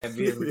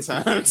every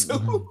time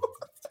too.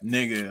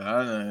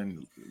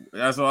 Nigga,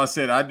 that's what I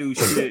said. I do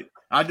shit.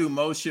 I do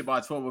most shit by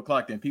 12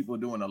 o'clock than people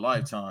do in a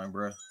lifetime,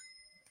 bro.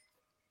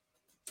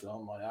 So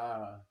I'm like,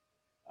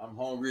 I'm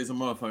hungry as a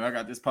motherfucker. I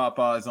got this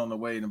Popeyes on the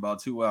way in about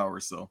 2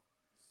 hours. So,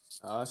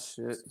 Oh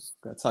shit,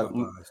 got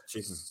Popeyes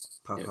chicken.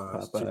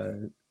 Popeyes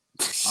chicken.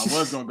 I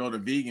was gonna go the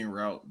vegan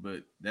route,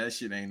 but that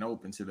shit ain't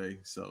open today.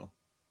 So,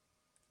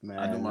 man,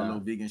 I do my little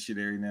vegan shit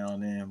every now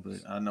and then. But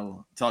I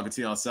know talking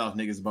to y'all South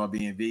niggas about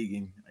being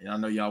vegan. I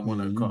know y'all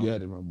want to call. You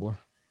got it, my boy.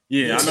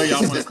 Yeah, I know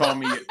y'all want to call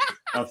me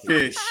a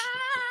fish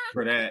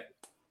for that.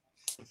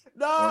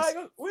 Nah,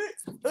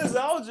 listen,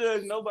 I don't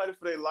judge nobody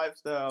for their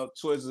lifestyle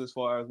choices as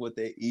far as what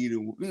they eat.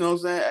 And, you know what I'm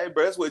saying? Hey,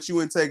 bro, that's what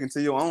you intake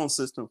into your own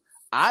system.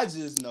 I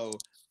just know,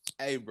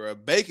 hey, bro,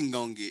 bacon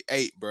gonna get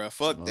ate, bro.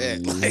 Fuck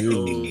that.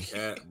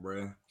 Cat,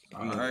 bro.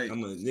 I'm a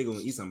nigga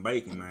gonna eat some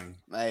bacon, man.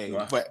 Hey,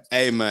 but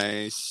hey,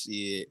 man,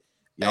 shit.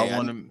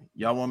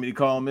 Y'all want me to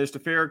call Mr.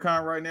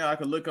 Farrakhan right now? I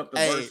can look up the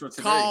verse for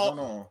today. Hold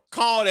on.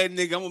 Call that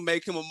nigga. I'm gonna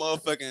make him a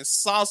motherfucking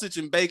sausage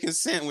and bacon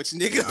sandwich,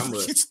 nigga.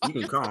 You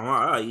can call him.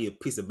 I'll eat a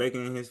piece of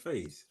bacon in his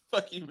face.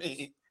 Fuck you,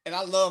 man. And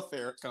I love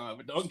Farrakhan,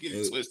 but don't get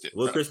it twisted.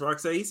 What Chris Rock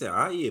say? He said,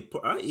 I eat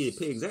a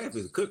pig's ass if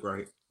it's cooked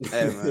right.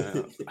 Hey,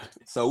 man.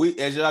 So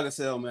as y'all can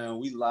tell, man,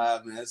 we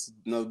live, man. It's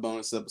another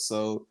bonus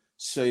episode.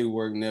 Show Your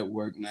Work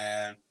Network,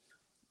 man.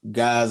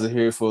 Guys are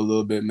here for a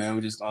little bit, man.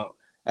 We just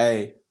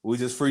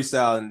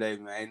freestyling today,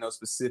 man. Ain't no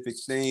specific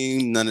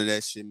theme, none of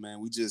that shit, man.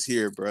 We just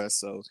here, bro.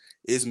 So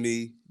it's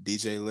me,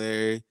 DJ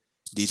Larry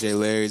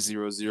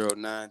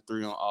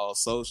 0093 on all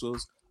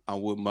socials.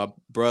 I'm with my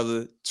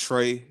brother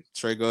Trey.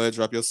 Trey, go ahead,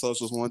 drop your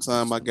socials one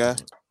time, my guy.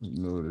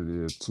 You know what it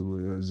is, 2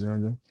 years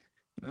younger.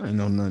 I ain't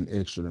know nothing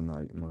extra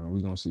tonight, man.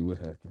 We gonna see what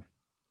happens.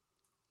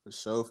 For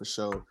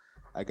sure.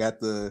 I got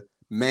the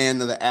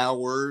man of the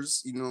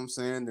hours, you know what I'm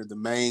saying?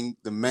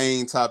 The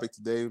main topic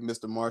today,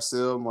 Mr.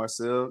 Marcel.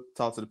 Marcel,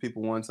 talk to the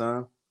people one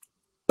time.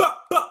 That's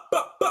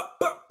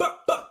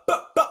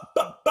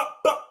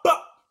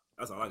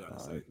all I gotta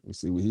say. We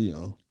see what he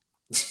on.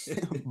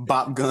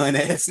 Bop gun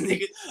ass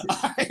nigga.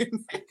 All right,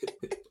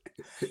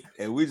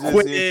 and we just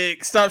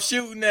quick, stop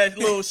shooting that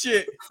little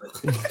shit.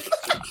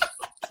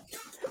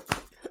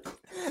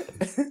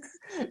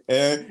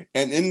 And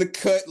in the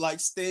cut, like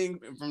Sting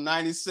from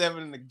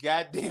 97 in the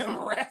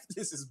goddamn rap,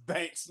 this is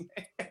Banks,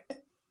 man.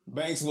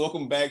 Banks,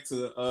 welcome back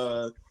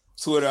to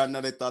Twitter. I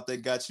know they thought they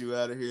got you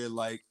out of here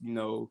like, you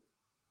know,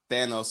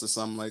 Thanos or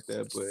something like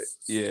that. But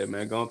yeah,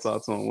 man, go and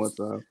talk to him one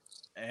time.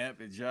 Hey,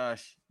 Happy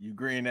Josh, you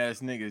green ass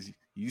niggas.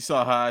 You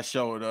saw how I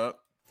showed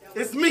up.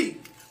 It's me.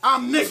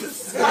 I'm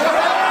niggas.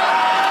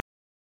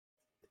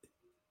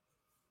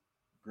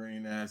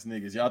 Green ass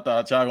niggas. Y'all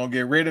thought y'all gonna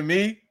get rid of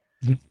me?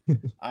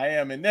 I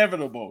am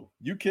inevitable.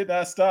 You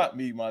cannot stop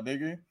me, my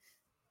nigga.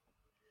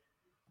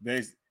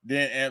 Then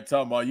Amp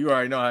talking about, you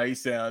already know how he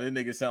sound. This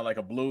nigga sound like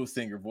a blues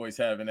singer, voice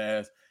having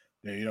ass.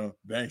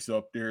 Banks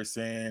up there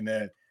saying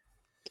that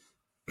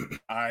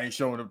I ain't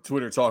showing up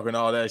Twitter talking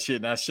all that shit,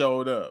 and I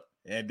showed up.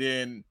 And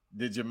then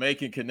the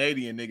Jamaican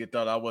Canadian nigga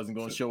thought I wasn't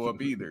gonna show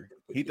up either.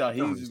 He thought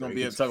he was just gonna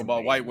be able to talk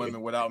about white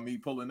women without me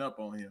pulling up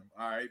on him.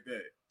 All right,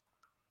 bet.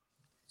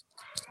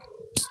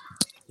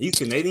 He's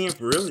Canadian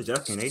for real? Is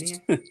that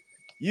Canadian?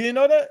 You didn't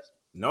know that?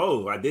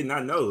 No, I did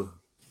not know.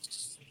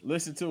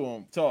 Listen to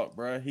him talk,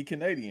 bro. He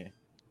Canadian.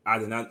 I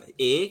did not.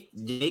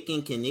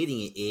 Jamaican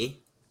Canadian,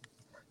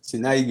 See,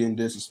 now you're getting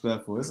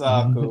disrespectful. It's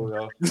all cool,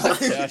 though.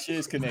 Josh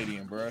is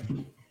Canadian, bro.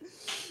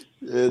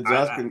 Yeah,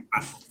 Josh I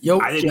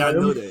did not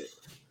know that.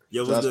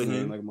 Yo, what's good,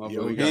 Heen?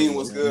 Heen,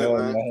 what's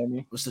good,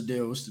 man? What's the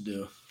deal?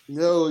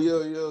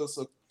 Yo.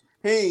 So,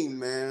 Heen,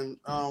 man,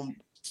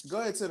 go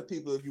ahead and tell the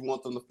people if you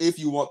want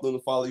them to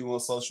follow you on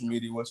social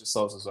media, what your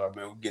socials are,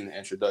 man. We're getting the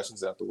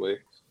introductions out the way.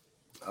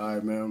 All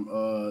right, man.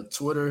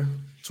 Twitter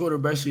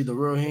basically the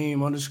real Heen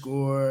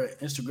 _,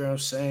 Instagram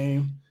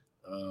same.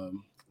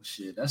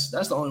 Shit, that's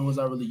the only ones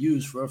I really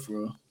use for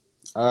real.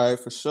 All right,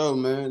 for sure,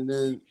 man. And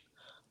then,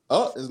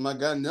 is my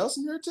guy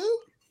Nelson here too?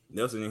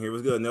 Nelson in here.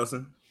 What's good,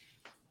 Nelson?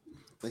 I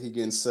think he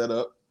getting set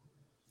up,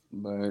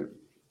 but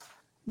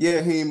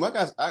yeah, Heen, my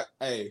guys.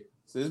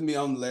 So this is me.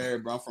 I'm Larry,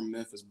 bro. I'm from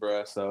Memphis,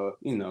 bro. So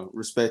you know,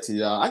 respect to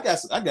y'all. I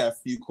got a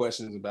few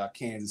questions about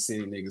Kansas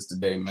City niggas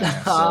today,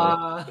 man.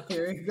 So,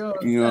 here you go.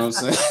 You know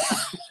what I'm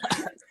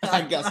saying?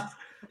 I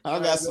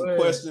got some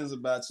questions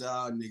about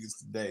y'all niggas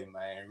today,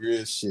 man.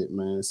 Real shit,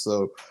 man.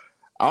 So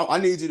I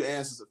need you to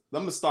answer.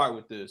 I'm gonna start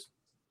with this.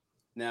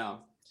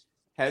 Now,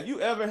 have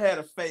you ever had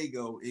a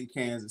Faygo in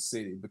Kansas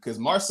City? Because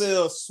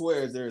Marcel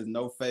swears there is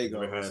no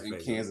Fagos in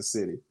Kansas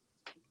City.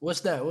 What's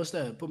that?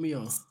 Put me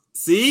on.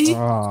 See?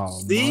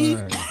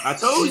 Man. I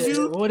told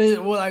you. What is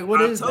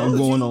that? I'm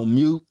going on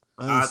mute.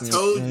 I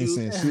told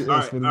you. All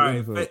right,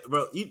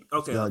 bro.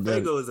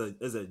 Faygo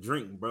is a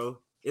drink, bro.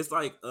 It's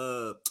like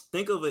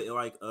think of it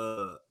like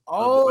those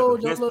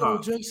little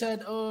drinks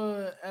at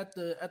the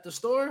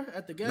store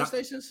at the gas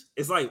stations.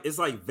 It's like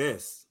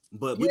Vest.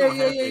 but we don't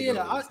have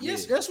Fagos.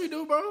 Yes, we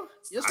do, bro.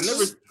 Yes,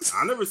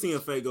 I never seen a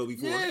Fago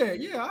before.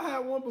 Yeah, I had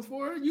one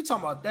before. You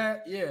talking about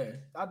that? Yeah,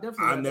 I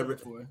definitely had that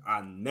before.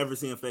 I never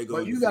seen a Fago.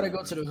 But you gotta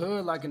go to the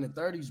hood, like in the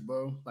 30s,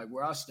 bro. Like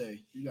where I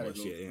stay, you gotta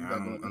go. You gotta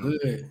go to the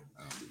hood.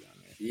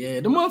 Yeah,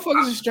 the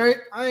motherfuckers are straight.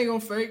 I ain't gonna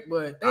fake,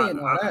 but they ain't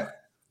all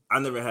that. I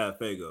never had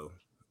Fago.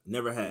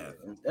 Never have.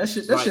 That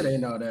shit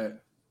ain't all that.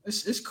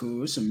 It's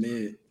cool. It's a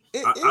mid.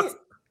 I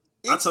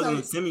told him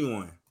to send me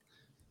one.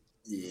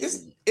 Yeah.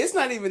 It's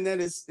not even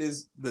that it's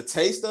the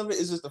taste of it.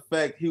 It's just the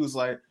fact he was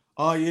like,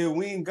 oh yeah,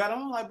 we ain't got it.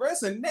 I'm like, bro,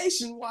 it's a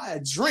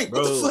nationwide drink.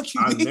 Bro, what the fuck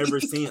you I've mean? never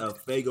seen a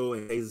Fago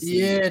in Hazel.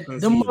 Yeah,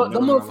 the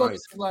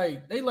motherfuckers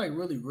like they like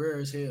really rare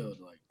as hell.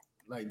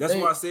 Like that's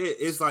why I said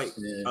it's like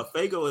a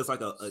Fago is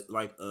like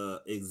a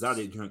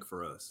exotic drink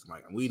for us.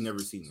 Like we never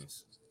seen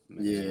this.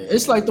 Yeah,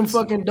 it's like them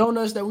fucking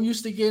donuts that we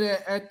used to get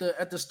at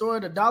the store,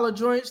 the dollar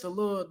joints, the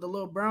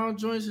little brown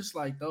joints. It's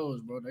like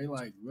those, bro. They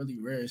like really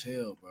rare as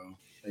hell, bro.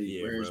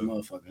 They rare as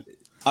motherfucker.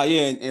 Oh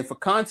yeah, and for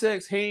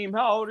context, Haim,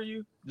 how old are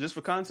you? Just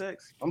for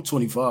context, I'm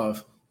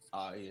 25.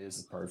 Oh yeah, this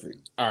is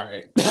perfect. All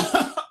right.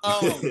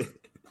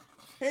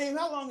 Haim,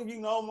 how long have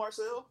you known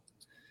Marcel?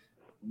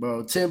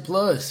 Bro, 10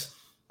 plus.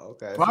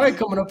 Okay. Probably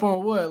coming up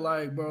on what,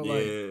 like, bro,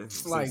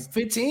 like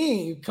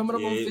 15, coming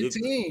up on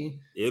 15.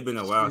 It's been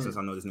a while since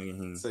I know this nigga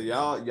Haim. So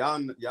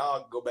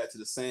y'all go back to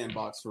the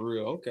sandbox for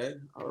real. Okay.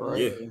 All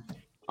right. Yeah.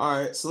 All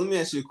right. So let me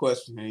ask you a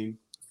question, Haim.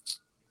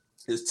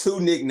 There's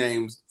 2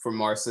 nicknames for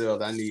Marcel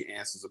that I need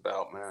answers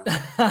about, man.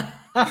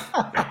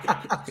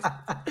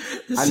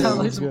 This sounds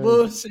like some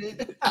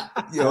bullshit.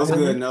 Yeah, what's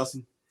good,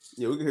 Nelson?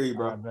 Yeah, we can hear you,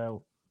 bro. Right,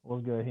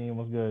 what's good, Haim?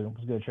 What's good?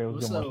 What's good, Trey?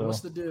 What's good, up? Marcel? What's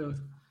the deal?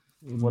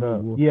 What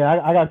up? Yeah,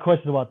 I got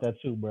questions about that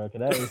too, bro. Cause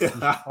that is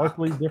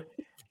totally different.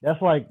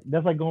 That's like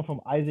going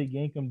from Isaac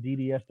Yankum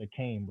DDS to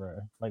Kane,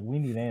 bro. Like we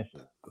need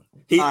answers.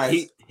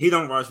 He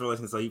don't watch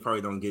relations, so he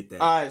probably don't get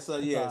that. All right, so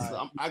yeah,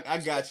 so I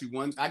got you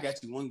one. I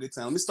got you one good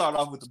time. Let me start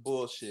off with the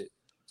bullshit.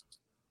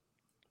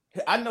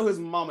 I know his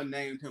mama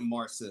named him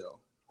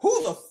Marcel.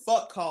 Who the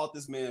fuck called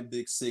this man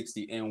Big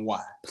 60 and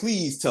why?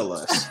 Please tell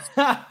us.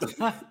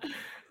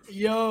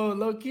 Yo,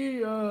 low-key,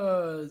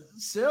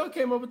 Cell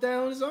came up with that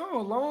on his own a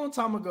long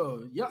time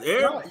ago.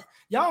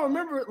 Y'all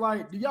remember,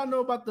 like, do y'all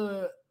know about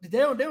they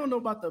don't know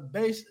about the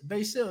base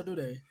Cell, do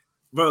they?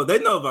 Bro, they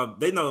know about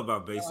base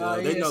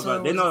Cell. They know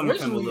him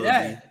from a little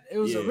bit. It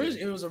was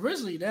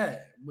originally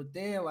that, but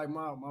then like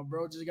my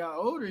bro just got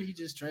older, he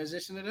just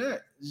transitioned to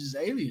that. It's just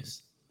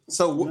alias.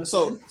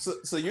 So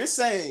you're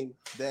saying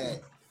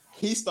that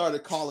he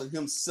started calling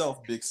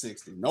himself Big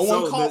 60. No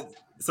one called.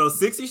 So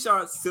 60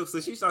 shots. So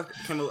 60 shots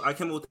came up. I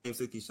came up with the name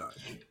 60 shots.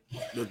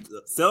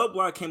 The cell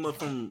block came up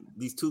from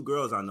these 2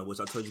 girls I know, which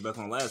I told you back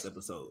on last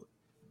episode.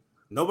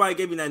 Nobody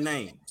gave me that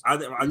name. I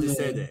just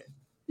said that.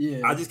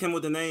 Yeah. I just came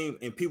with the name,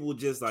 and people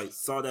just like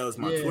saw that as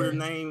my Twitter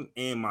name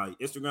and my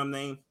Instagram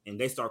name, and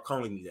they start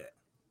calling me that.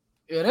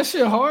 Yeah, that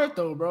shit hard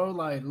though, bro.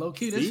 Like low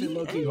key, that shit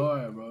low key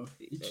hard, bro.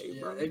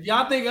 Bro. If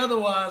y'all think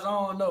otherwise, I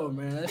don't know,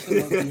 man. That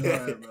shit low key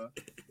hard, bro.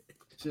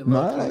 It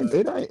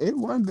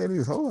wasn't that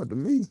it's hard to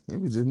me.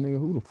 It was just nigga,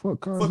 who the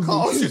fuck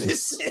called you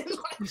this shit?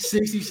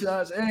 60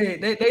 shots. Hey,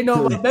 they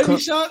know about baby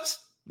shots?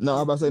 No,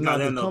 I'm about to say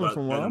coming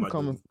from where I'm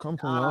coming from,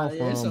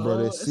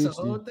 bro. That's 60. It's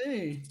a whole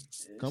thing.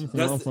 Coming from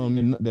where I'm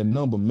from, that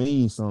number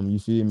means something. You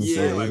feel me?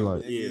 Yeah,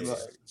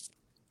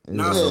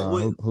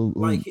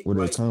 Where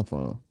they come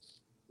from?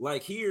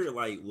 Like here,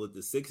 like with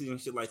the 60s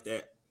and shit like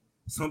that.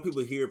 Some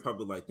people here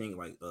probably like think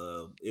like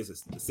the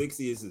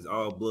 60s is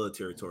all blood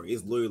territory.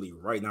 It's literally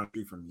right down the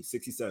street from me.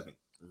 67,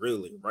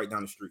 really right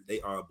down the street.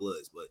 They are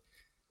bloods. But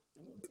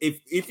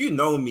if you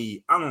know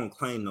me, I don't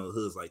claim no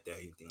hoods like that,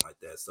 anything like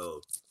that.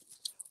 So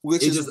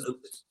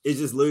it's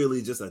just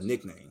literally just a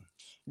nickname.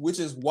 Which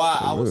is why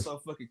I was so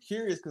fucking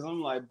curious, because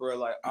I'm like, bro,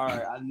 like, all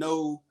right, I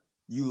know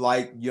you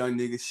like young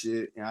nigga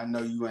shit, and I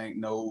know you ain't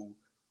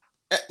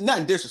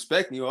not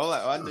disrespecting you.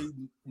 I know you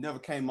never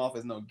came off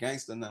as no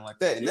gangster, nothing like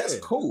that. And that's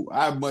cool.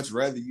 I'd much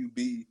rather you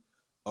be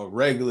a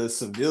regular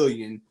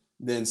civilian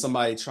than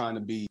somebody trying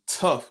to be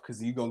tough,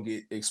 because you're going to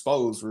get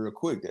exposed real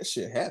quick. That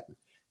shit happened.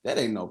 That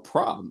ain't no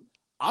problem.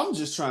 I'm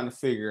just trying to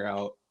figure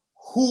out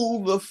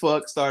who the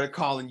fuck started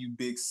calling you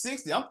Big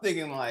 60. I'm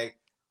thinking like,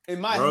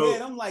 in my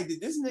head, I'm like,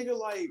 did this nigga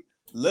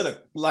let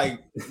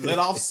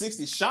off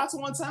 60 shots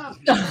one time?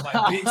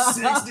 Like, Big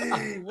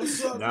 60,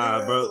 what's up? Nah,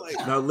 man? bro.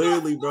 Like, no,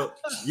 literally, bro.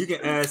 You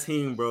can ask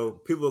him, bro.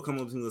 People will come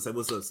up to me and say,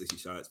 "What's up, 60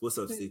 shots? What's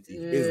up, 60?"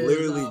 It's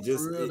literally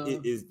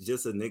it's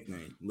just a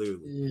nickname,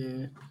 literally.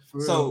 Yeah.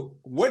 So,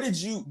 what did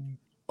you?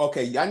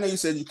 Okay, I know you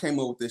said you came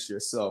up with this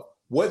yourself.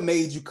 What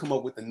made you come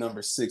up with the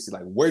number 60?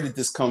 Like, where did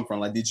this come from?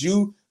 Like, did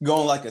you go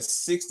on like a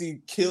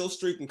 60 kill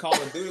streak and Call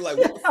of Duty? Like,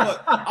 what the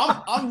fuck?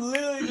 I'm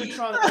literally just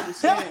trying to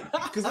understand.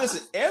 Because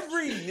listen,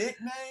 every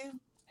nickname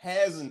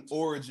has an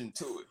origin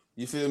to it.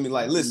 You feel me?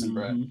 Like, listen,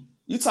 bro.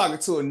 You talking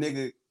to a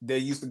nigga that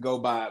used to go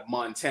by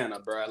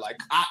Montana, bro. Like,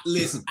 I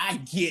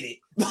get it.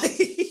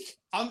 Like,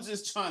 I'm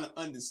just trying to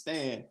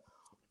understand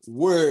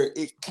where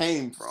it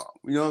came from.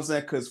 You know what I'm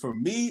saying? Because for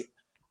me,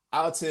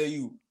 I'll tell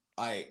you,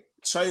 like,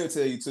 Trey will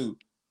tell you too.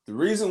 The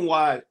reason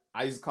why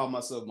I used to call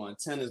myself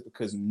Montana's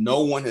because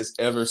no one has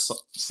ever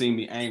seen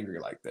me angry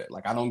like that.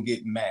 Like I don't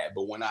get mad,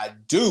 but when I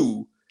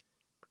do,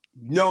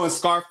 in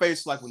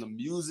Scarface, like when the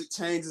music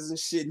changes and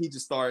shit, he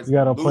just starts. You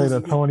gotta play the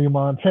Tony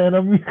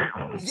Montana music.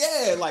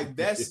 Yeah, like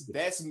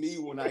that's me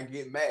when I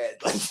get mad.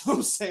 Like, you know what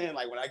I'm saying?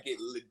 Like when I get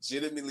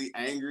legitimately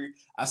angry,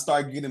 I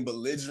start getting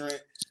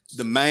belligerent.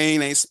 The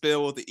main ain't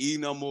spelled with the E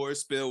no more, it's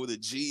spelled with a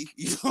G.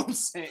 You know what I'm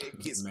saying? It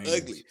gets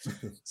ugly.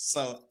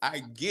 So I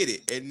get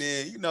it. And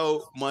then,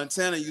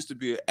 Montana used to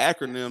be an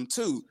acronym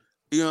too.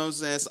 You know what I'm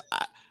saying? So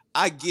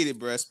I get it,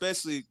 bro,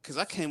 especially because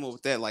I came up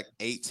with that like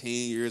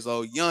 18 years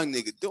old, young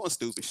nigga doing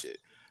stupid shit.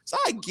 So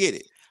I get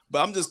it.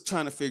 But I'm just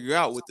trying to figure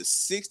out with the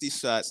 60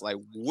 shots,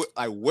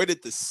 where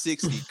did the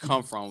 60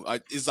 come from?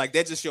 Is like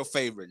that just your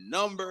favorite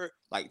number?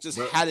 Like, just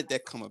how did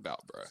that come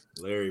about, bro?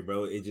 Larry,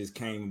 bro, it just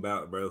came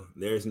about, bro.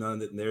 There's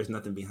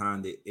nothing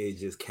behind it. It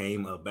just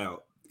came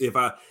about. If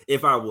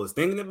I was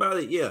thinking about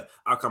it, yeah,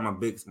 I call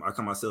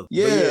myself.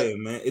 Yeah,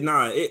 but yeah,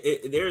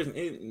 man.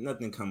 There's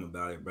nothing come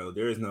about it, bro.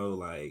 There is no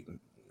like.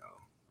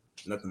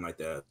 Nothing like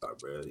that,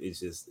 bro.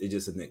 It's just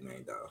a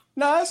nickname, dog.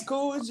 No, it's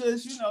cool. It's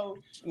just,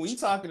 when you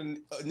talking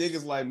to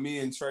niggas like me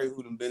and Trey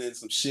who done been in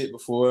some shit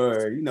before,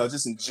 or,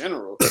 just in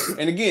general.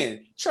 And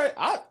again, Trey,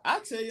 I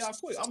tell y'all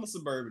quick, I'm a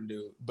suburban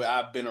dude, but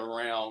I've been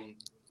around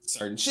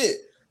certain shit.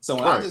 So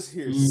when I just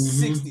hear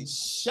 60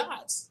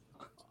 shots,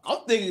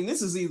 I'm thinking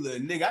this is either a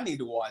nigga I need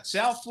to watch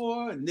out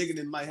for, a nigga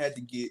that might have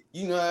to get,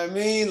 you know what I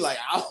mean? Like,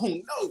 I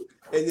don't know.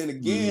 And then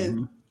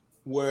again,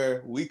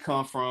 where we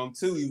come from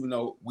too, even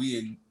though we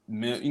in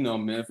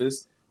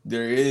Memphis,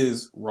 there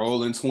is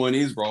rolling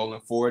 20s,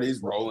 rolling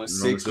 40s, rolling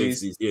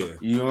 60s. Yeah.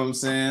 You know what I'm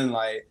saying?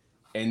 Like,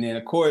 and then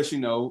of course,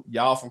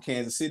 y'all from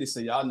Kansas City, so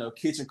y'all know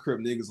Kitchen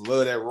Crib niggas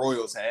love that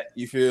Royals hat.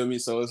 You feel me?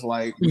 So it's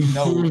like, And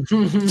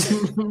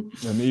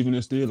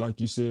even still, like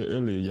you said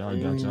earlier, y'all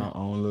got y'all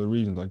own little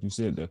reasons. Like you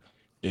said,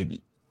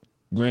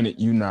 granted,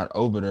 you not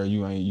over there,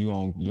 you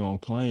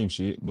don't claim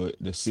shit, but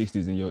the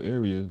 60s in your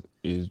area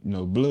is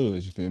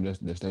bloods. You feel me?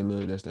 That's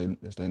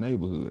their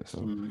neighborhood.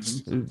 So it's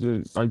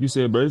just, like you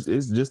said, bro,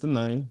 it's just a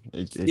name.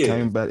 It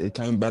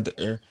came about the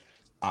air.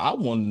 I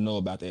wanted to know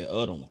about that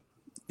other one.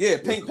 Yeah,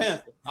 Pink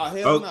Panther. Oh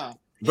hell no.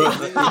 Bro,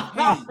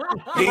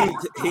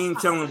 he ain't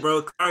telling,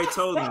 bro. Kari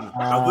told me.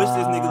 I wish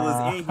this nigga was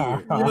in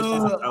here.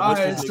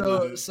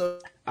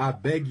 I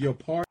beg your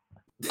pardon.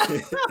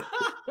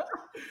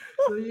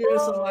 So yeah,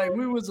 so like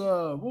we was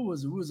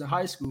we was in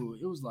high school.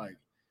 It was like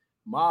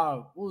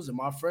my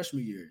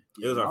freshman year.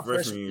 It was our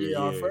freshman year. Yeah,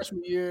 our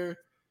freshman year.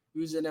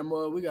 We was in that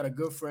mud. We got a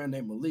good friend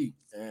named Malik,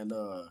 and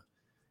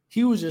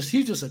he's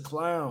just a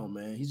clown,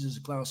 man. He's just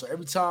a clown. So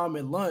every time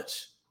at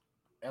lunch,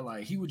 and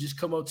like he would just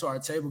come up to our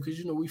table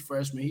because we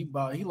freshmen. He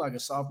like a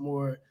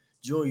sophomore,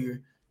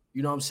 junior.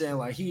 You know what I'm saying?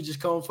 Like he just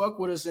come fuck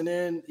with us, and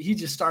then he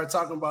just started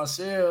talking about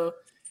Cell.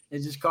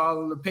 And just call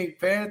him the Pink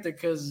Panther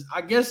because I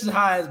guess it's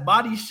how his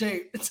body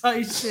shape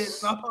type shit.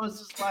 So I was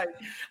just like,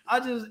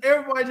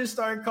 everybody just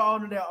started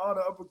calling him that. All the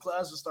upper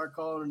classes start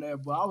calling him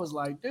that. But I was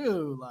like,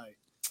 dude, like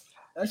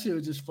that shit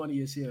was just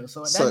funny as hell.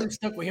 So that just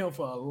stuck with him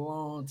for a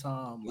long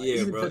time. Like,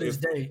 even bro, to this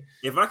day.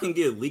 If I can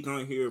get Leak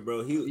on here,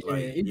 bro,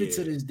 even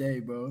to this day,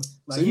 bro.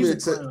 Like so he's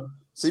a clown.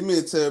 So you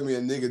mean to tell me a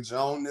nigga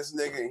Joan this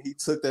nigga and he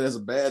took that as a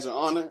badge of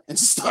honor and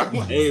started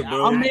like, hey,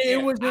 bro. I mean,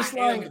 it was just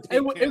like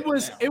it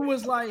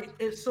was like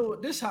it. So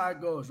this how it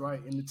goes, right,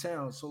 in the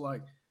town. So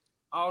like,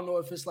 I don't know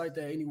if it's like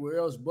that anywhere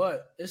else,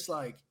 but it's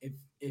like if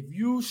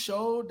you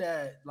show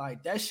that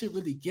like that shit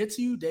really gets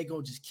you, they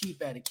gonna just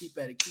keep at it.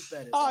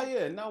 Oh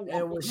yeah, no.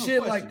 And with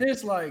shit question. Like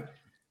this,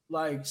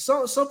 like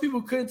some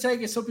people couldn't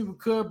take it, some people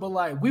could, but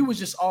like we was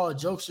just all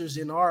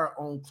jokesters in our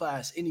own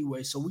class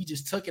anyway, so we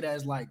just took it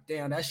as like,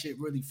 damn, that shit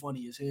really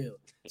funny as hell.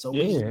 So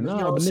but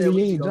nigga, you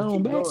ain't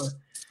John back.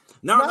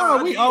 No,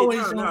 we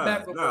always go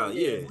back.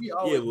 Yeah.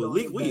 Well,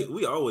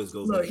 we always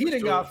go. Look, back he done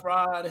got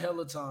fried a hell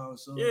of time.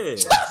 So yeah,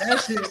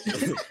 that shit.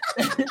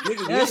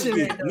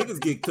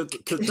 Niggas get cooked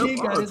up. He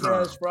got his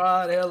ass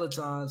fried a hell of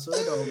time, so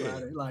it don't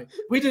matter. Like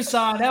we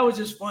decided that was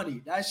just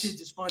funny. That shit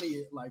just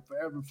funny, like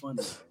forever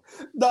funny.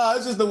 Nah,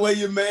 it's just the way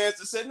your man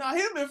just said. Nah,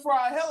 he been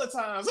fried hella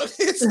times. Nah,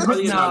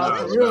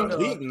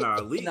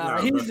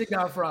 he just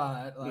got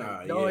fried.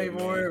 Like, don't even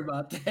worry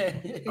about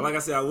that. Like I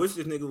said, I wish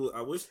this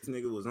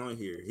nigga was on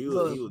here. He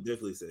would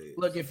definitely say it.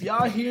 Look, if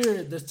y'all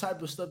hear this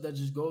type of stuff that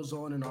just goes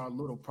on in our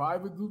little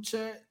private group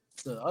chat,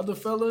 the other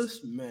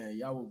fellas, man,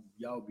 y'all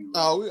be right.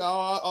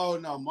 Oh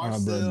no,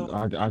 Marcel.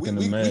 I can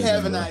imagine. We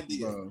have an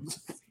idea.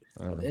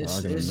 Bro.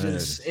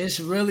 It's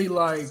really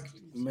like,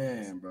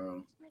 man,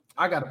 bro.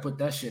 I gotta put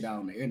that shit out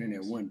on the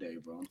internet one day,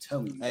 bro. I'm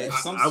telling you. Hey,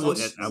 I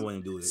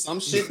wouldn't do it. Some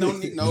shit don't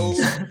need no.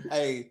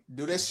 Hey,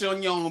 do that shit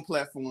on your own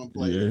platform,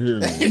 play. Yeah,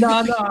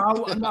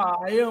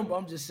 I am. But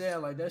I'm just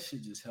saying, like that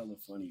shit just hella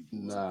funny.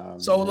 Bro. Nah.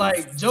 So man.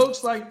 Like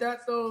jokes like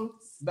that though.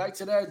 Back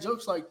to that,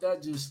 jokes like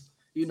that. Just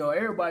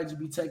everybody just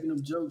be taking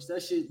them jokes.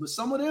 That shit. But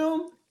some of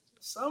them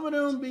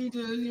be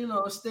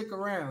just stick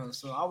around.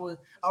 So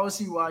I would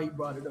see why he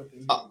brought it up.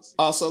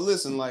 Also,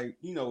 listen, like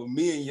with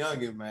me and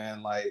Youngin,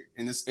 man, like,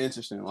 and it's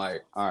interesting.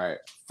 Like, all right,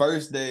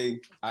 first day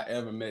I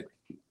ever met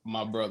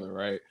my brother,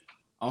 right?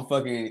 I'm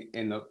fucking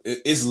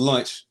it's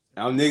lunch.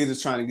 Our niggas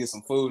just trying to get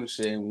some food and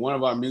shit. And one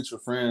of our mutual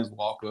friends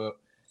walk up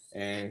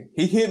and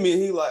he hit me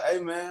and he like, hey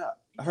man,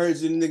 I heard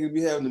you niggas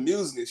be having the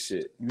music and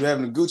shit. You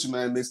having the Gucci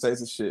Mane mixtapes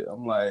and shit.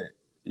 I'm like,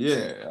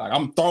 yeah. Like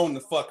I'm throwing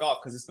the fuck off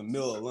because it's the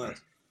middle of lunch.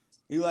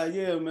 He like,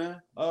 yeah,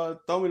 man.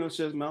 Throw me those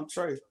shits, man. I'm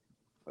Trey.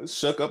 I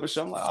shook up and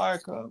shit. I'm like, all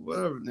right, cuz,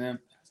 whatever, man.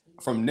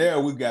 From there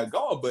we got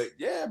going. But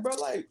yeah, bro,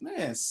 like,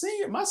 man,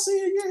 my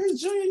senior year,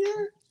 his junior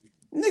year,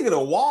 nigga, the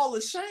wall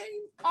of shame.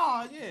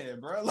 Oh yeah,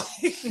 bro.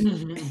 Like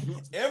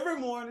every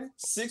morning,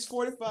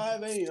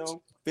 6:45 a.m.,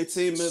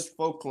 15 minutes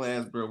before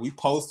class, bro. We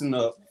posting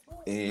up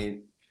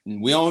and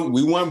we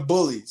weren't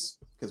bullies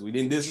because we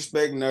didn't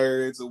disrespect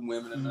nerds or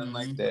women or nothing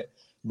like that.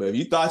 But if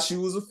you thought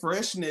you was a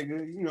fresh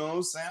nigga, you know what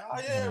I'm saying? Oh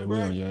yeah, bro.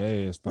 We on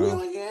your ass, We bro.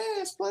 on your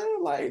ass, player.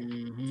 Like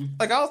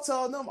I was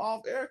telling them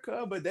off air,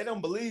 but they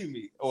don't believe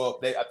me. Or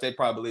they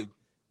probably believe me.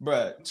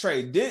 Bruh,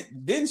 Trey,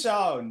 didn't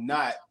y'all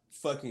not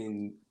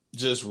fucking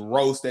just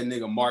roast that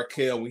nigga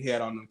Markel we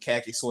had on them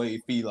khaki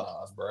suede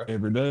felines, bro?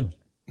 Every day.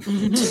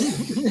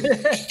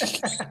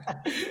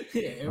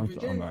 Yeah, I'm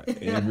talking about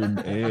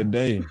every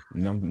day.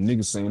 And them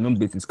niggas saying them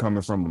bitches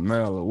coming from a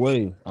mile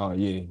away. Oh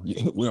yeah,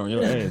 we on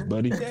your ass,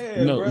 buddy. Yeah,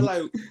 you know, bro.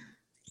 Like, you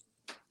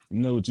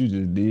know what you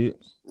just did.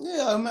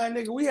 yeah, man,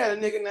 nigga. We had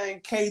a nigga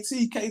named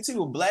KT. KT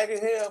was black as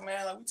hell,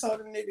 man. Like we told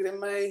the nigga that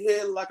made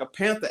head like a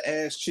panther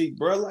ass cheek,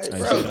 bro. Like, Hey,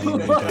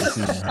 bro.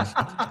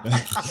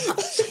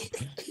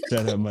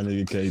 Shout out my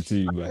nigga KT,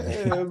 man.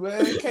 Yeah,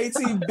 man.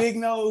 KT big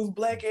nose,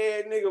 black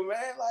head nigga,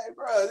 man. Like,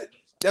 bro.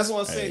 That's what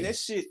I'm saying. Hey, That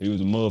shit. He was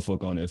a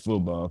motherfucker on that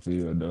football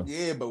field, though.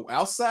 Yeah, but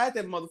outside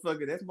that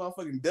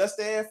motherfucking dust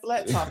ass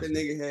flat top that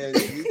nigga had,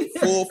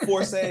 full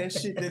force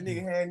ass shit that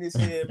nigga had in his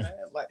head, man.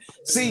 Like,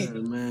 see,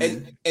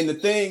 and the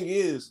thing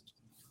is,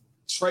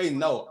 Trey,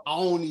 no, I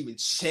don't even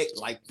check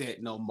like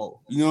that no more.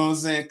 You know what I'm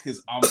saying?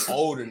 Because I'm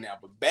older now.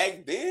 But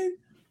back then,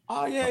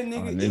 oh yeah,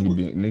 nigga,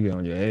 nigga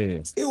on your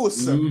ass. it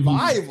was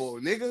survival,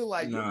 nigga.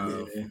 Like,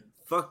 Nah,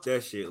 fuck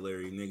that shit,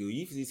 Larry, nigga.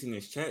 You see in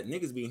this chat,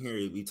 niggas be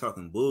here be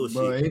talking bullshit.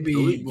 Bro, it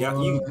be,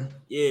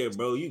 yeah,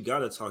 bro, you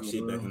gotta talk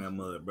shit back in that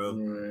mud, bro.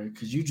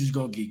 Cause you just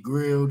gonna get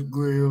grilled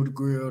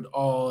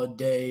all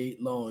day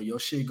long. Your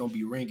shit gonna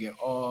be ringing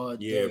all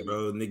day. Yeah,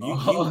 bro,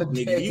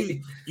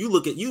 nigga, you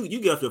look at you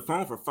get off your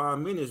phone for 5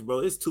 minutes, bro.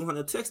 It's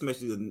 200 text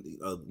messages.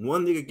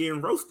 One nigga getting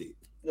roasted.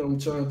 I'm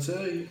trying to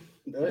tell you.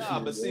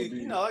 But see,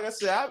 you know, like I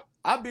said,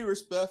 I be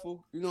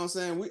respectful. You know what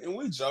I'm saying?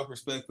 We joke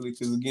respectfully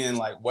because again,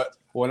 like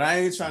what I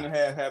ain't trying to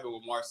have happen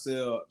with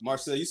Marcel.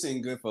 Marcel, you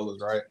seen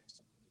Goodfellas, right?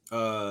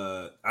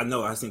 I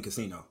know. I seen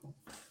Casino.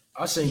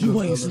 I seen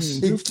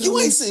Goodfellas. You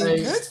ain't seen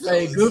Goodfellas.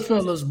 Hey,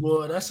 Goodfellas,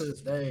 boy. That's a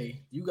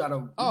day. You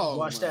gotta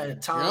watch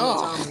that time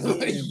and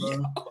time again,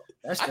 bro.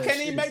 I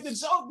can't even make the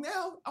joke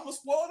now. I'm gonna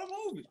spoil the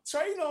movie.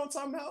 Trey, you know what I'm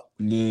talking about?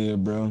 Yeah,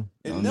 bro.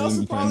 And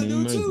Nelson probably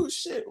do too.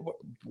 Shit. Wow.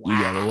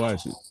 You gotta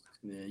watch it.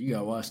 Yeah, you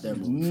gotta watch that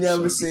movie.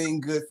 Never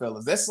seen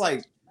Goodfellas. That's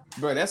like,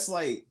 bro. That's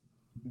like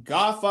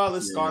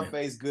Godfather,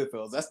 Scarface,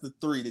 Goodfellas. That's the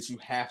three that you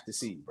have to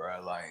see,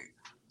 bro. Like,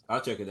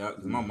 I'll check it out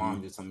because my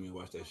mom just told me to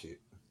watch that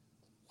shit.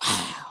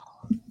 Wow.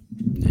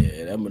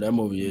 Yeah, that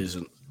movie is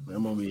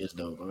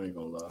dope. I ain't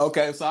gonna lie.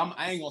 Okay, so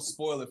I ain't gonna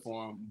spoil it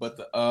for him, but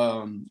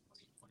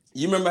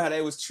you remember how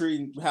they was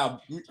treating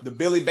the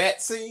Billy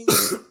Bat scene?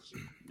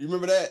 You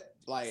remember that?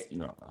 Like,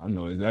 no, I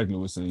know exactly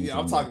what scene. Yeah,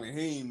 I'm talking to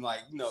him, like,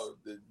 you know,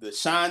 the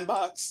shine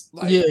box.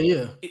 Like,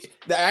 yeah.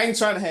 I ain't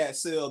trying to have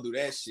Cell do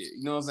that shit.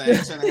 You know what I'm saying? I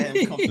ain't trying to have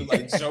him come through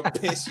like Joe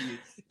Pesci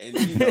and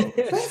you know, man,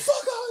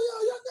 fuck all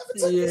y'all never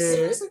take me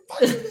seriously.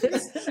 Fuck you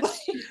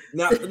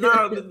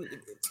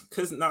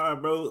niggas. Nah,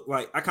 bro.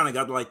 Like, I kind of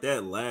got like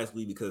that last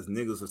week because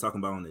niggas was talking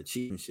about on the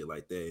cheat and shit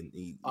like that. And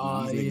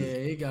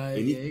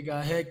it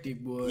got hectic,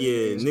 boy.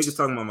 Yeah, niggas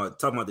talking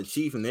about the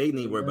Chief and they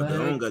didn't worry about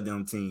their own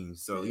goddamn team.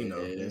 So you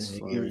know,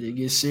 they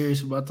get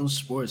serious about them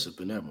sports up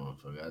in that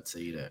motherfucker. I'll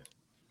tell you that.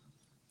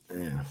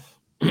 Yeah.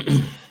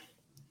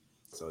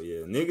 So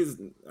yeah, niggas,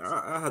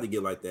 I had to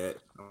get like that.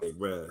 I'm like,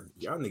 bruh,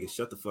 y'all niggas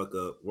shut the fuck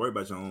up. Worry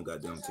about your own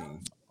goddamn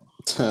team.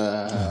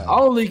 I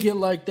only get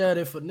like that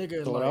if a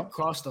nigga like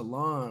cross the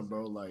line,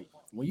 bro. Like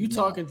when you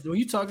talking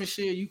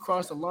shit, you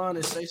cross the line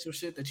and say some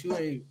shit that you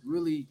ain't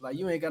really like.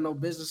 You ain't got no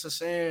business of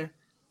saying.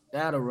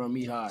 That'll run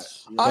me hot.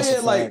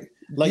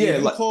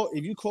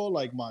 If you call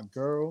like my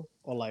girl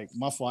or like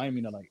my fault, I didn't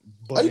mean to like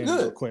butt in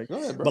real quick.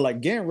 Ahead, but like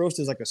getting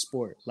roasted is like a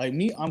sport. Like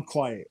me, I'm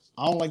quiet.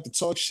 I don't like to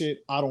talk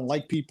shit. I don't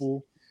like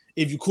people.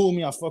 If you cool with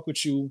me, I fuck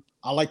with you.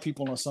 I like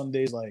people on some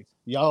days. Like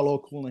y'all all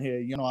cool in here.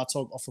 You know, I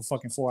talk for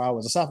fucking 4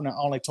 hours. Aside from that,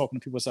 I don't like talking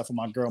to people except for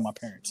my girl, my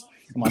parents,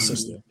 and my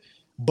sister.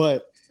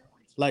 But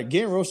like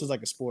getting roasted is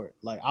like a sport.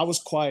 Like I was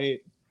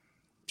quiet.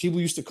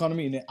 People used to come to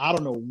me, and then I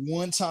don't know.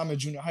 One time in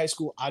junior high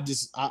school, I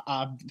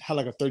had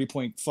like a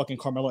 30-point fucking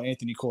Carmelo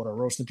Anthony quarter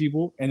roasting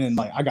people, and then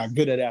like I got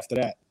good at it after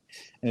that.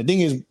 And the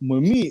thing is,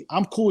 with me,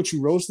 I'm cool with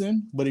you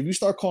roasting, but if you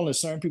start calling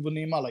certain people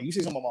name out, like you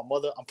say something about my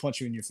mother, I'm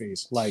punching you in your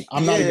face. Like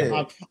I'm not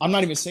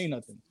even saying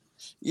nothing.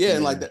 Yeah,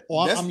 like that.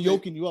 Or I'm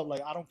yoking you up.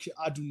 Like I don't care.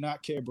 I do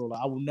not care, bro.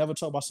 Like I will never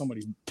talk about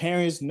somebody's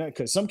parents,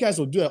 because some cats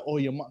will do that. Oh,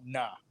 your mom,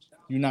 nah.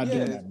 You're not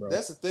doing that, bro.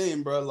 That's the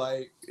thing, bro.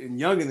 Like, and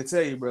Youngin to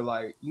tell you, bro.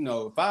 Like, you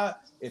know,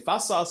 if I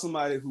saw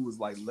somebody who was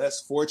like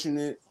less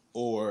fortunate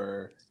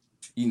or,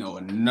 you know,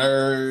 a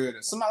nerd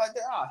or somebody like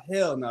that, oh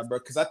hell no, bro.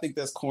 Because I think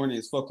that's corny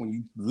as fuck when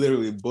you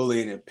literally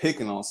bullying and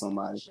picking on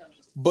somebody.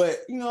 But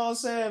you know what I'm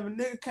saying? If a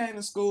nigga came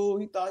to school,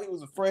 he thought he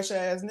was a fresh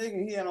ass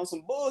nigga. He had on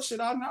some bullshit.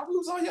 I know we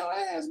was on your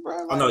ass, bro.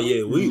 Like, oh no,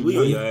 yeah, we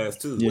on your ass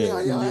too. We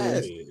on your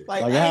ass.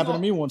 Like it happened to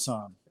me one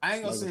time. I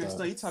ain't gonna sit here and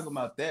say you talking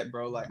about that,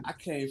 bro. Like I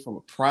came from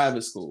a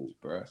private school,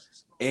 bro,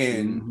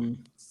 and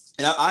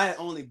I had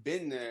only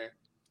been there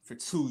for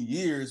 2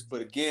 years.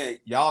 But again,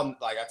 y'all,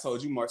 like I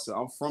told you, Marcel,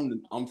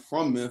 I'm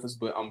from Memphis,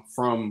 but I'm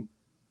from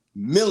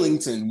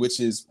Millington,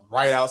 which is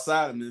right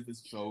outside of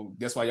Memphis. So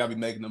that's why y'all be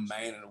making the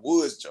man in the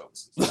woods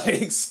jokes.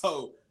 Like,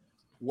 so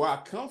where I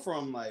come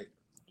from, like,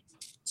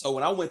 so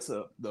when I went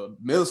to the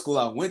middle school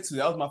I went to,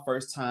 that was my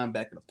first time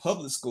back in a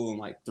public school in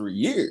like 3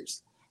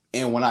 years.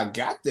 And when I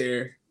got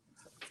there,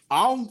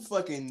 I'm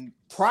fucking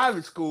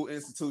private school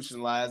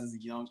institutionalized as a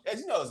young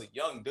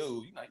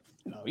dude.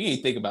 You know, you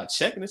ain't think about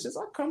checking this shit.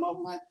 So I come up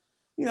like,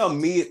 you know,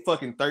 me at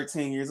fucking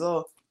 13 years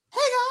old. Hey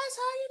guys,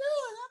 how you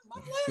doing?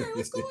 I'm Larry.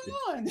 What's going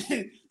on?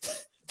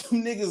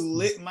 Them niggas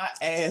lit my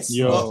ass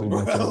up,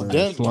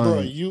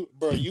 bro.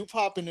 You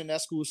popping in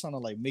that school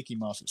sounding like Mickey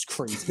Mouse is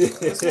crazy.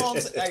 That's what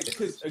I'm saying. Like,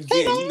 because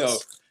again,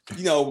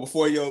 you know,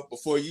 before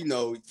you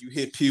know you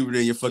hit puberty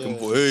and you're fucking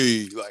boy,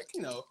 hey, like,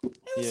 you know, hey,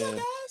 what's up,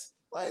 guys?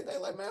 Like they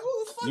like, man,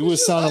 who the fuck? You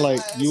was sounding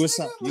like you would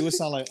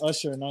sound like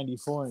Usher in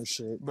 '94 and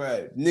shit.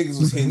 Right, niggas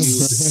was hitting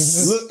you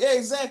with look, yeah,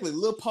 exactly.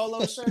 Little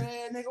polo shirt,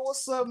 hey, nigga,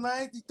 what's up,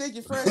 man? You think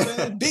you're fresh,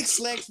 man? Big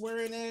slacks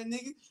wearing that,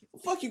 nigga. What the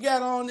fuck you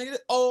got on, nigga?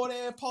 Old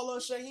ass polo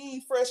shirt, he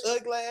ain't fresh,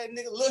 ugly ass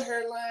nigga. Little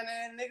hairline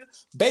ass nigga.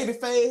 Baby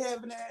fade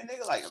having ass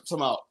nigga. Like I'm talking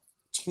about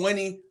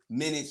 20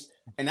 minutes,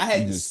 and I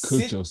had to just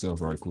cook yourself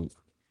right quick.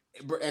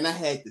 And I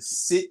had to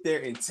sit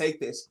there and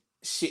take that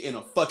shit in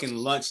a fucking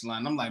lunch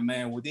line. I'm like,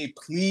 man, would they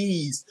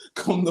please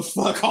come the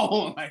fuck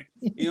on? Like,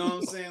 you know what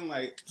I'm saying?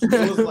 Like,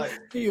 it was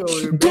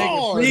like,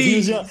 guard.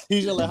 He's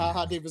like,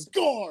 How Davis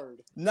guard.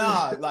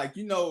 Nah, like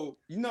you know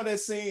that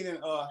scene in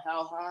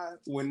How High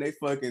when they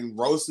fucking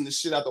roasting the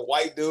shit out the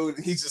white dude.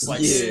 And he's just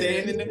like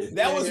standing there.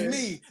 That was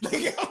me.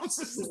 Like, I was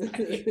just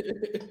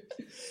like,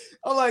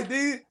 I'm like,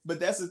 dude. But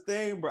that's the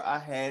thing, bro. I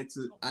had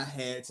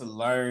to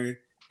learn.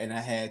 And I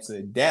had to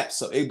adapt.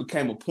 So it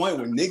became a point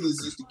where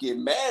niggas used to get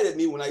mad at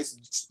me when I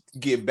used to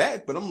get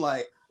back. But I'm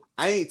like,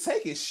 I ain't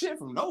taking shit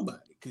from nobody.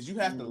 Because you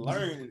have to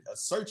learn and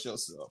assert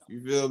yourself. You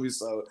feel me?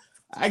 So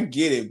I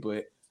get it.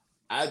 But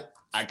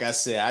like I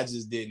said, I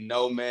just didn't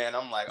know, man.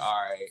 I'm like,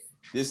 all right,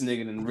 this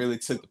nigga done really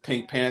took the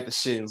Pink Panther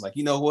shit and was like,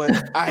 you know what?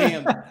 I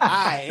am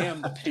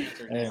the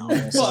Panther. Hey,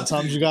 man,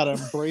 sometimes you gotta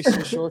embrace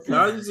your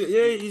shortcut.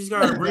 You just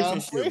gotta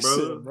embrace your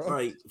shit, bro.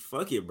 Like,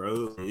 fuck it,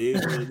 bro. It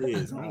is what it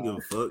is. I don't give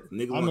a fuck.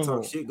 Nigga wanna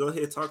talk shit, go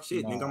ahead, talk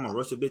shit. Nigga, I'm gonna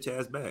rush your bitch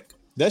ass back.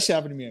 That shit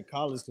happened to me in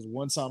college because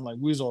one time, like,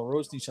 we was all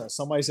roasting each other.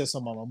 Somebody said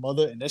something about my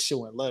mother, and that shit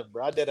went left,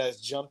 bro. I dead ass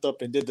jumped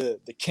up and did the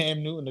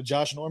Cam Newton, the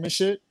Josh Norman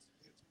shit.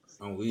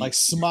 Like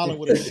smiling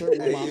with a shirt with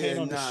my hand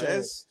on the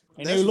shoulder.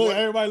 And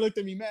everybody looked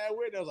at me mad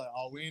weird. They was like,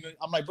 "Oh, we ain't."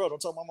 I'm like, "Bro,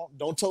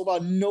 don't talk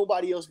about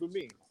nobody else but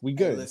me. We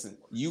good." Hey, listen,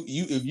 you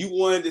if you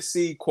wanted to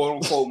see quote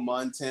unquote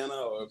Montana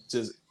or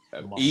just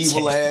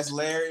evil ass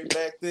Larry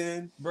back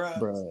then,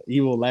 bro,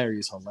 evil Larry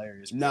is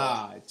hilarious. Bro.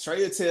 Nah,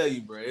 Trey will tell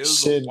you, bro. It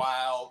was a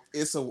wild.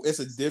 It's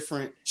a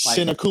different like,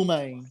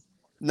 Shinakumain.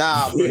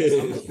 Nah, bro.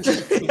 I'm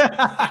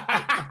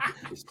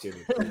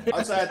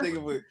trying to think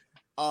of it.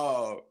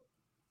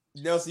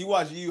 Nelson, you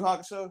watch Yu Yu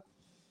Hakusho?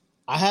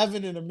 I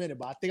haven't in a minute,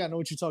 but I think I know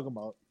what you're talking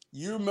about.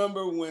 You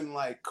remember when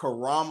like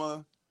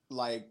Kurama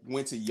like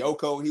went to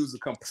Yoko? He was a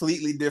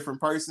completely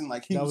different person.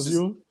 Like he was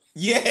you?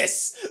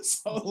 Yes.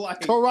 So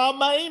like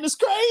Kurama is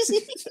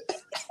crazy.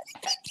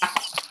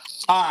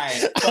 All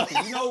right, fuck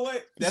it. You know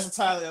what? That's the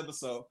title of the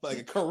episode.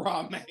 Fucking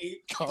Kurama.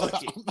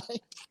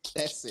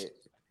 That's it.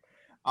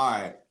 All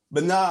right.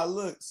 But nah,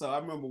 look, so I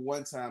remember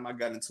one time I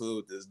got into it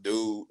with this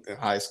dude in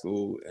high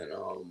school, and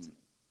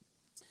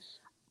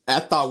I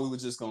thought we were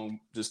just gonna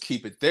just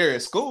keep it there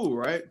at school,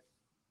 right?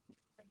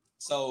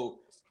 So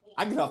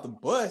I get off the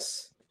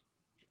bus,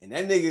 and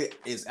that nigga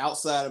is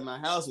outside of my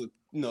house with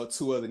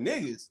 2 other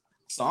niggas.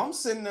 So I'm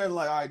sitting there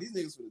like, all right, these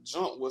niggas finna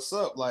jump. What's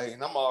up? Like,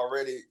 and I'm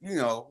already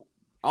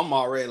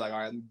like, all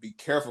right, let me be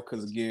careful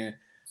because again,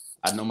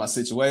 I know my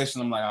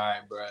situation. I'm like, all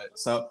right, bro.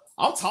 So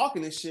I'm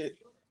talking this shit.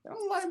 And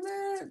I'm like,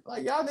 man,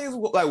 like y'all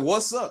niggas, like,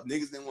 what's up?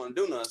 Niggas didn't want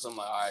to do nothing. So I'm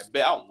like, all right,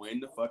 bet I'll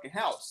win the fucking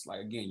house. Like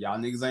again, y'all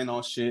niggas ain't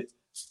on shit.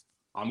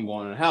 I'm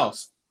going to the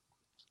house.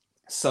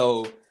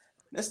 So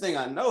next thing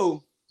I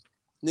know,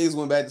 niggas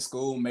went back to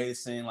school, made it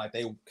seem like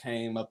they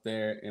came up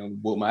there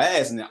and whooped my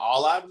ass. And then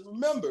all I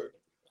remember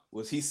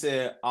was he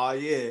said, oh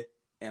yeah,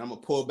 and I'm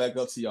gonna pull back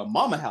up to your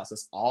mama house.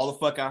 That's all the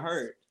fuck I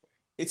heard.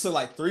 It took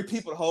like 3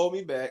 people to hold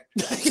me back.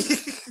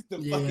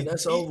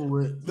 That's over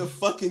with. The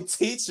fucking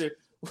teacher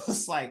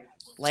was like,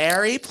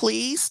 Larry,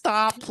 please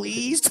stop.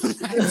 Please do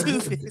not do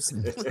this.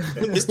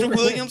 Mr.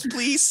 Williams,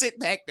 please sit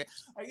back there.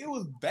 Like, it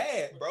was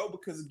bad, bro,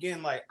 because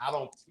again, like I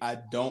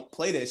don't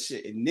play that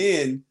shit. And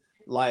then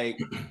like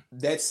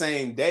that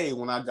same day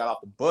when I got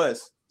off the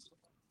bus,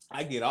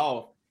 I get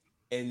off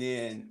and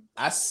then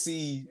I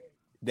see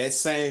that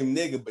same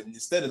nigga, but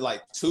instead of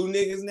like 2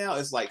 niggas now,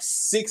 it's like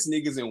 6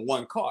 niggas in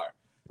one car.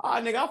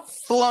 Nigga, I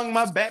flung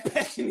my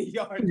backpack in the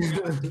yard.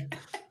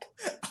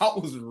 I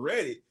was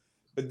ready.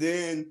 But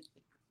then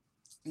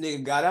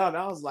nigga got out and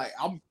I was like,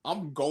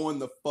 I'm going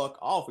the fuck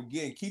off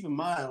again. Keep in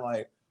mind,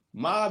 like,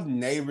 my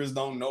neighbors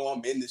don't know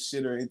I'm in this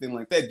shit or anything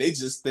like that. They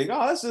just think,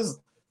 oh, it's just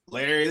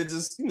Larry. It's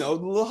just, the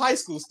little high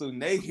school student.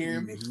 They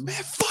hear me,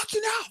 man, fuck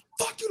you now.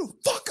 Fuck you the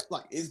fuck up.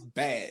 Like, it's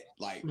bad.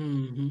 Like,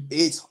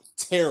 it's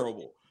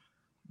terrible.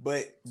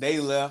 But they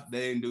left.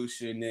 They didn't do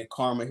shit. And then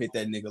karma hit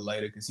that nigga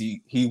later because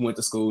he went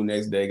to school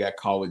next day, got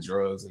caught with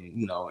drugs, and,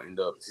 ended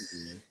up...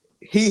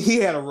 He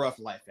had a rough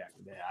life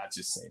after that. I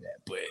just say that,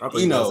 but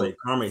like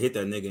karma hit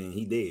that nigga and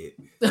he dead.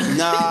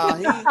 Nah,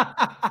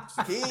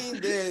 he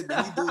ain't dead.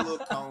 But he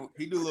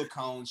do little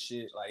cone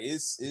shit. Like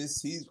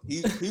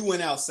he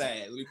went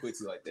outside. Let me put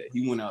it like that.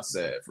 He went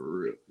outside for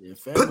real. Yeah,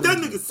 put that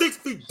nigga 6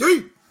 feet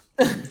deep.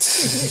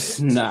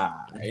 Nah,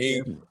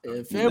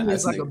 family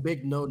is like a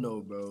big no,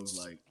 bro.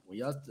 Like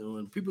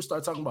when people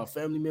start talking about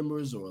family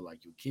members or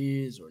like your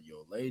kids or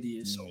your lady,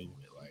 it's over.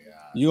 Like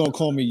you gonna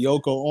call me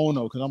Yoko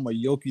Ono because I'm gonna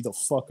yoke you the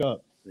fuck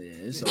up. Yeah,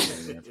 it's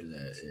over after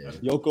that.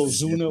 Yeah.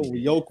 Yokozuna, we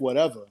yoke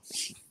whatever.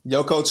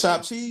 Yoko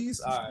chopped cheese.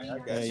 All right, I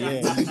got you.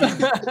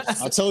 Yeah.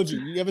 I told you.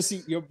 You ever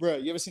seen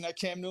that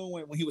Cam Newton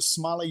when he was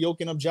smiling,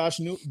 yoking up Josh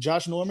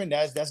Norman?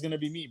 That's gonna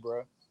be me,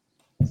 bro.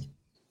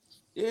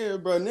 Yeah,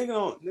 bro.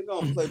 Nigga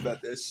don't play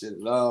about that shit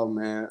at all,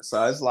 man.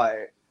 So it's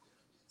like,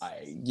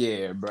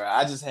 yeah, bro.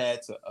 I just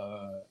had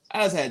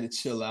to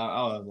chill out.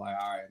 I was like,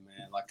 all right,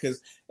 man. Like,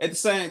 cause at the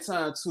same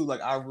time too,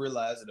 like I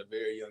realized at a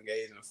very young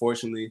age, and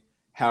unfortunately,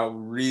 how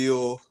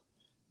real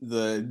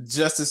the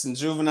justice and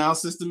juvenile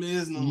system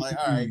is, and I'm like,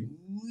 all right,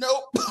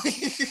 nope.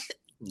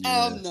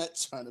 I'm not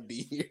trying to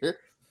be here.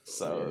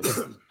 So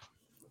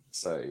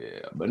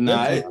yeah, but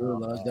nah, I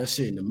realized that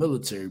shit in the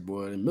military,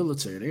 boy. In the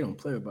military, they don't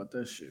play about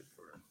that shit,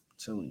 bro. I'm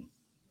telling you,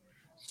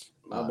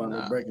 not about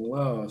no breaking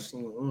laws.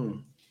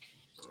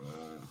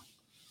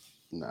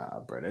 Nah,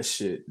 bro, that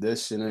shit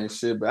ain't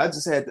shit. But I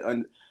just had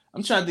to.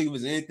 I'm trying to think if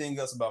there's anything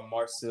else about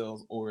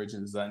Marcel's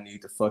origins I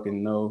need to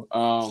fucking know.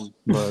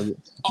 But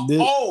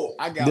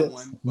I got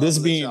one. This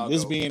being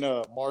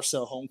a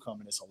Marcel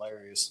homecoming is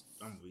hilarious.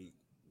 I'm weak.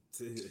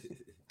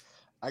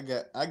 I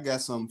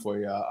got something for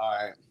y'all. All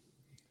right.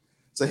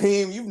 So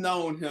you've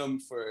known him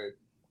for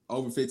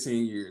over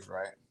 15 years,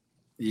 right?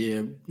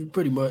 Yeah,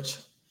 pretty much.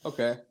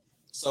 Okay.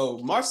 So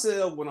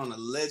Marcel went on a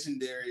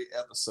legendary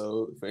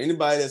episode. For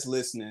anybody that's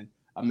listening,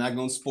 I'm not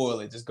gonna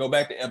spoil it. Just go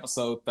back to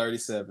episode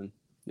 37.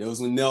 It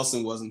was when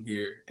Nelson wasn't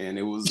here, and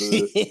it was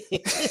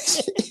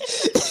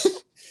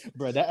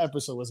bro, that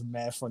episode was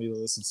mad funny to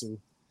listen to.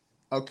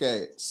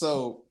 Okay,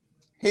 so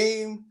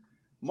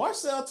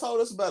Marcel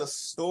told us about a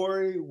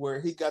story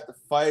where he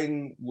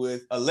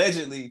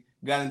allegedly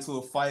got into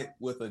a fight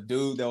with a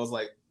dude that was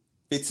like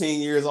 15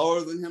 years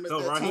older than him at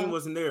that Raheem time.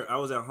 wasn't there. I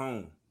was at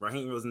home.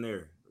 Raheem wasn't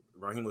there.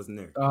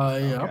 Oh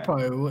yeah, okay. I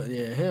probably would.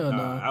 Yeah, hell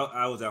no.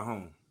 I was at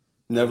home.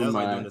 Never mind.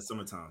 Like during the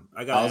summertime.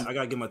 I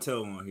gotta get my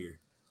tail on here.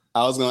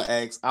 I was gonna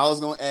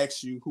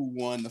ask you who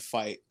won the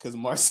fight because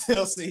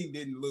Marcel said he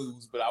didn't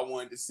lose, but I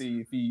wanted to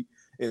see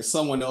if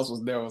someone else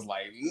was there. Was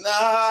like, nah,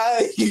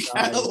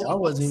 I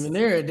wasn't even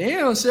there.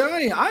 Damn, sir,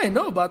 I didn't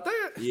know about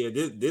that. Yeah,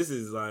 this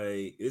is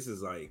like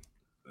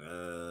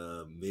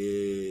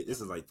mid.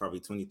 This is like probably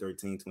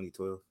 2013,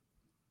 2012.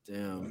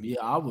 Damn, yeah,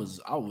 I was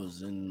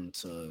in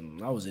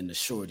the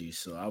shorties,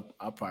 so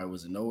I probably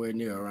wasn't nowhere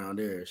near around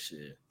there.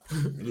 Shit.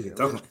 We can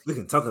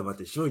talk about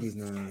the shorties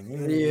now.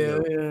 Yeah,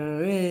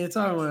 we ain't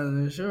talking about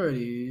the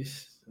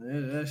shorties.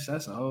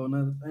 That's a whole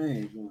nother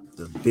thing.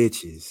 The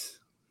bitches.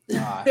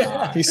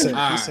 He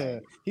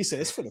said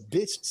it's for the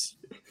bitches.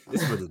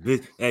 It's for the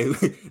bitch. Hey,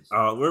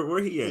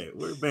 where he at?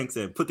 Where Banks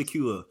at? Put the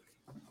Q up.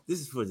 This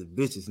is for the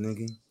bitches,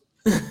 nigga.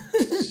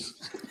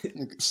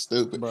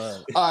 Stupid.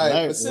 Bro. All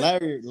right,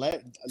 Larry,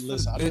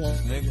 listen, I don't want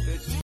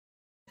nigga.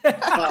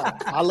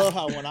 I love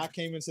how when I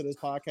came into this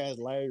podcast,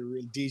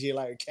 DJ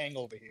Larry Kang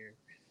over here,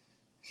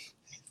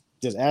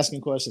 just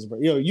asking questions, bro.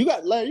 Yo, you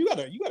got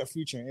a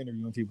future in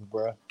interviewing people,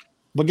 bro.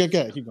 But keep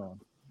going.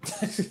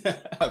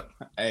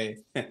 Hey,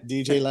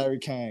 DJ Larry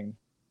Kang.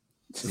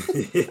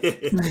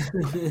 DJ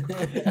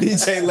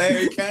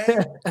Larry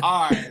Kang.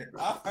 All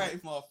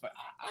right, motherfucker.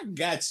 I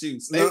got you.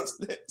 Stay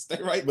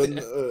right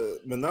there.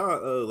 But nah,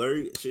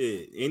 Larry.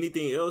 Shit.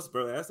 Anything else,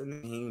 bro? Ask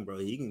him, bro.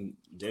 He can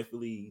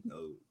definitely,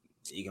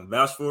 he can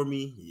vouch for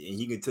me, and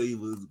he can tell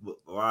you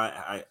why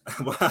I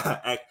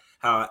act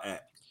how I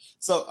act.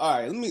 So, all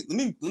right, let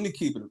me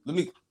keep it.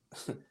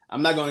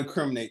 I'm not going to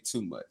incriminate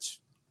too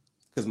much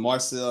because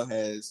Marcel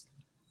has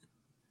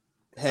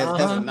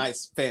a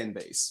nice fan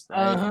base,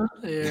 right?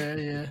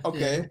 Yeah.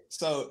 Okay, yeah.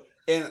 So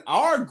in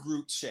our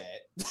group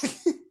chat,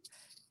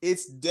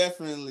 it's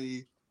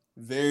definitely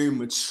very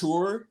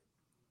mature,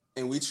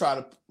 and we try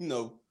to,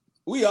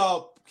 we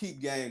all keep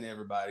game to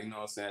everybody. You know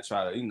what I'm saying?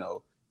 Try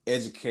to,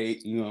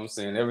 educate. You know what I'm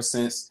saying? Ever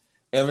since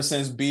ever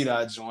since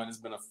B-Dot joined, it's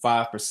been a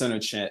 5%er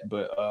chant,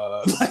 but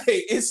like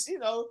it's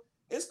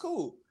it's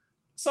cool.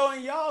 So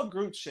in y'all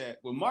group chat,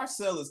 when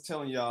Marcel is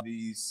telling y'all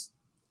these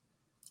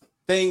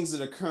things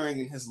that are occurring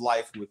in his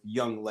life with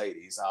young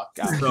ladies,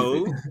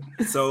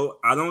 so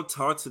I don't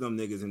talk to them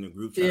niggas in the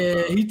group chat. Yeah,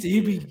 bro.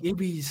 he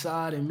be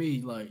siding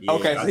me like. Yeah,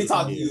 okay, so he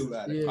talked to yeah. you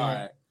about it. Yeah. All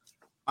right.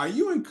 Are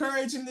you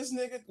encouraging this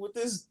nigga with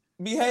this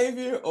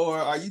behavior, or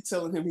are you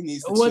telling him he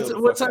needs to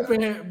chill? What type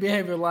of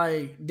behavior?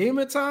 Like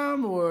demon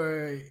time,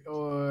 or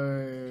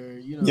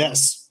you know?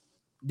 Yes.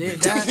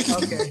 That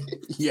okay.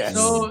 Yes.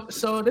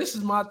 So this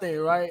is my thing,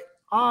 right?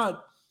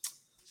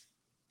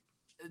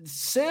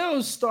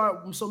 Sales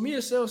start. So me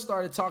and Sales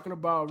started talking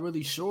about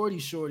really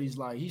shorties.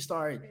 Like he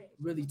started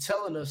really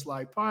telling us,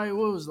 like probably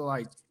what was it,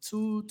 like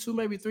two,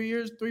 maybe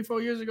 3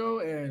 4 years ago,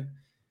 and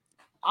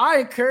I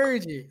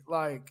encourage it.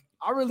 Like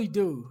I really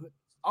do.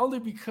 Only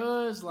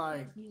because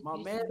like my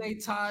man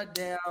ain't tied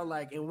down,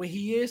 like, and when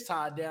he is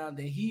tied down,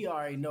 then he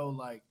already know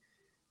like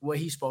what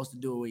he's supposed to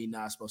do and what he's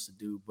not supposed to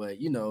do.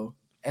 But you know,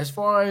 as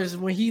far as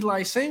when he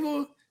like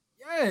single,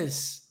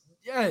 yes,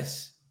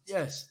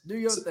 do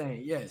your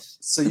thing, yes.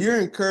 So you're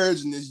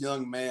encouraging this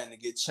young man to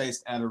get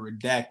chased out of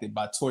Redacted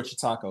by Torchy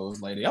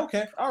Tacos lady.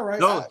 Okay, all right.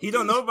 No, he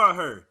don't know about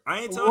her.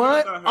 I ain't telling him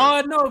What? about her.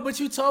 Oh no, but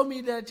you told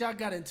me that y'all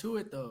got into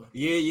it though.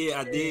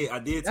 Yeah, I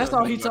did. That's tell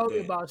all him he told me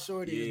that. about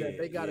Shorty is that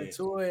they got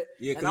into it.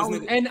 Yeah,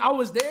 and I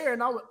was there,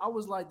 and I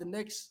was like the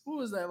next. Who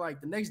was that?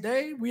 Like the next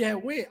day we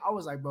had went. I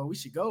was like, bro, we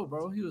should go,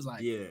 bro. He was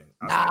like, Yeah.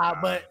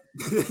 nah, but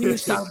he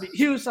was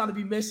trying to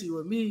be messy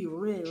with me.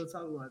 We ain't gonna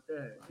talk about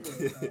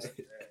that.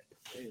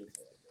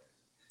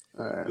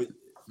 All right.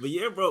 But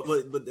yeah, bro.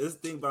 But this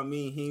thing about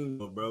me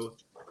and him, bro.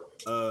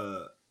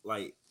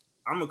 Like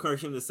I'm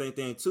encouraging him the same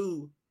thing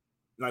too.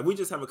 Like we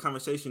just have a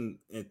conversation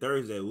on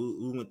Thursday.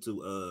 We went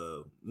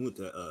to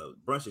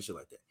brunch and shit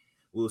like that.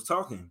 We was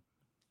talking.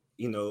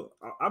 You know,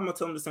 I'm gonna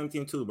tell him the same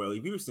thing too, bro.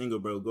 If you're single,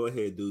 bro, go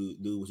ahead, do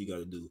what you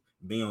gotta do.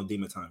 Be on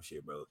demon time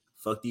shit, bro.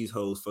 Fuck these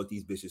hoes, fuck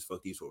these bitches,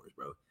 fuck these whores,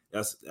 bro.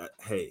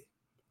 Hey,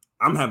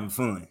 I'm having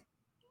fun,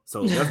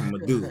 so that's what I'm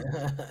gonna do.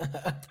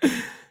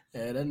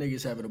 Yeah, that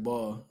nigga's having a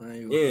ball.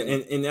 Yeah,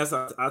 and that's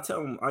I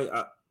tell him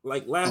I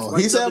like last. Oh,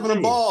 like he's having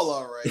a ball,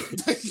 all right.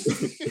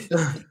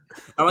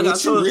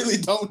 What you really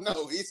don't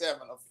know, he's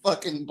having a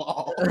fucking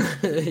ball.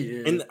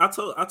 Yeah. And I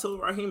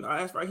told Raheem,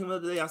 I asked Raheem the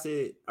other day. I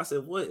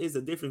said, what is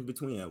the difference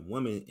between a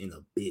woman and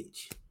a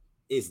bitch?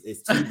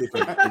 It's two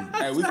different things.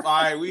 Hey, all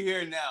right, we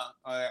here now.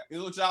 All right, you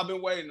know what y'all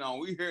been waiting on.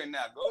 We here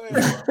now. Go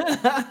ahead,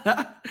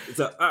 bro.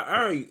 So I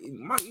already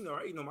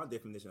know my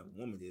definition of a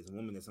woman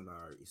is somebody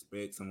I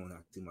respect, someone I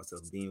see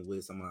myself being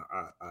with, someone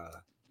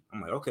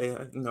I'm like, okay,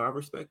 I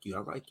respect you,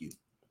 I like you.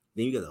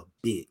 Then you got a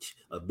bitch.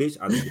 A bitch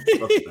I just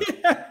fucking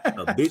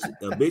on. A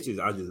bitch is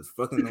I just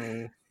fucking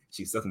on.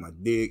 She's sucking my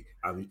dick.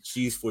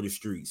 She's for the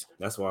streets.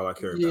 That's all I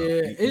care about.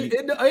 Yeah,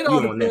 it all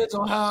depends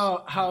on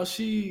how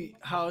she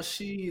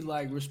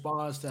like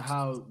responds to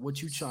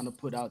what you trying to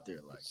put out there.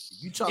 Like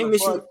if you trying to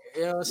fuck,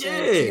 you know what I'm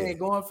saying? If she ain't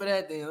going for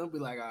that, then I'll be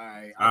like, all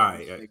right,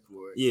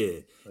 for it. Yeah.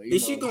 But,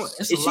 Is she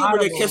over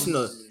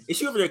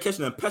there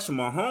catching a Patrick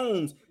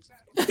Mahomes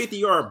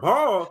 50-yard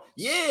ball?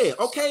 Yeah,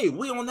 okay,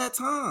 we on that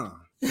time.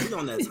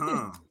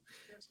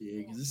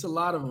 Yeah, because it's a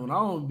lot of them. I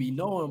don't be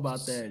knowing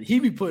about that.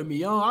 He be putting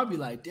me on. I'll be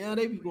like, damn,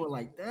 they be going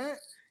like that.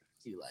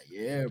 He like,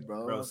 yeah,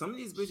 bro. Bro, some of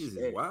these bitches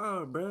is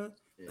wild, bro.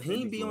 Yeah, he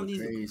ain't be on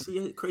these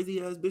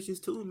crazy ass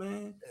bitches too,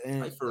 man.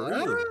 Like for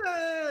real.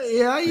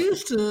 Yeah, I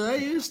used to.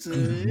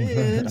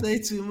 Yeah, say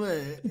too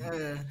much.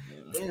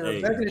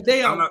 Hey, back in the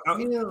day, I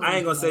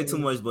ain't gonna say too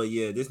much, but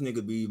yeah, this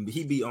nigga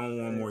be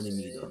on one more than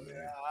me though, man.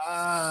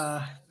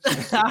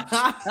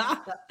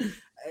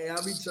 Hey, I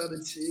be trying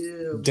to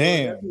chill.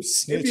 Damn,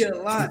 it be a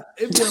lot.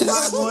 It be a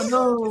lot going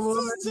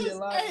on. It be a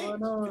lot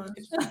going on.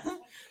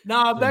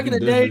 Nah, back in the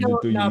day,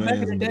 though. Back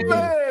in the day.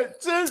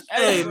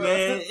 Hey,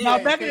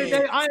 man. Back in the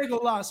day, I ain't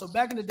gonna lie. So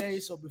back in the day,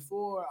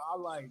 before I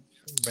like.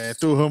 Man,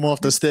 threw him off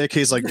the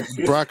staircase like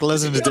Brock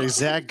Lesnar did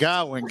Zach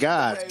Godwin.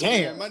 God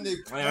damn. Back in the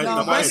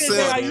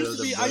day, I used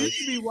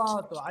to be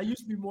wild though. I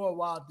used to be more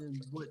wild than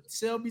what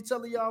Sel be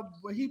telling y'all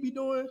what he be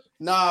doing.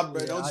 Nah,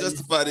 bro, don't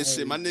justify this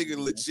shit. My nigga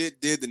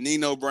legit did the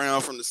Nino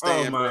Brown from the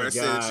stand, bro.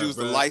 Said she was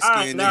the light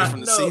skinned nigga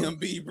from the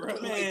CMB, bro.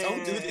 Man, like,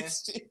 don't do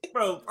this shit.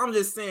 Bro, I'm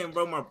just saying,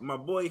 bro, my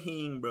boy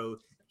Heem, bro,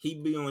 he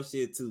be on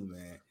shit too,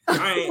 man.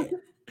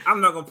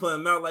 I'm not gonna put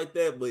him out like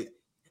that, but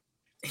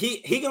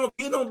he gonna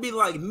be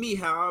like me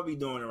how I be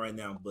doing it right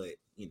now, but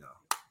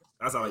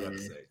that's all I got to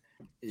say.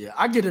 Yeah,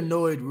 I get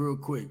annoyed real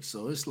quick,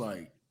 so it's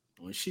like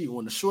when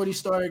the shorty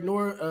start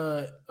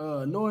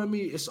ignoring me,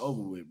 it's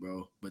over with,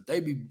 bro. But they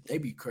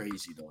be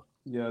crazy though.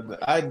 Yeah,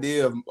 the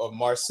idea of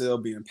Marcel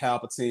being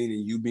Palpatine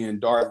and you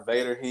being Darth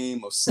Vader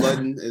him of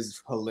slutting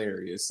is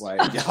hilarious. Like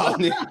y'all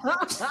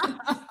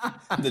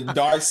the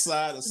dark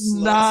side of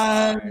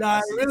slut.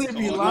 Nah, it really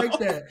be like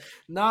that.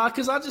 Nah,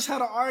 because I just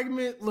had an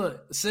argument.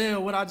 Look,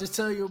 Sam, what I just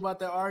tell you about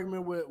that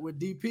argument with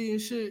DP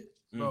and shit,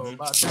 bro.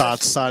 About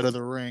outside of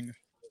the ring.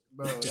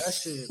 Bro, that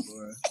shit,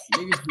 bro.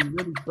 Niggas be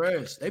really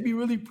pressed. They be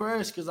really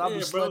pressed because I be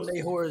slutting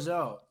they whores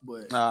out.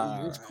 But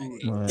it's cool.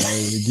 Man,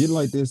 it get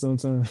like this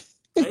sometimes.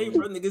 Hey,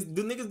 bro, niggas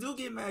do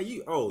get mad.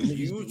 You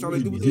trying to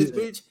do with this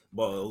bitch?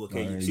 Well,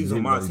 okay, Man, she's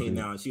on my like team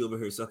that. now, and she over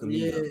here sucking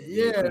me.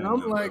 Yeah, and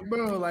I'm like,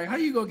 bro, like, how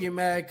you gonna get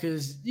mad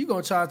because you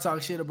gonna try to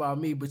talk shit about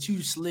me, but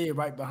you slid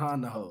right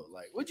behind the hoe?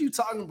 Like, what you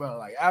talking about?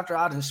 Like, after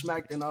I done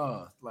smacked it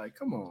off, like,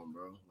 come on,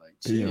 bro, like,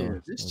 chill,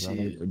 just chill.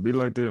 It be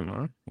like that,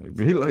 man. It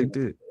be like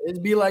that.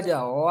 It be like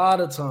that a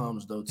lot of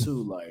times though,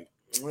 too. Like,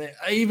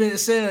 I even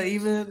said, you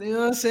know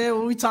what I'm saying,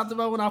 when we talked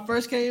about when I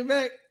first came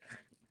back.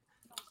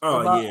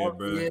 Oh about, yeah,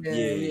 bro.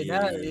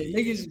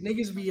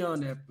 Niggas be on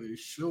that for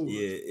sure.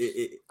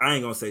 Yeah, I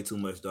ain't gonna say too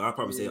much though. I'll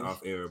probably say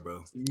off air,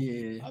 bro.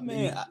 Yeah.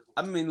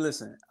 I mean,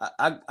 listen,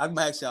 I'm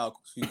ask y'all a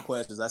few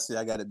questions. I see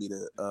I gotta be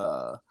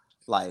the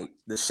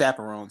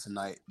chaperone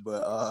tonight,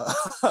 but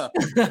but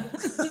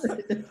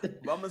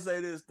I'm gonna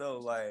say this though,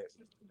 like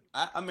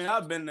I mean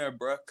I've been there,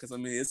 bro, because I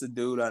mean it's a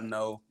dude I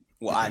know.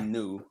 Well, I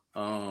knew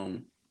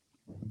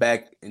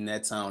back in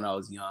that time when I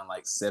was young,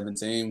 like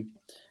 17.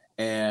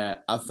 And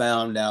I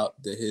found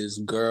out that his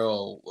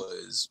girl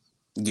was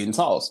getting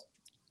tossed.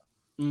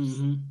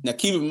 Mm-hmm. Now,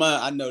 keep in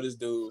mind, I know this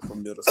dude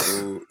from middle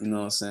school. You know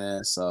what I'm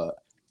saying? So,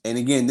 and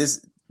again,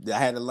 I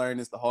had to learn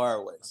this the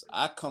hard way. So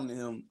I come to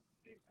him,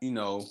 you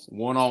know,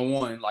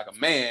 one-on-one like a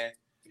man.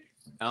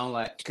 I don't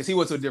like, because he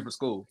went to a different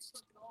school.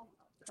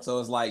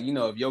 So it's like, you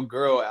know, if your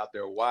girl out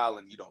there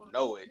wilding, you don't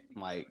know it.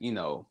 Like, you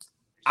know,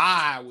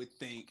 I would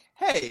think,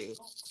 hey,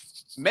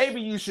 maybe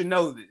you should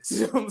know this.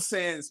 You know what I'm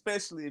saying?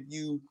 Especially if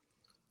you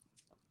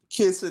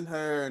kissing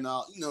her and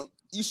all, you know,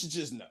 you should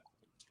just know.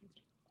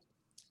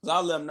 So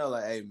I'll let them know,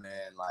 like, hey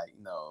man, like,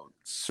 you know,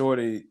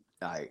 shorty,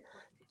 like,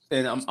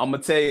 and I'm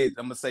gonna say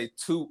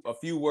a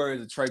few words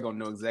that Trey gonna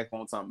know exactly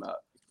what I'm talking about.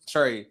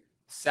 Trey,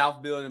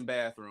 South building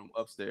bathroom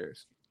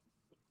upstairs.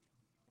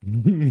 She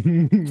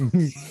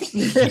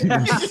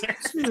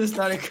just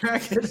started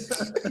cracking.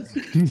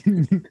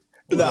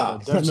 Nah,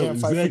 I know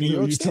exactly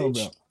what you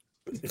talking about.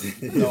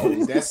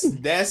 No, that's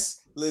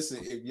listen,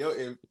 if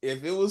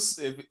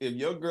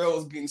your girl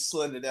was getting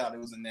slutted out, it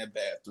was in that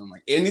bathroom.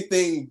 Like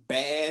anything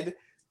bad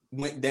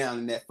went down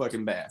in that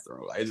fucking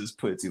bathroom. Like it just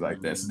put it to you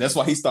like that. So that's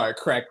why he started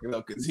cracking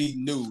up, because he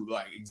knew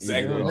like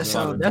exactly.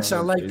 That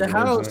sound like the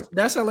house.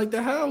 That sound like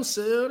the house,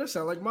 Sil. That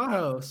sound like my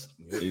house.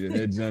 Either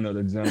that John or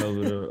the John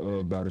over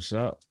there by the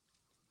shop.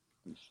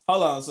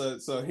 Hold on,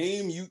 so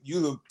him, you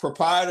the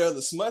proprietor of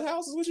the smut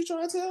house is what you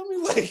trying to tell me?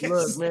 Like,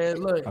 look,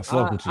 man, look. I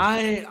fuck with you.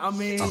 I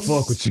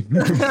fuck with you.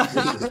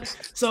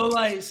 So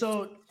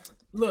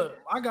look,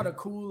 I got a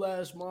cool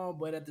ass mom,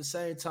 but at the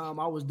same time,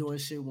 I was doing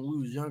shit when we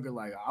was younger,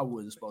 like I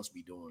wasn't supposed to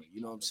be doing. You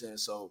know what I'm saying?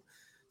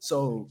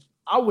 So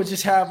I would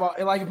just have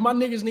like if my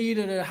niggas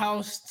needed a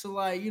house to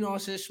like, you know what I'm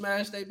saying,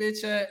 smash they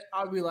bitch at,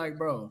 I'd be like,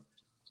 bro,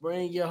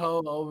 bring your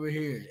hoe over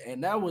here.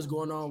 And that was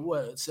going on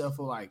except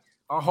for like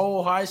our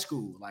whole high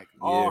school, like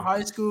all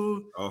high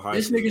school.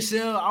 Nigga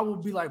Sil, I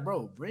would be like,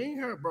 bro, bring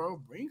her.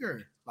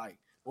 Like,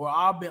 or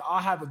I'll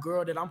have a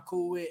girl that I'm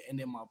cool with, and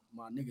then my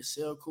nigga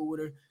Sil cool with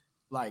her,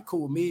 like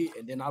cool with me,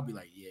 and then I'll be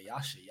like, yeah,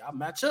 y'all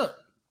match up.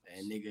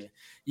 And nigga,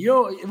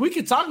 we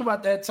could talk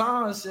about that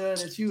time, Sil,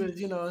 that you was,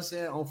 you know what I'm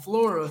saying, on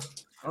Flora.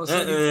 Don't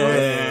talk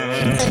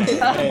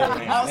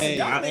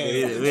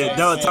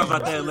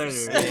about that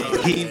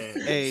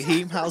later.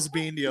 Heem House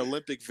being the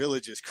Olympic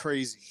Village is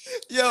crazy.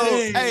 Yo,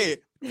 hey,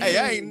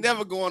 I ain't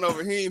never going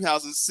over Heem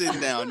House and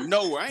sitting down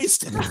nowhere. I ain't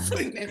stepping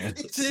foot in that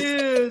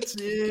bitch.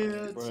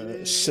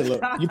 Chill. Shit,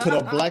 look, you put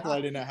a black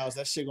light in that house,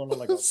 that shit gonna look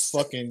like a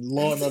fucking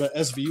Law and Order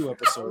SVU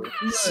episode.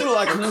 Shit look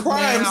like a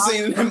crime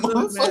scene in that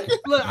motherfucker.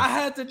 Look, I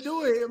had to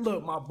do it.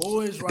 Look, my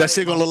boys. That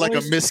shit gonna look like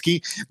a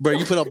Miski. Bro,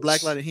 you put a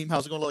black light in Heem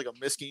House, it's gonna look like a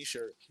Miski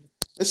shirt.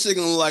 That shit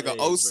gonna look like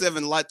a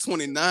 07 Lot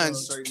 29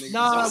 shirt, nigga.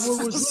 Nah,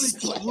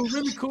 what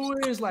really cool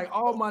is like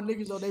all my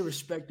niggas though, they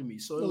respected me.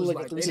 So it was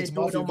like they didn't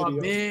do it on my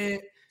bed.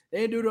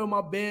 They didn't do it on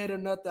my bed or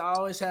nothing. I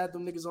always had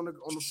them niggas on the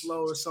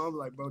floor or something.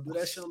 Like, bro, do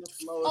that shit on the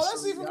floor. Oh,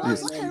 that's even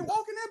worse. I can't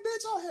walk in that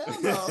bitch. Oh,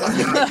 hell no.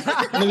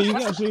 Nigga, you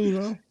got shoes,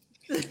 huh?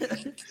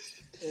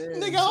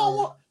 Nigga, I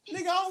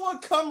don't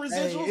want cum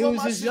residuals it on was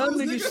my just shoes, young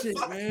nigga. nigga shit,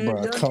 man.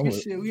 Bro, young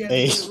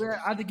nigga shit.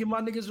 I had to get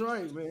my niggas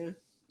right, man.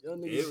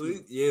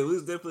 It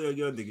was definitely a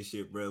young nigga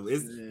shit, bro.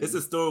 It's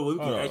a story we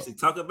can actually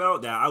talk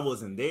about that I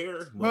wasn't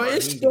there. Bro,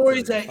 it's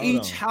stories at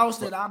each house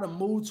that I'd have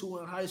moved to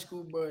in high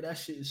school, bro. That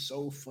shit is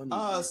so funny.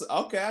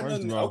 Okay, I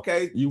know. All,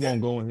 okay, you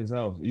won't go in his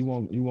house. You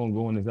won't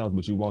go in his house,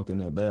 but you walked in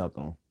that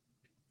bathroom.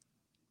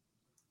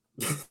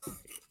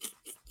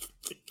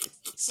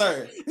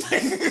 Sir.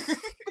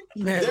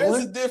 Man,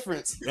 there's a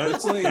difference.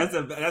 That's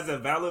a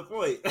valid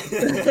point.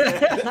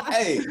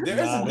 Hey,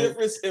 there's a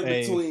difference in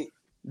between.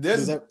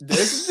 There's a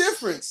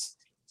difference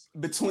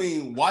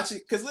between watching,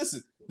 because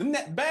listen, the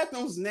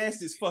bathrooms was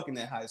nasty as fuck in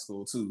that high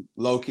school too.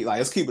 Low key, like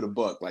let's keep it a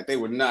buck. Like they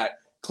were not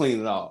clean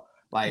at all.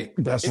 Like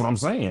that's what I'm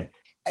saying.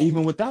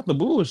 Even without the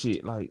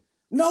bullshit, like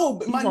no,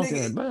 but my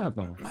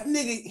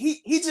nigga,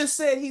 he just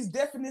said he's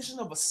definition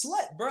of a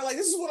slut, bro. Like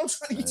this is what I'm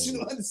trying to get you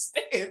to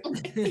understand.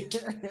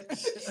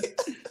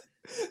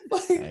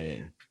 Like,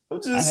 Hey, I'm I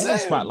just had saying, a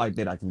spot like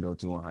that I can go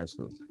to in high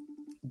school.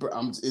 bro.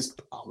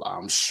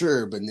 I'm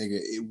sure, but nigga,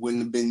 it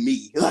wouldn't have been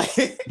me.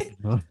 Like,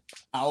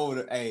 I would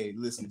have. Hey,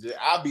 listen,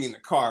 I'll be in the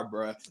car,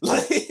 bro.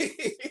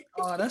 Like,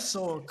 Oh, that's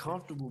so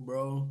uncomfortable,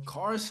 bro.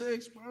 Car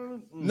sex,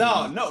 bro.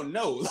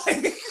 no.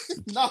 Like,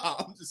 nah.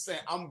 I'm just saying,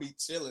 I'm be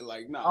chilling.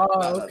 Like, nah. Oh,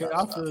 nah, okay.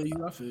 nah,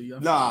 I feel you.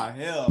 Nah,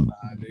 hell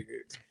nah, nigga.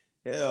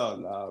 Hell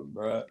nah,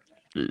 bro.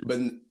 But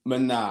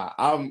nah,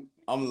 I'm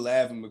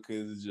laughing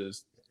because it's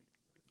just,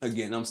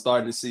 again, I'm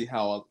starting to see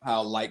how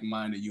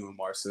like-minded you and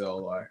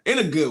Marcel are, in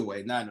a good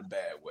way, not in a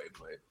bad way.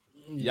 But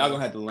y'all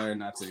gonna have to learn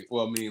not to.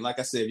 Well, I mean, like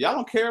I said, if y'all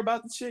don't care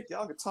about the chick,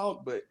 y'all can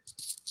talk. But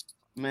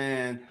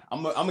man,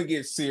 I'm gonna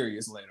get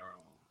serious later on.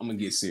 I'm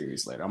gonna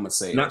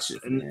say that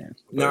shit, man.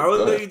 Now I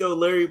will tell you though,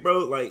 Larry,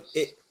 bro. Like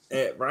it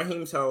at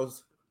Raheem's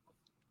house,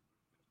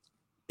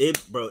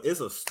 it's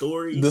a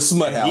story. The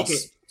smut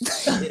house.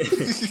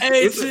 It's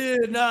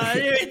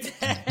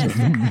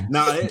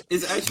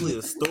actually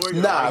a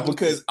story. Nah,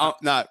 because I'm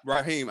not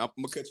Raheem. I'm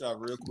gonna cut you off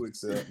real quick,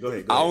 sir. Go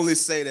ahead. I only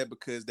say that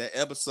because that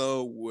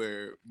episode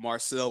where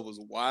Marcel was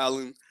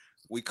wilding,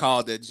 we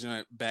called that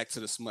joint Back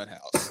to the Smut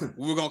House.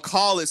 We were gonna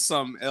call it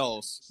something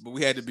else, but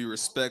we had to be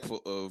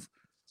respectful of,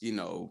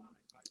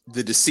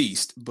 the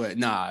deceased. But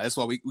nah, that's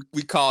why we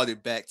called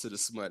it Back to the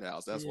Smut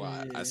House. That's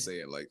why I say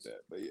it like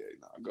that. But yeah,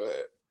 go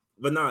ahead.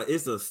 But nah,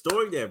 it's a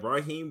story that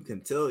Raheem can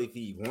tell if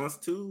he wants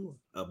to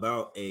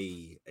about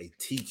a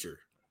teacher.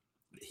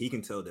 He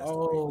can tell that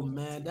story. Oh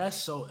man, that's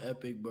so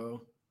epic,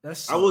 bro.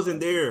 I wasn't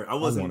there.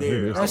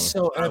 That's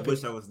so epic. I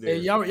wish I was there.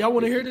 Hey, y'all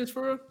want to hear this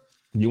for real?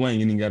 You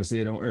ain't even got to say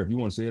it on Earth. You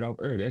want to say it off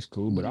Earth, that's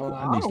cool. But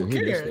I need to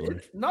hear this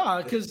story.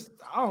 Nah, because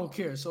I don't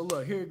care. So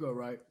look, here you go,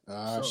 right?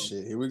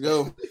 Shit, here we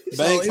go.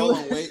 Banks, hold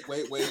on,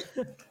 wait.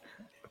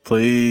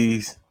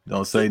 Please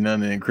don't say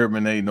nothing to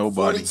incriminate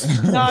nobody.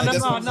 Nah.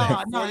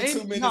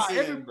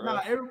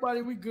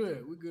 Everybody, we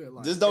good.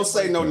 Like, just don't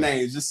say no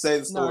names. Just say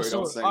the story.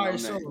 Don't say no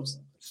names.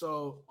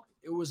 So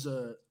it was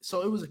a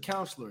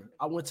counselor.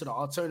 I went to the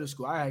alternative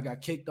school. I had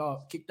got kicked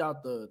out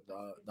the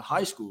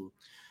high school.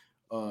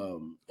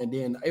 And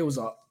then it was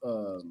a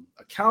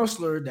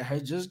counselor that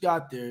had just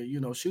got there.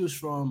 She was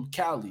from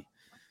Cali,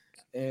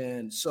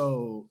 and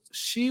so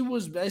she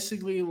was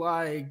basically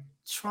like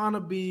trying to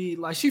be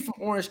like, she from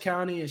Orange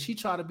County, and she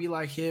tried to be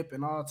like hip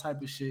and all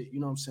type of shit. You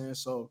know what I'm saying?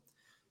 So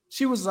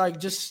she was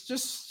like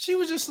she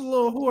was just a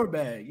little whore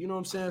bag. You know what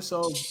I'm saying?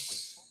 So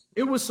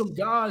it was some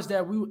guys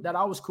that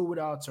I was cool with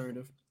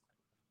alternative.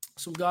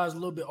 Some guys a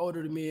little bit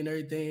older than me and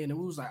everything, and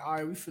we was like, all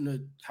right, we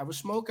finna have a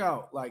smoke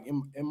out like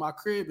in my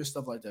crib and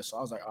stuff like that. So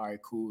I was like, all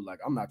right, cool. Like,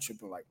 I'm not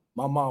tripping. Like,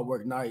 my mom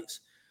worked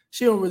nights.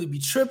 She don't really be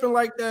tripping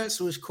like that,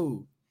 so it's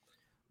cool.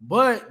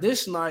 But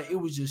this night, it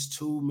was just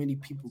too many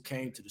people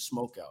came to the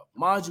smoke out.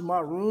 Mind you,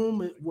 my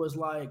room, it was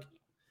like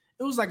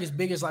as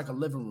big as like a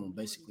living room,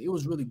 basically. It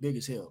was really big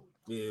as hell.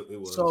 Yeah, it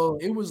was. So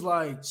it was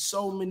like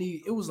so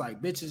many, it was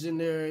like bitches in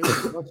there, it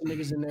was a bunch of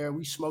niggas in there.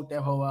 We smoked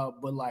that whole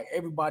out, but like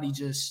everybody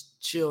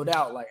just chilled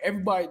out. Like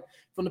everybody,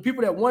 from the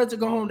people that wanted to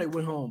go home, they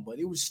went home, but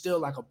it was still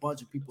like a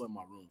bunch of people in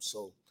my room.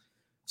 So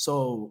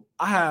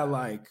I had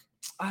like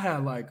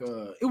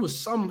it was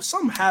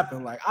something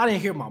happened. Like I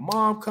didn't hear my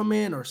mom come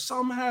in or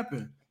something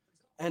happened.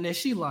 And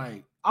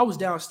then I was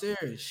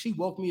downstairs. She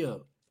woke me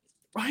up.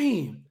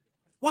 Raheem,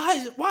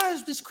 why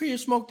is this crib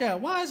smoked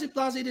out? Why is it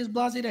blase this,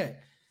 blase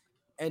that?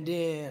 And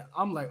then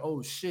I'm like,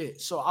 oh shit.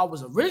 So I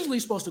was originally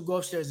supposed to go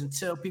upstairs and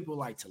tell people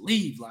like to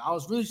leave. Like I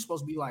was really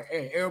supposed to be like,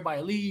 hey,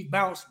 everybody leave,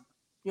 bounce.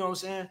 You know what I'm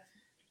saying?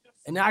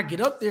 And then I get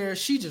up there,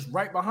 she just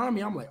right behind me.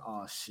 I'm like,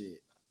 oh shit.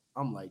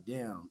 I'm like,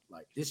 damn,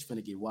 like this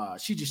finna get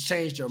wild. She just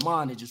changed her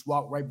mind and just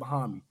walked right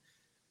behind me.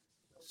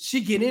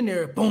 She get in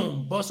there,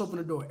 boom, bust open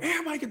the door.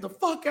 Everybody get the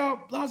fuck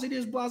out. Blase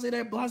this, blase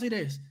that, blase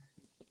this.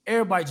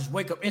 Everybody just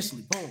wake up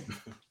instantly, boom.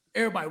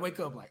 Everybody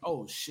wake up like,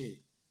 oh shit.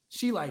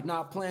 She like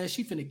not playing.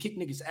 She finna kick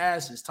niggas'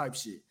 asses type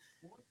shit.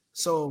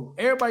 So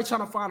everybody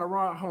trying to find a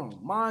ride home.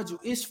 Mind you,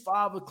 it's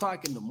 5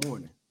 o'clock in the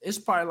morning. It's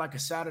probably like a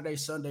Saturday,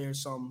 Sunday or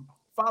something.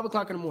 5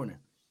 o'clock in the morning.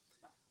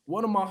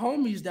 One of my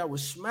homies that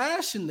was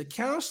smashing the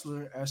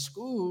counselor at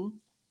school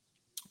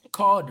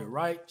called her,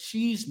 right?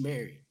 She's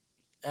married.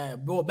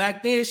 Well,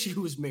 back then she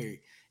was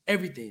married.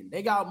 Everything.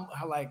 They got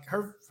like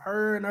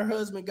her and her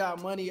husband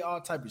got money,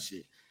 all type of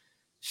shit.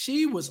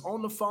 She was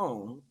on the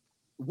phone,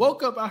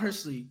 woke up out her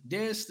sleep,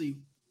 dead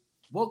sleep,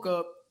 woke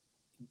up,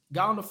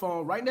 got on the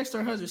phone right next to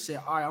her husband,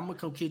 said, all right, I'm gonna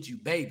come get you,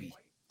 baby.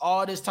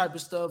 All this type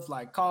of stuff,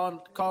 like calling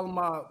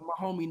my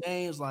homie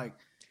names, like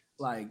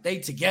they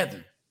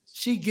together.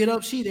 She get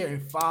up, she there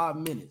in 5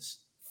 minutes.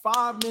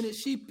 5 minutes,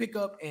 she pick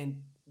up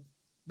and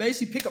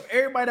basically pick up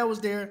everybody that was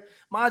there.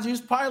 Mind you,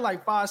 it's probably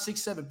like 5,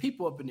 6, 7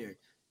 people up in there.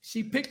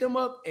 She picked them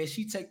up and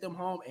she take them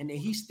home, and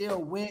then she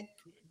still went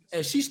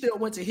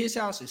to his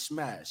house and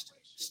smashed.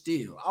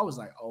 Still, I was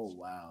like, oh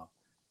wow.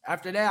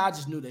 After that, I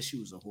just knew that she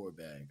was a whore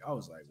bag. I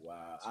was like,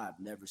 wow, I've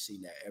never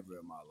seen that ever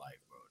in my life,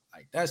 bro.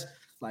 Like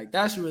Like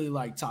that's really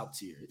like top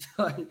tier.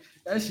 Like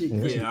that shit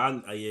crazy.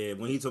 Yeah,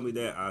 when he told me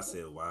that, I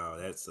said, "Wow,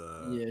 that's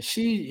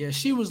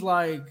she was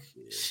like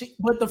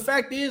but the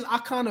fact is, I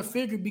kind of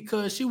figured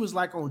because she was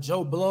like on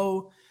Joe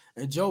Blow,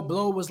 and Joe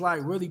Blow was like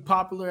really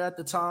popular at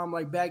the time,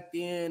 like back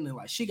then, and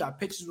like she got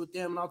pictures with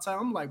them and all the time.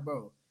 I'm like,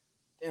 bro,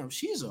 damn,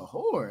 she's a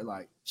whore.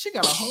 Like she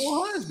got a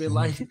whole husband.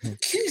 Like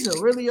she's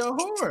really a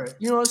whore.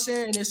 You know what I'm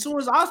saying? And as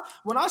soon as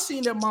when I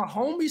seen that my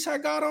homies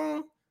had got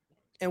on,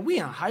 and we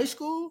in high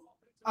school,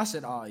 I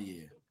said, oh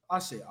yeah.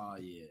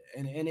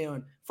 And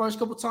then first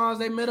couple times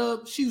they met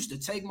up, she used to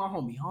take my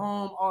homie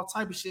home, all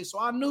type of shit. So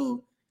I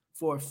knew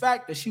for a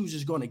fact that she was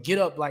just going to get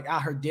up like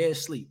out her dead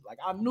sleep. Like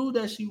I knew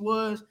that she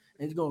was,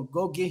 and she's going to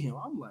go get him.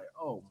 I'm like,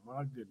 oh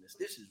my goodness,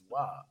 this is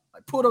wild.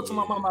 Like pulled up to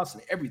my mama's house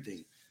and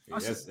everything. Yeah,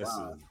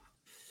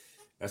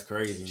 that's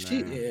crazy,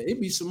 man.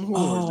 It be some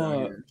whores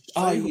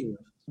down here.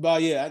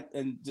 But yeah,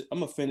 I'm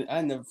gonna finish.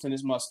 I never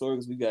finished my story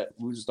because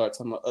we just start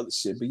talking about other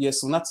shit. But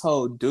yes, when I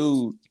told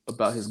dude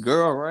about his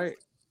girl, right?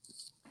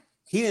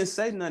 He didn't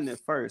say nothing at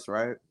first,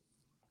 right?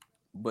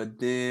 But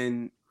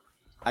then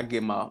I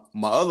get my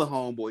other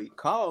homeboy, he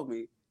called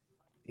me.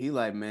 He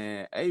like,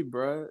 man, hey,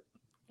 bro,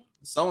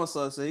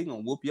 so-and-so said he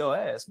gonna whoop your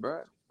ass,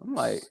 bro. I'm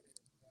like,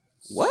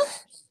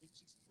 what?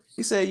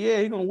 He said,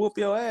 yeah, he gonna whoop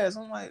your ass.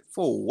 I'm like,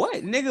 for what,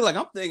 nigga? Like,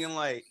 I'm thinking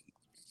like,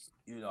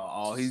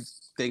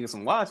 he's thinking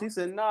some watch. He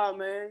said, nah,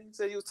 man. He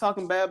said he was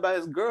talking bad about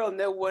his girl and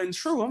that wasn't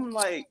true. I'm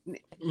like,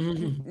 like,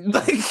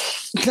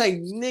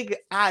 nigga,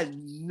 I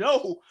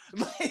know.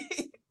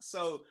 Like,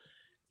 so,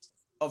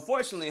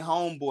 unfortunately,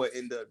 homeboy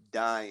ended up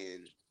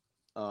dying.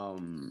 Oh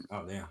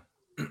damn.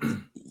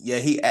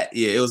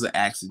 It was an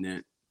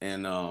accident,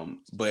 and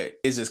but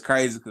it's just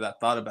crazy because I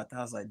thought about that.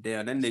 I was like,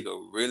 damn, that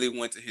nigga really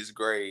went to his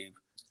grave,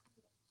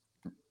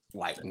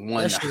 like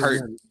wanting to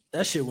hurt.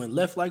 That shit went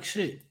left like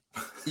shit.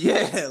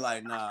 Yeah,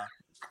 like nah,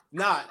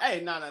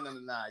 ain't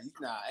nothing.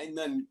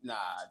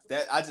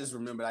 That I just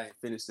remembered I didn't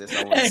finish this.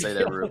 I want to say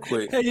that real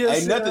quick.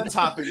 Ain't nothing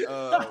topping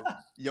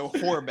your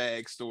whore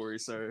bag story,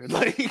 sir.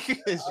 Like,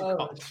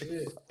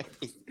 shit.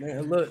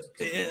 Man, look,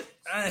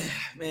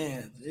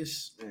 man.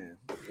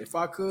 If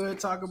I could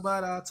talk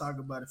about it, I'd talk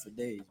about it for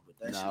days.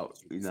 But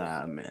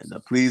that man. No,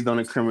 please don't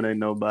incriminate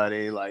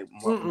nobody. Like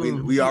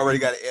we already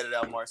got to edit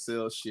out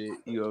Marcel shit.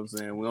 You know what I'm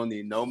saying? We don't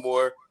need no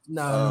more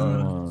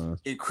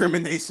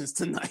incriminations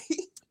tonight.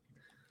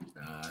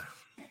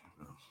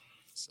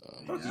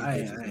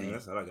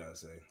 That's all I gotta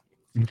say.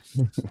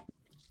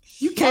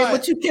 You can't,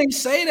 but you can't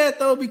say that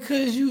though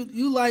because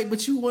you like,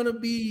 but you want to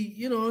be,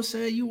 you know what I'm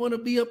saying? You want to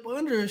be up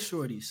under a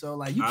shorty, so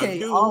like you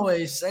can't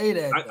always say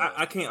that.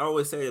 I can't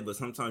always say it, but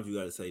sometimes you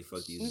gotta say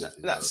 "fuck you."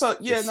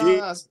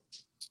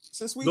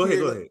 Since we go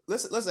ahead.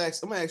 Let's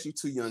ask. I'm gonna ask you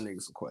two young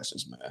niggas some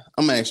questions, man.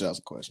 I'm gonna ask y'all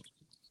some questions.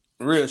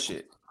 Real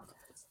shit.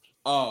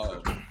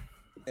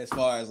 As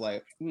far as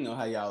like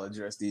how y'all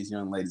address these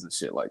young ladies and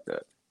shit like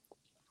that.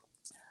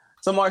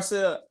 So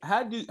Marcel,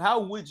 how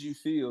would you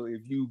feel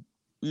if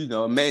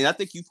man, I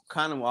think you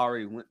kind of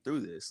already went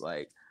through this,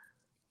 like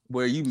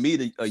where you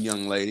meet a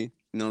young lady, you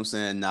know what I'm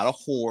saying? Not a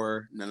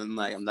whore, nothing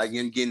like, I'm not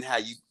getting how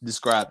you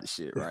describe the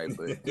shit, right?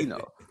 But an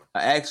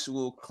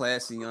actual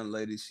classy young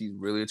lady, she's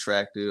really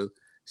attractive.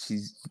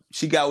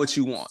 She got what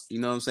you want, you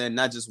know what I'm saying?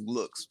 Not just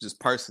looks, just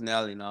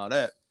personality and all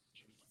that.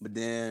 But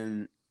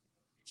then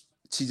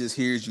she just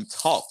hears you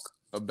talk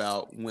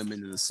about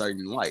women in a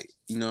certain light,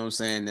 you know what I'm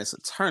saying? That's a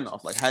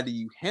turnoff. Like, how do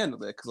you handle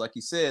that? Because like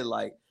you said,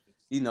 like,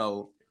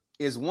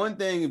 it's one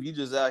thing if you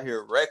just out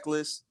here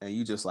reckless and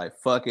you just like,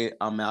 fuck it,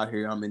 I'm out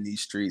here, I'm in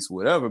these streets,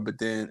 whatever. But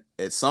then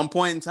at some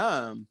point in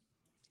time,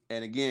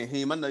 and again,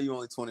 I know you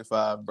only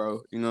 25,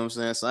 bro. You know what I'm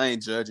saying? So I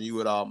ain't judging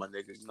you at all, my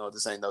nigga.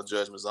 This ain't no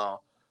judgment zone.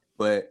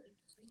 But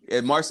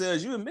at Marcel,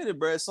 as you admitted,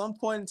 bro, at some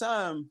point in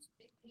time,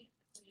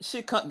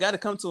 shit got to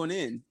come to an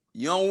end.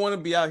 You don't want to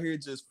be out here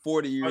just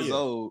 40 years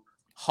old,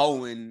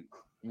 hoeing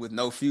with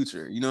no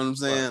future. You know what I'm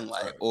saying?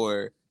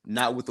 Or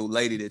not with the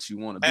lady that you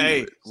want to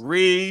be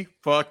with.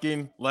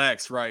 Fucking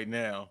lax right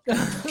now. Y'all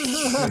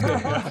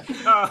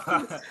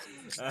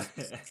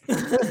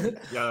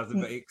have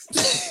the bakes.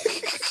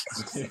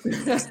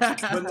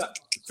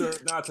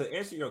 But to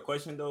answer your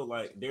question though,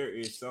 like there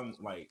is some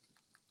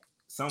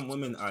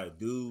women I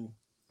do,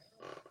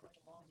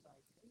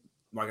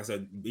 like I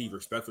said, be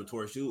respectful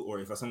towards you, or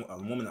if a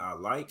woman I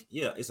like,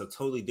 it's a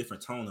totally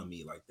different tone on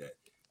me like that.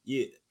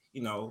 Yeah,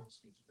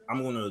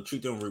 I'm gonna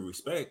treat them with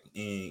respect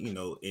and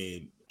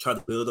and try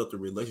to build up the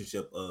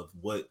relationship of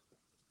what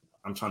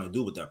I'm trying to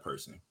do with that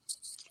person.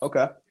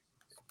 Okay.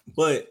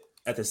 But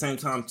at the same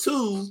time,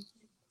 too,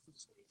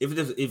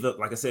 if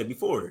like I said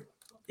before,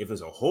 if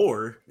it's a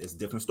whore, it's a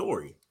different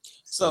story.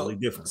 Totally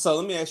different. So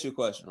let me ask you a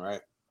question,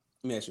 right?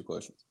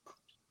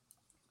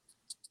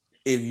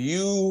 If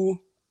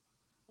you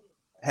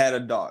had a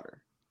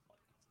daughter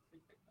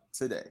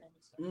today,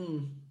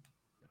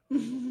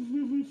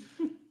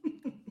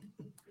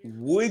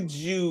 would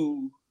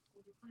you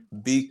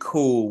be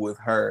cool with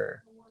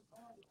her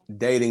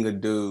dating a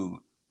dude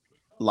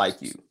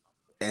like you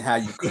and how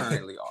you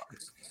currently are?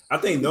 I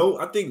think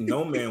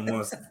no man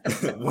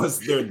wants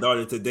their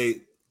daughter to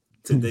date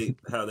to date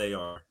how they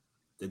are,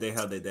 to date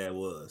how their dad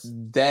was.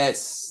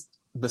 That's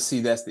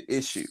the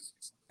issue,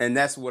 and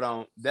that's what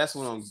I'm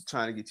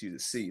trying to get you to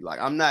see. Like,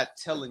 I'm not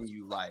telling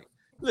you like,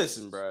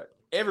 listen, bro.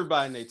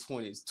 Everybody in their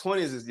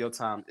 20s is your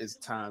time. It's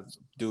times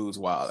dudes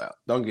wild out.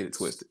 Don't get it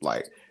twisted.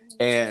 Like,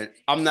 and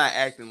I'm not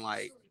acting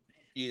like,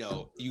 you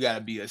know, you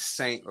gotta be a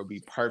saint or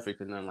be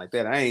perfect or nothing like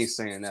that. I ain't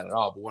saying that at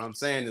all. But what I'm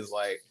saying is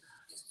like,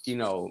 you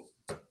know,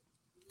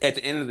 at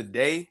the end of the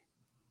day,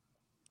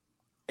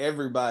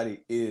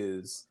 everybody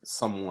is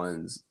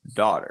someone's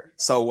daughter.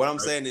 So what I'm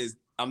saying is,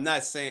 I'm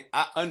not saying,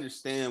 I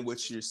understand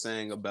what you're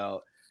saying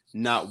about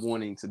not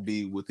wanting to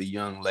be with a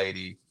young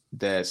lady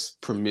that's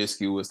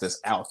promiscuous,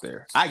 that's out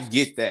there. I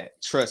get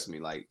that. Trust me.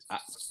 Like,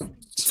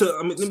 So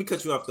I mean, let me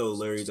cut you off though,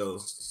 Larry. Though,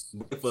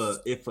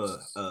 if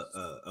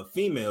a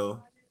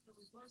female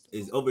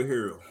is over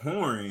here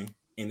whoring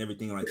and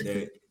everything like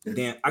that,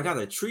 then I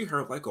gotta treat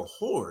her like a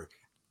whore.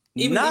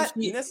 Even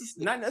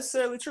not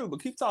necessarily true,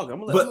 but keep talking.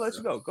 I'm gonna let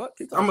you go. Go ahead,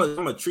 keep talking. I'm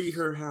gonna treat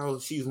her how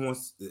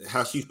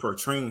she's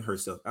portraying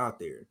herself out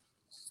there.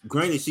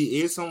 Granted,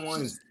 she is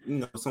someone's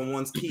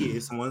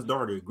kid, someone's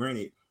daughter.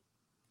 Granted,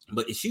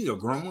 but if she's a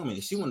grown woman,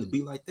 if she want to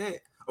be like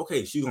that,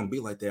 okay, she's gonna be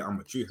like that. I'm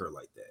gonna treat her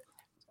like that.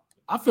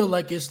 I feel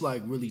like it's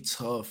like really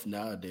tough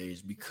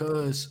nowadays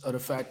because of the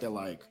fact that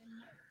like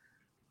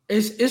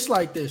it's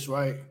like this,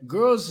 right?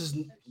 Girls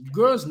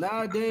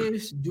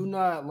nowadays do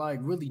not like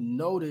really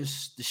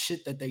notice the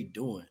shit that they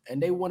doing,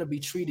 and they want to be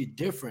treated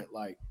different.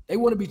 Like they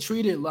want to be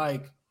treated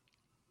like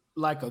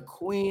a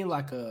queen,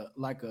 like a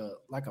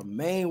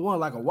main one,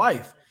 like a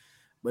wife.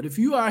 But if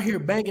you out here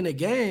banging a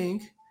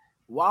gang,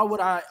 why would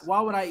I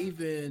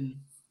even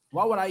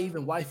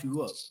wife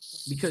you up?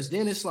 Because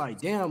then it's like,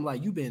 damn,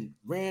 like you've been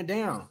ran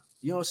down.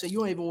 You know what I'm saying? You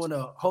don't even want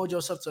to hold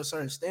yourself to a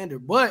certain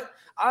standard. But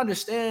I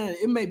understand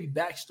it may be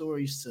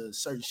backstories to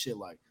certain shit,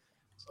 like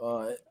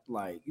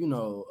like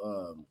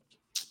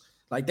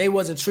they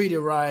wasn't treated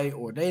right,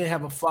 or they didn't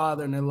have a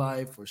father in their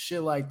life, or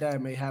shit like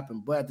that may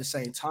happen. But at the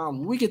same time,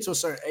 when we get to a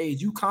certain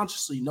age, you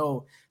consciously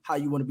know how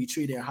you want to be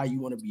treated, and how you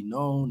want to be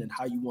known, and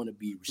how you want to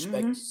be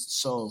respected. Mm-hmm.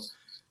 So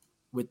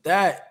with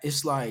that,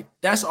 it's like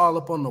that's all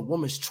up on the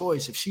woman's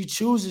choice. If she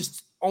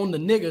chooses on the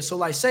nigga, so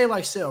like say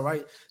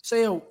right?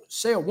 Say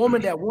a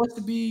woman that wants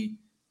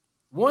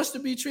to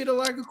be treated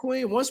like a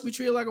queen, wants to be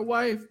treated like a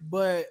wife,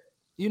 but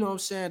you know what I'm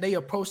saying, they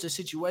approach the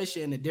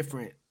situation in a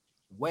different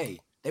way.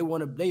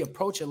 They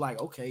approach it like,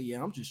 okay,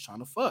 yeah, I'm just trying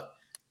to fuck.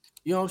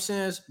 You know what I'm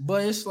saying?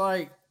 But it's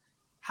like,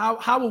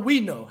 how will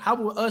we know? How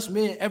will us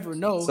men ever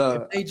know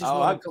if they just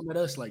want to come at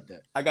us like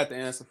that? I got the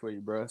answer for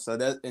you, bro. So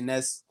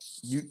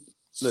that's you.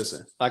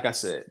 Listen, like I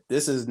said,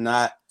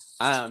 I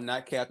am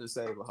not Captain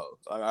Save a Hoe.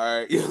 Like, all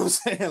right, you know what I'm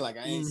saying? Like,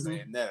 I ain't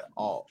saying that at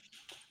all.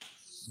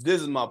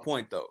 This is my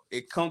point, though.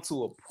 It comes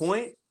to a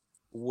point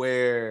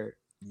where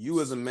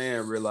you as a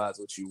man realize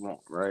what you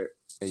want, right?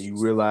 And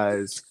you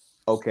realize,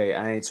 okay,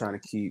 I ain't trying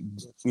to keep,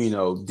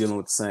 dealing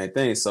with the same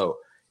thing. So,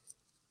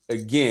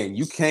 again,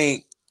 you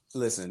can't,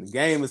 listen, the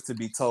game is to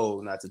be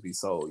told, not to be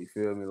sold. You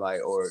feel me?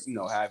 Like, or,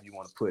 however you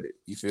want to put it.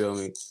 You feel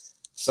me?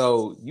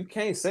 So, you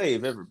can't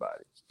save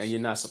everybody. And you're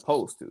not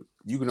supposed to.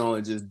 You can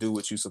only just do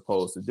what you're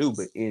supposed to do.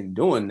 But in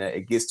doing that,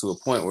 it gets to a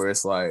point where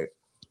it's like,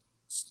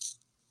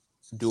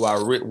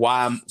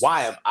 why am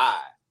I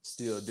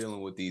still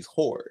dealing with these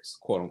whores,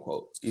 quote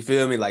unquote? You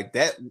feel me? Like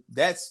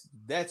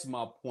that's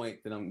my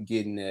point that I'm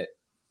getting at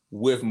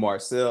with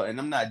Marcel. And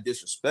I'm not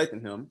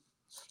disrespecting him,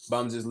 but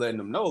I'm just letting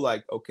him know,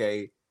 like,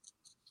 okay,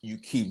 you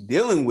keep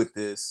dealing with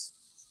this,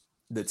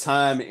 the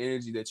time and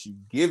energy that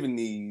you've given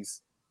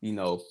these,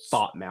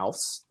 thought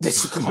mouths that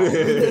you call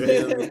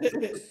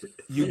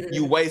them.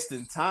 You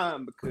wasting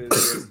time because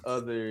there's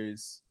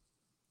others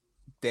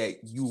that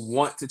you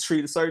want to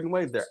treat a certain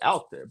way. They're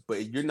out there,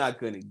 but you're not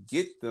going to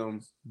get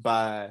them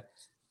by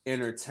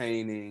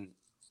entertaining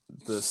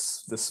the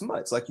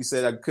smuts, like you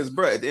said. Because,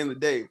 bro, at the end of the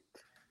day,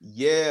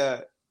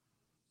 yeah,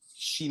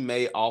 she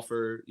may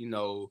offer,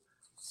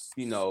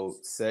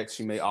 sex.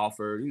 She may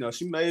offer,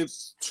 she may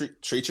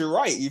treat you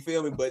right. You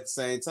feel me? But at the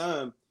same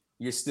time,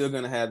 you're still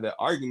going to have that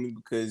argument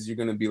because you're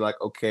going to be like,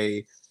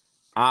 okay,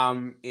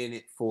 I'm in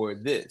it for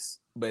this.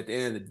 But at the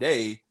end of the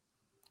day,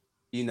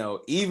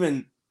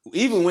 even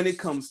when it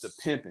comes to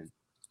pimping,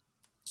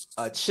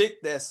 a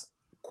chick that's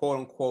quote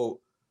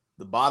unquote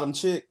the bottom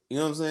chick, you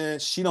know what I'm saying?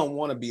 She don't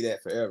want to be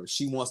that forever.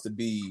 She wants to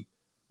be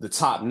the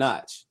top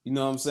notch. You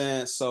know what I'm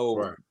saying?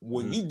 So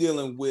when you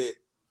dealing with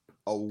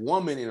a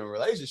woman in a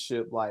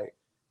relationship, like,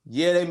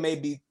 yeah, they may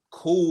be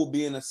cool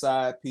being a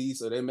side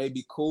piece, or they may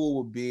be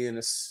cool with being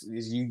as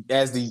you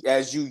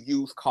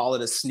youth call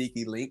it, a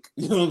sneaky link,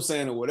 you know what I'm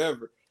saying, or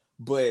whatever.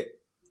 But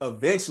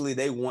eventually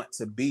they want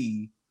to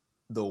be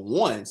the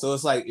one. So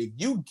it's like, if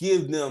you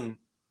give them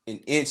an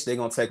inch, they're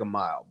gonna take a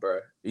mile, bro.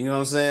 You know what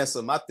I'm saying?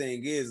 So my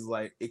thing is,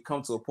 like, it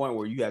comes to a point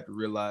where you have to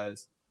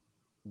realize,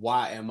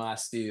 why am I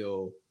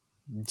still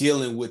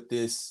dealing with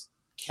this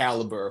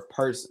caliber of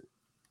person?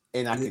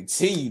 And I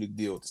continue to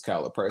deal with this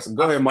caliber person.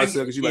 Go ahead,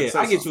 Marcel, because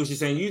I get what you're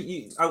saying.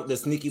 You out the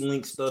sneaky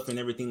link stuff and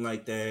everything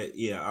like that.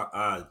 Yeah,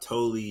 I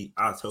totally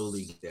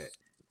get that.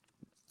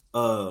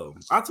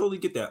 I totally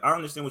get that. I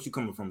understand what you're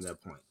coming from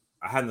that point.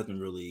 I had nothing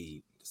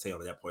really to say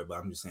on that point, but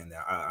I'm just saying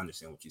that I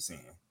understand what you're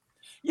saying.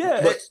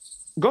 Yeah, But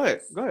go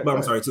ahead. But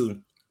I'm sorry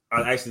too.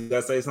 I actually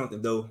gotta say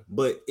something though.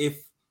 But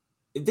if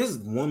this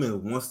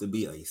woman wants to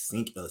be a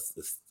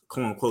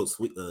quote unquote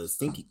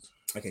stinky,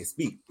 I can't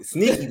speak.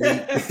 Sneaky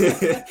link.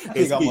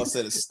 He almost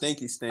said a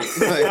stinky stink.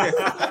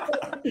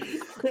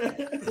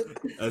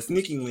 A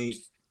sneaky link.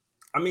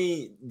 I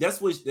mean, that's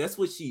what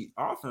she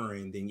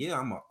offering. Then yeah,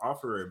 I'm gonna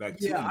offer her back.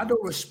 Yeah, I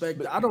don't respect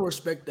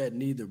that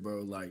neither,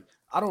 bro. Like,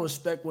 I don't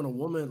respect when a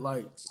woman,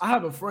 like, I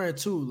have a friend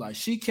too. Like,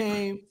 she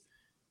came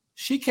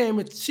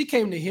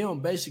to him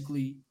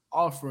basically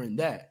offering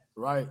that,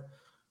 right?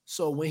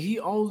 So when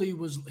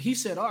he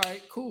said, all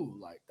right, cool,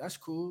 like that's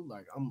cool,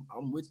 like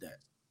I'm with that.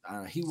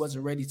 He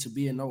wasn't ready to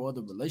be in no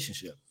other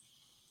relationship.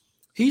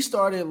 He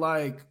started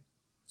like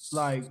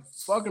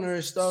fucking her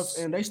and stuff,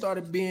 and they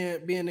started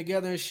being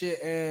together and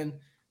shit, and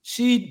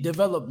she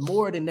developed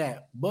more than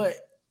that. But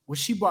what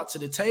she brought to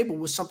the table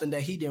was something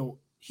that he didn't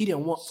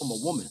want from a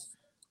woman.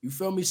 You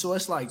feel me? So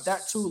it's like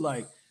that too.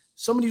 Like,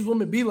 some of these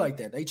women be like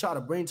that. They try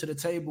to bring to the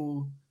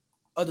table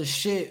other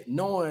shit,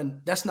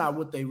 knowing that's not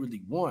what they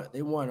really want.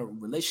 They want a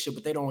relationship,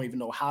 but they don't even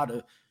know how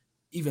to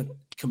even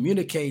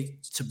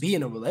communicate to be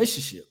in a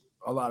relationship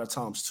a lot of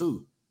times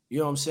too. You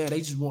know what I'm saying?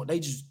 They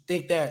just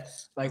think that,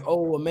 like,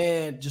 oh, a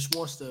man just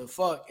wants to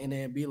fuck and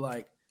then be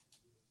like,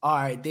 all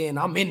right, then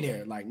I'm in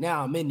there. Like,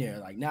 now I'm in there.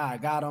 Like, now I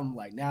got him.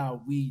 Like,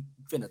 now we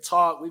finna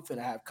talk. We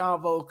finna have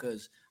convo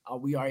because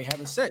we already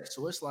having sex.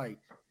 So it's like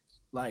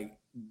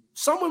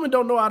some women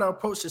don't know how to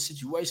approach the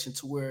situation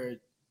to where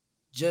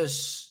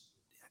just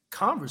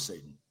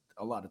conversating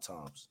a lot of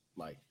times.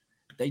 Like,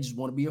 they just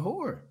want to be a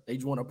whore. They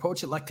just want to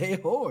approach it like they a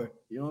whore.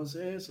 You know what I'm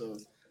saying? So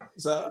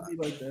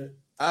like that.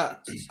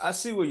 I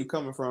see where you're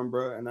coming from,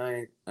 bro, and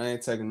I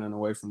ain't taking nothing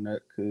away from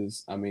that,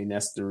 because I mean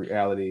that's the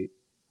reality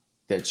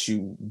that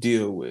you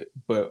deal with.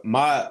 But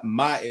my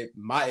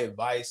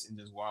advice and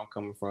just where I'm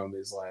coming from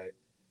is like,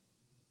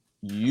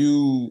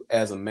 you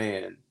as a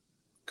man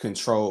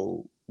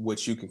control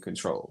what you can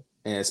control,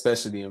 and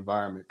especially the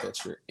environment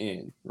that you're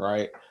in,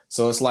 right?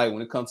 So it's like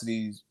when it comes to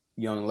these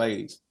young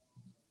ladies,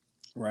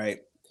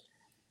 right?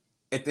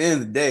 At the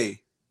end of the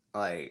day,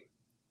 like,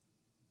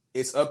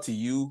 it's up to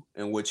you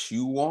and what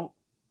you want.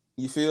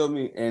 You feel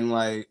me? And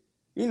like,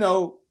 you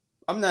know,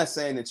 I'm not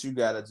saying that you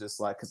gotta just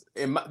like, cause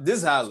this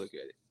is how I look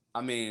at it.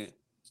 I mean,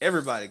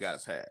 everybody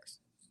got a pass.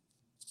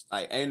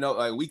 Like, ain't no,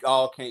 like, we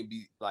all can't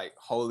be like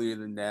holier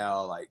than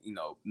thou, like, you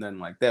know, nothing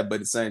like that. But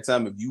at the same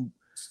time, if you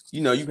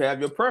know, you have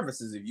your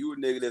preferences. If you a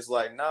nigga that's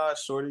like, nah,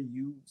 shorty,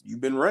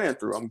 you've been ran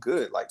through, I'm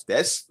good. Like,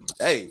 that's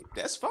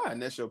fine.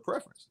 That's your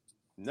preference.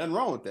 Nothing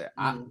wrong with that.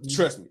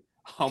 Trust me,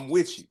 I'm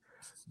with you.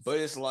 But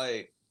it's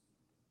like,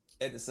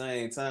 at the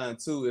same time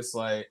too, it's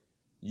like,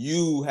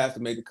 you have to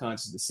make a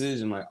conscious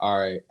decision. Like, all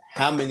right,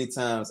 how many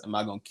times am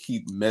I gonna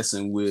keep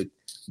messing with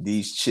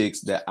these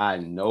chicks that I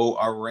know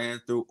I ran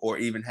through, or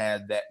even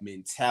have that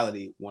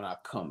mentality when I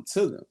come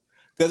to them?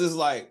 Because it's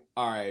like,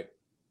 all right,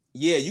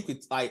 yeah, you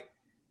could like,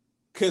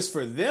 because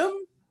for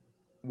them,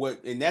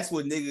 and that's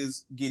what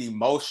niggas get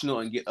emotional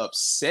and get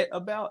upset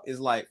about,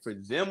 is like, for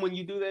them, when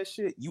you do that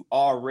shit, you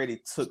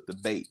already took the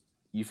bait.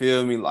 You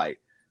feel me? Like,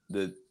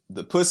 the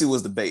pussy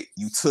was the bait.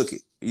 You took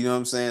it. You know what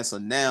I'm saying? So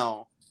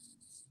now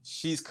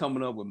she's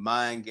coming up with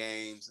mind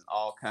games and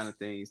all kind of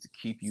things to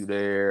keep you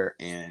there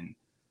and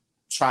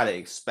try to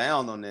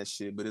expound on that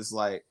shit. But it's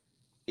like,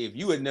 if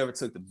you had never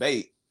took the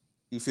bait,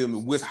 you feel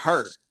me, with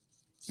her,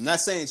 I'm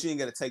not saying she ain't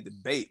got to take the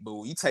bait, but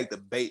when you take the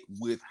bait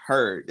with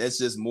her, that's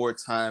just more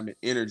time and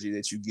energy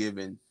that you're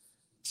giving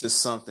to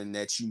something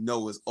that you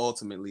know is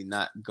ultimately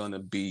not gonna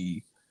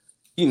be,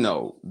 you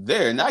know,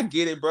 there. And I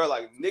get it, bro.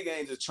 Like, nigga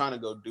ain't just trying to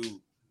go do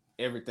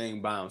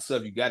everything by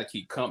himself. You got to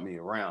keep company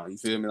around. You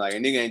feel me? Like, a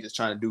nigga ain't just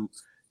trying to do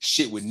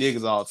shit with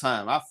niggas all the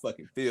time. I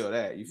fucking feel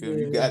that. You feel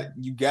me?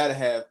 You gotta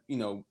have, you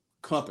know,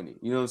 company.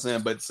 You know what I'm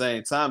saying? But at the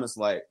same time, it's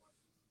like,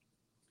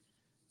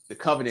 the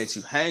company that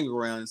you hang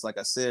around, it's like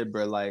I said,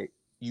 bro, like,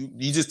 you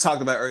just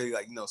talked about earlier,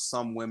 like, you know,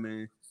 some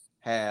women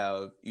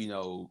have, you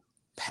know,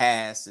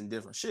 past and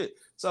different shit.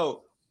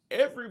 So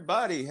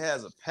everybody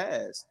has a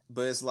past,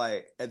 but it's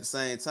like, at the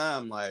same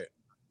time, like,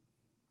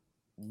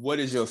 what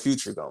is your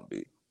future gonna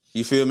be?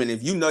 You feel me? And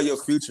if you know your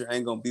future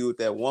ain't gonna be with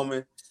that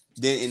woman,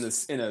 then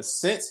in a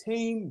sense,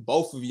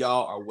 both of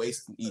y'all are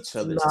wasting each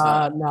other's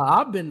time. Nah,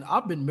 I've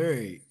been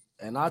married,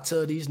 and I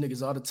tell these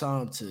niggas all the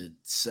time to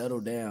settle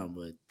down,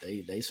 but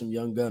they some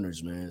young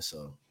gunners, man.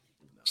 So,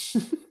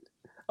 you know.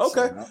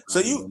 Okay, so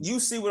you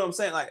see what I'm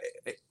saying? Like,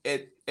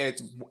 at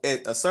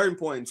a certain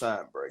point in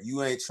time, bro,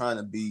 you ain't trying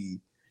to be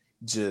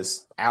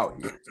just out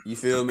here. You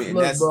feel me? And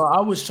look, bro, I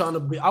was trying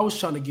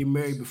to get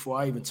married before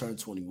I even turned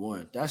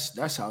 21.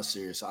 That's how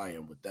serious I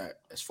am with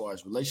that. As far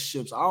as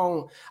relationships, I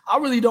don't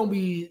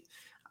be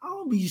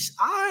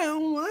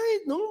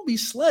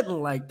slutting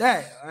like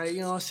that. You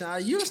know what I'm saying? I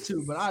used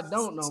to, but I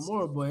don't no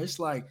more. But it's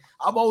like,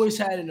 I've always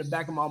had it in the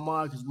back of my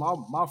mind, because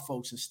my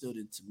folks instilled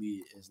it to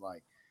me as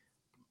like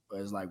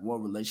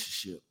one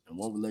relationship and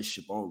one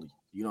relationship only.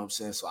 You know what I'm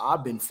saying? So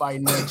I've been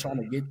fighting that, trying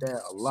to get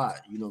that a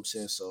lot. You know what I'm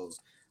saying? So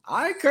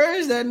I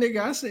encourage that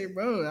nigga. I say,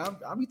 bro,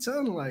 I be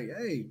telling him like,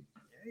 hey,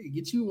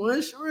 get you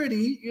one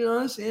shorty. You know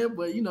what I'm saying?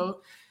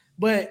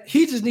 But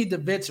he just need to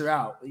venture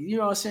out. You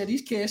know what I'm saying?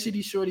 These Kansas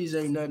City shorties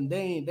ain't nothing.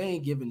 They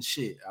ain't giving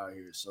shit out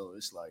here. So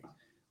it's like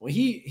when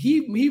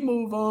he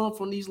move on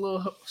from these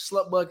little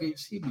slut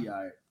buckets, he be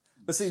all right.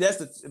 But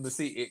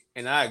see,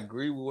 and I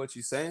agree with what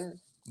you're saying.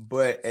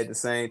 But at the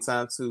same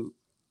time, too,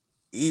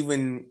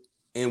 even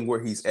in where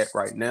he's at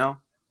right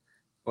now,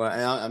 well,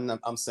 and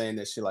I'm saying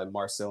that shit like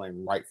Marcel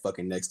ain't right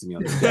fucking next to me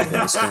on the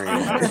goddamn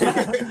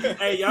screen.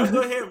 Hey, y'all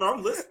go ahead, bro.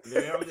 I'm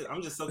listening. Man.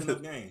 I'm just soaking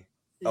up game.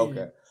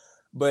 Okay.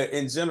 But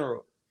in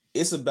general,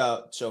 it's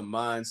about your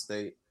mind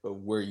state of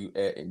where you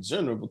at in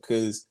general,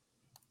 because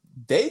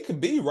they could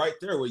be right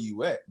there where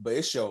you at, but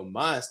it's your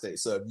mind state.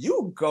 So if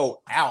you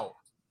go out,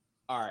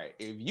 all right,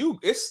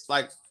 it's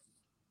like,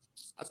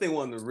 I think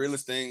one of the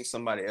realest things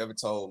somebody ever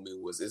told me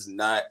was, it's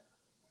not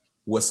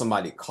what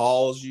somebody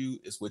calls you,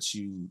 it's what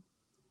you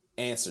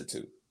answer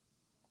to.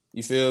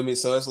 You feel me?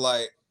 So it's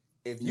like,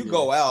 if you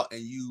go out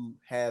and you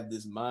have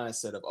this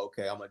mindset of,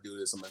 okay, I'm gonna do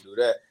this, I'm gonna do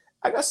that.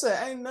 Like I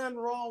said, ain't nothing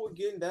wrong with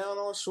getting down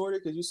on shorty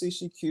because you see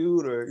she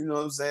cute, or you know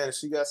what I'm saying,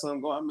 she got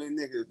something going. I mean,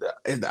 nigga,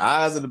 in the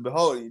eyes of the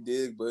beholder, you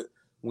dig. But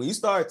when you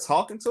start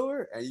talking to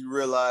her and you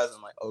realize,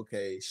 I'm like,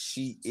 okay,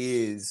 she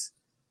is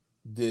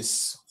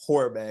this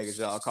whore bag, as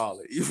y'all call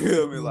it. You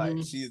feel me? Like,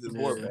 she is this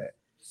whore bag.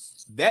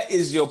 That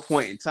is your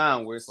point in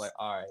time where it's like,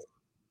 all right,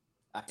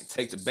 I can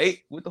take the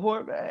bait with the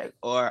whore bag,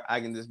 or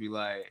I can just be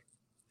like,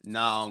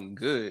 nah, I'm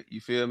good.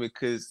 You feel me?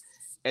 Because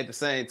at the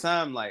same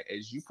time, like,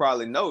 as you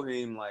probably know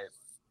him, like,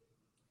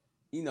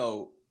 you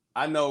know,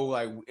 I know,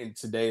 like, in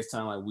today's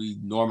time, like, we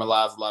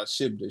normalize a lot of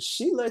shit, but if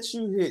she lets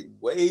you hit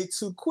way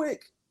too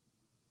quick,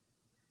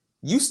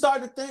 you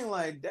start to think,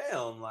 like,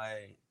 damn,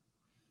 like,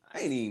 I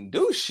ain't even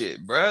do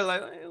shit, bro.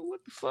 Like, what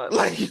the fuck?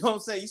 Like, you know what I'm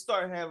saying? You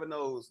start having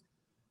those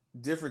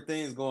different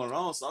things going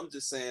on. So I'm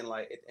just saying,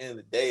 like, at the end of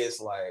the day, it's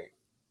like,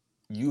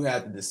 you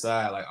have to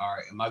decide, like, all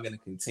right, am I going to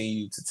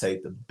continue to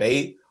take the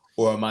bait,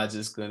 or am I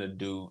just going to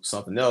do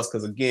something else?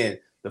 Because, again,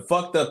 the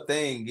fucked up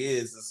thing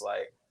is, it's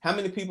like, how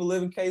many people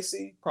live in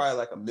KC? Probably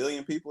like 1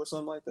 million people or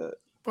something like that.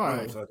 Probably. I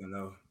don't fucking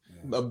know.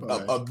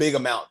 A big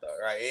amount, though,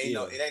 right?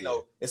 It ain't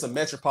no, it's a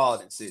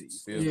metropolitan city, you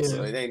feel me?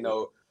 So it ain't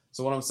no,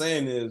 so what I'm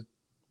saying is,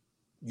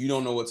 you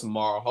don't know what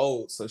tomorrow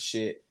holds, so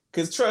shit.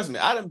 Because trust me,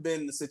 I done been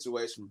in the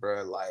situation,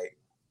 bro, like,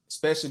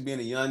 especially being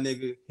a young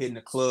nigga, hitting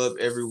the club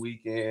every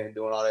weekend,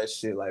 doing all that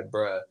shit, like,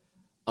 bro,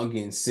 I'm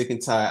getting sick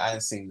and tired. I done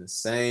seen the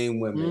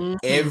same women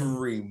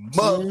every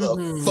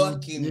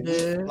motherfucking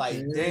week.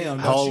 Like, damn,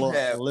 hold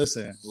on.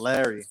 Listen,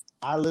 Larry,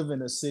 I live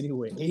in a city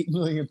with 8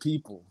 million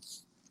people.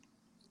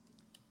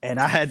 And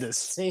I had the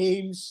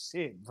same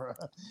shit, bro.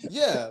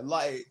 Yeah,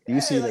 like, you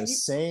see the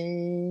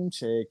same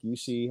chick. You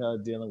see her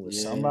dealing with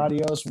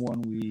somebody else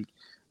one week,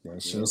 then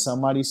she in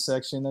somebody's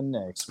section the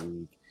next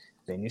week.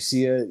 Then you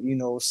see her, you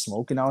know,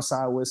 smoking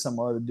outside with some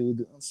other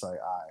dude. It's like,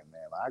 all right,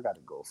 man, I got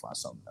to go find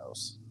something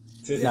else.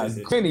 Now,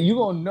 granted, you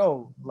gonna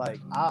know. Like,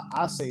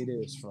 I say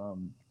this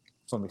from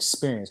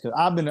experience, because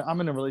I'm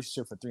in a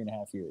relationship for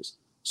 3.5 years,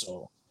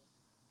 so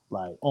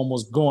like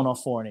almost going on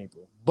 4 in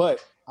April. But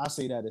I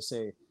say that to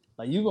say,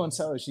 like, you gonna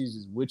tell her she's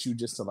just with you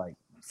just to like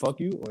fuck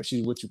you, or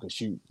she's with you because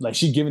she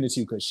giving it to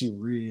you because she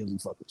really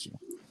fuck with you.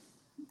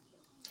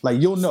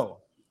 Like, you'll know,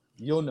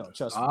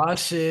 trust me. Ah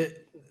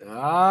shit.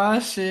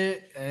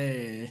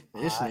 Hey,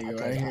 this nigga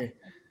right here.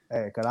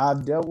 Hey, cause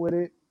I've dealt with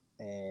it,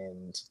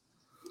 and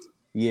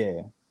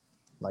yeah,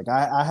 like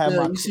I have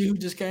my. You see who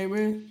just came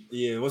in?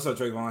 Yeah, what's up,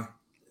 Trayvon?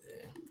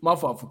 My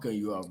fault for cutting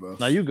you off, bro.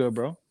 Now you good,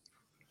 bro.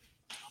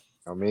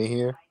 I'm in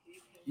here.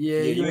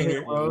 Yeah, you in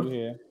here, bro. You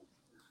here.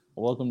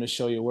 Welcome to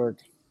Show Your Work.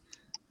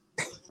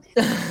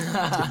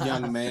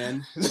 Young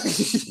man.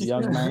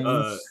 Young man.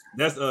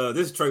 This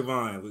is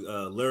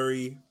Trayvon.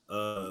 Larry,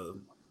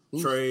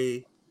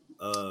 Trey,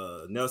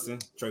 Nelson,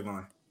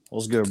 Trayvon.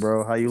 What's good,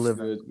 bro? How you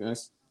living? Good,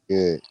 guys.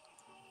 Good.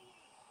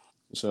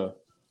 What's up?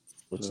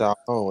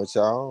 What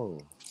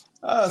y'all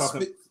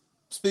on?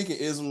 Speaking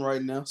ism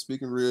right now,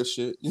 speaking real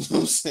shit. You know what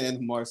I'm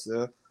saying,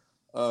 Marcel?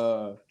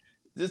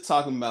 Just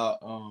talking about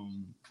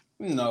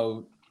you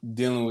know,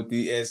 dealing with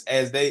the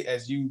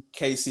as you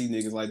KC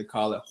niggas like to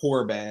call it,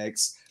 whore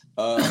bags.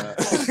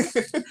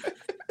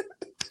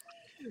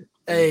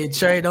 Hey,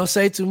 Trey, don't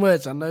say too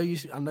much. I know you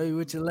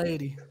with your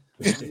lady.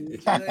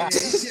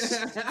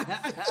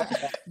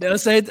 Don't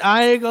say.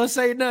 I ain't gonna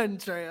say nothing,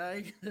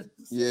 Trey.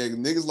 Yeah,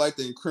 niggas like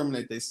to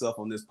incriminate themselves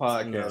on this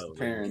podcast.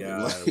 Apparently,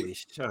 golly,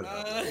 shut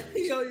up.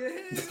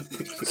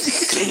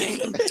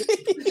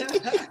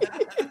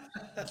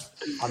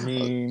 I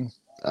mean,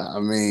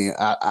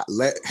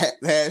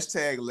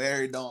 hashtag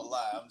Larry don't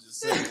lie. I'm just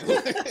saying.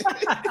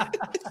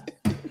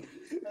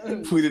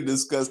 We done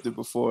discussed it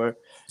before.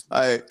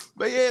 But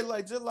yeah,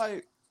 just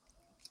like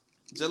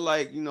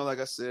you know, like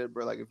I said,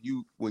 bro, like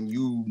when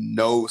you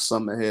know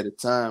something ahead of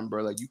time,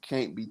 bro, like you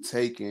can't be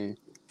taking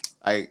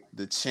like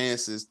the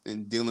chances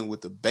in dealing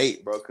with the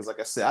bait, bro. Because like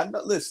I said,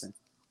 listen,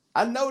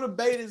 I know the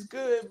bait is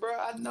good, bro.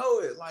 I know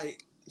it.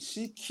 Like,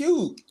 she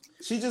cute.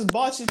 She just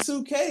bought you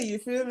 2K. You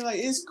feel me? Like,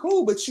 it's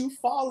cool, but you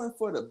falling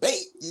for the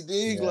bait. You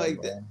dig? Yeah,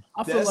 like bro. that.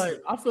 I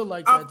feel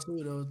like that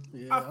too, though.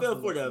 Yeah, I feel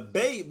for the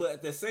bait, but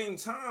at the same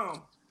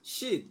time,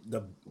 shit.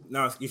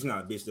 Excuse me,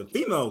 not bitch. The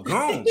female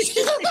gone.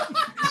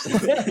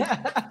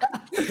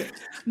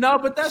 No,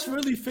 but that's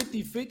really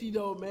 50-50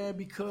 though, man,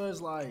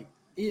 because like,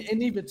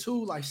 and even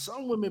too, like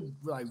some women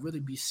like really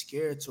be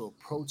scared to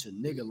approach a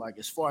nigga, like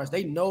as far as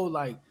they know,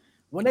 like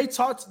when they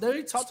talk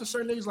to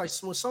certain niggas, like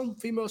when some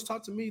females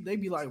talk to me, they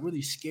be like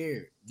really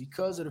scared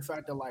because of the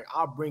fact that like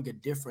I bring a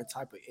different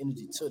type of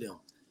energy to them.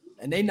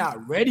 And they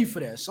not ready for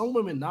that. Some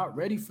women not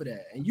ready for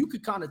that. And you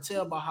could kind of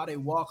tell by how they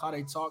walk, how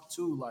they talk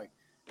too, like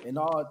in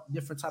all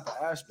different type of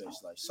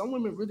aspects. Like some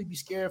women really be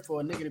scared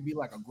for a nigga to be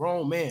like a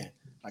grown man,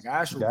 like an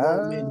actual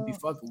grown man to be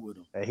fucking with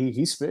him.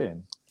 He's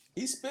spitting.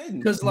 He's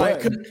spitting. Cause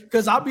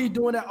I be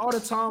doing that all the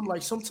time.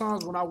 Like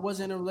sometimes when I was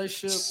in a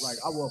relationship, like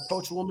I will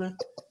approach a woman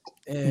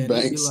and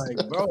it'd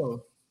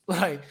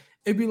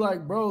be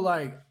like, bro,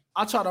 like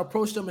I try to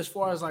approach them as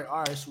far as like, all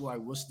right, so like,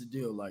 what's the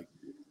deal? Like,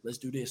 let's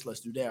do this,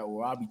 let's do that.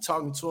 Or I'll be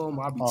talking to them,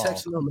 or I'll be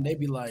texting them, and they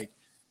be like,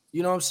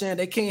 you know what I'm saying?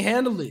 They can't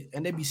handle it,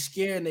 and they be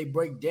scared, and they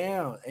break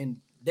down,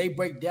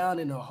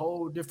 in a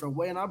whole different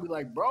way. And I'll be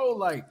like, bro,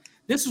 like,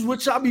 this is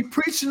what y'all be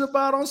preaching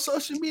about on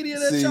social media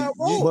that y'all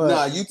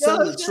want. You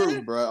tell the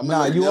truth, bro. I'm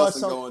gonna let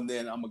Nelson go, and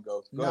then I'm gonna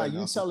go.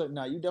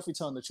 You definitely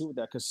telling the truth with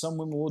that, because some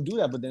women will do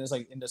that, but then it's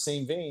like in the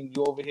same vein,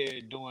 you over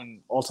here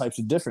doing all types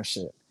of different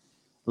shit.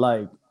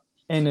 Like,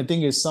 and the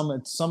thing is,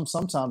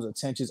 sometimes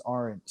intentions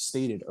aren't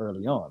stated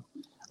early on.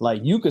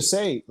 Like you could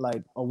say,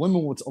 like a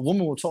woman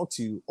will talk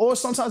to you, or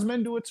sometimes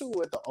men do it too.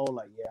 With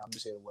I'm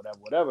just here,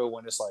 whatever.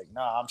 When it's like,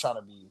 nah, I'm trying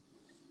to be, you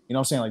know what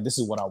I'm saying? Like, this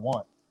is what I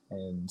want.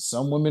 And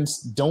some women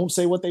don't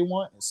say what they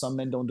want, and some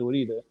men don't do it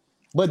either.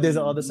 But there's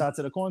the other side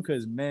to the coin,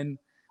 because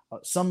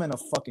some men are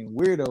fucking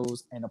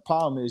weirdos, and the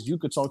problem is you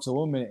could talk to a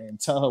woman and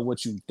tell her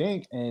what you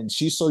think, and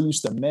she's so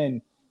used to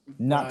men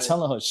not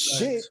telling her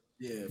shit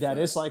that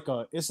it's like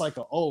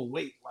oh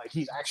wait, like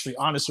he's actually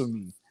honest with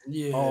me.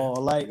 Yeah. Oh,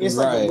 like it's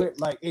like a weird,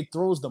 like it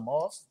throws them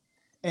off,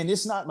 and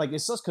it's not like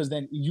it's just because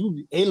then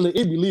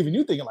it be leaving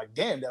you thinking like,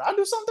 damn, did I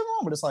do something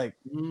wrong? But it's like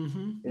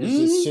it's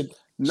just shit.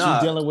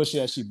 She's dealing with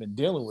shit that she's been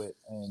dealing with.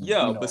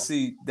 And, but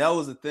see, that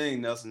was the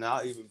thing, Nelson.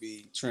 I'll even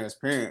be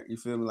transparent. You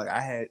feel me? Like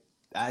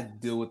I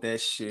deal with that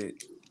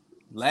shit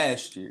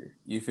last year.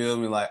 You feel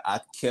me? Like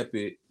I kept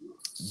it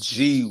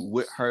G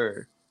with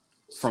her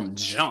from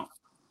jump.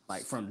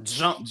 Like from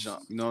jump,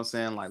 you know what I'm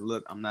saying? Like,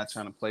 look, I'm not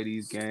trying to play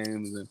these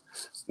games and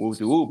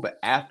whoop. But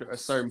after a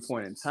certain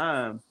point in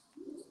time,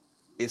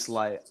 it's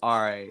like, all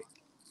right,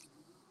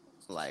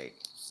 like,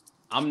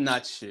 I'm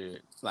not sure.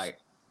 Like,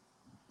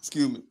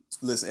 excuse me.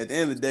 Listen, at the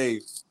end of the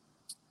day,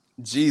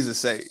 Jesus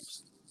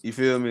saves. You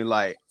feel me?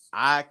 Like,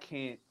 I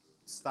can't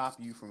stop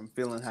you from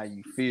feeling how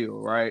you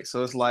feel, right?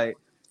 So it's like,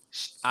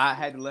 I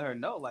had to let her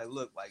know, like,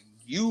 look, like,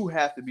 you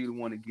have to be the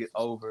one to get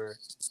over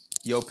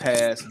your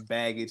past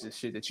baggage and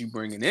shit that you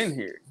bringing in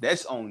here.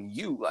 That's on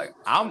you. Like,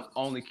 I'm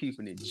only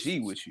keeping it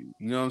G with you.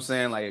 You know what I'm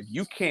saying? Like, if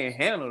you can't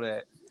handle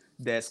that,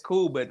 that's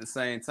cool. But at the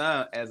same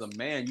time, as a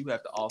man, you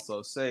have to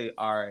also say,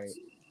 all right,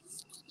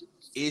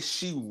 is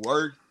she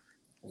worth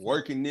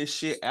working this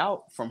shit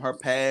out from her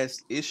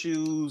past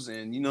issues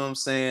and, you know what I'm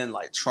saying,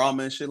 like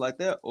trauma and shit like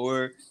that?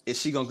 Or is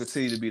she going to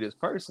continue to be this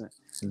person?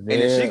 And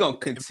if she going to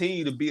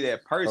continue to be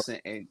that person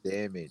and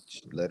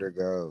damage, let her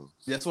go.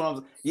 That's what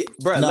I'm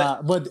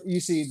bro. But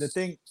you see, the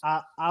thing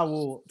I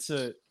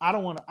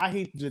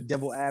hate the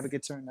devil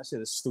advocate term. That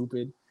shit is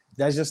stupid.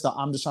 That's just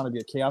I'm just trying to be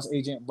a chaos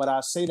agent. But I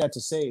say that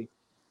to say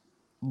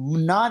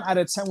 9 out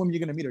of 10 women you're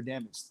going to meet are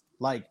damaged.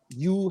 Like,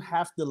 you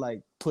have to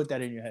like put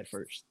that in your head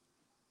first.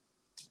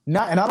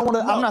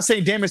 I'm not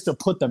saying damage to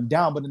put them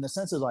down, but in the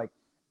sense of like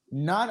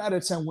 9 out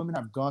of 10 women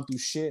have gone through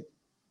shit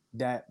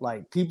that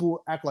like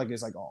people act like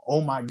it's like, oh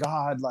my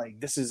God, like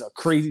this is a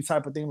crazy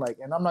type of thing. Like,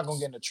 and I'm not gonna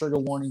get into trigger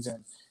warnings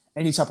and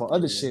any type of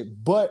other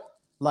shit, but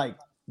like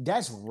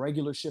that's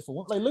regular shit for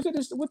women. Like, look at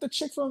this with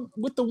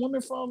the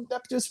woman from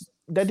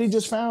that they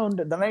just found,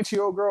 the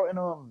 19-year-old girl in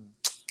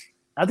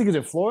I think it's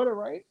in Florida,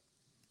 right?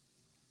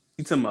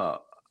 You talking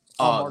about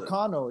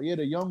Marcano,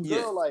 the young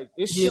girl, like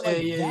it's shit like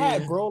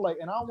that, bro. Like,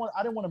 and I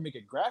didn't want to make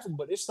it graphic,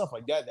 but it's stuff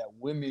like that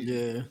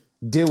women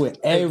deal with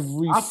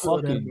every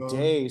fucking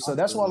day. So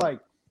that's why, like,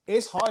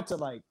 it's hard to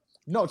like.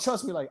 No,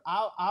 trust me. Like,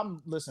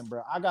 I'm listen,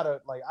 bro. I got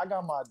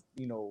my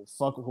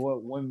fuck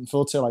what women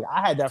filter. Like,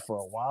 I had that for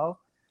a while,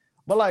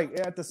 but like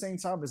at the same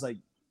time, it's like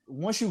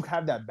once you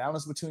have that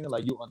balance between it,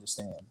 like you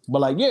understand.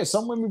 But like,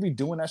 some women be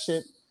doing that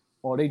shit,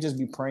 or they just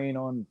be preying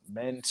on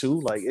men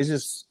too. Like,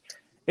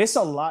 it's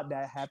a lot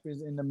that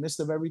happens in the midst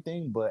of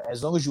everything, but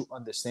as long as you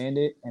understand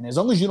it, and as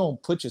long as you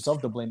don't put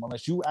yourself to blame,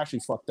 unless you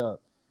actually fucked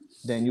up,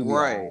 then you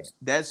right.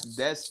 That's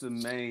the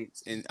main,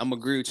 and I'm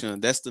agree with you.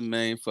 That's the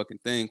main fucking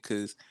thing,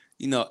 because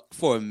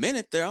for a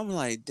minute there, I'm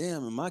like,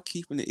 damn, am I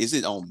keeping it? Is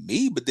it on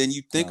me? But then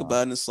you think about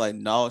it, and it's like,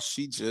 no,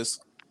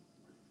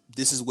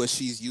 this is what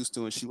she's used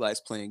to, and she likes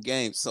playing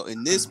games. So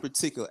in this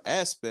particular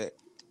aspect,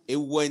 it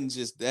wasn't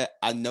just that.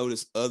 I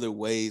noticed other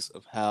ways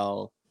of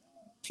how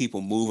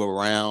people move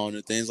around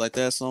and things like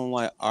that. So I'm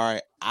like, all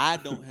right, I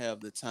don't have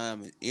the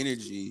time and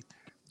energy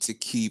to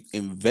keep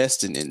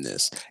investing in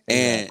this.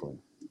 Exactly.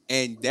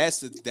 And that's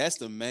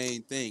the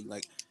main thing.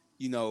 Like,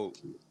 you know,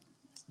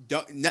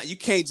 you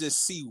can't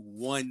just see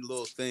one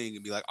little thing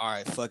and be like, all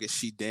right, fuck it,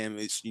 she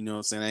damaged. You know what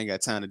I'm saying? I ain't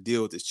got time to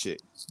deal with this chick.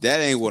 That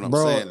ain't what I'm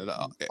saying at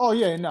all. Oh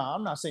yeah, no,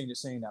 I'm not saying you're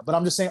saying that, but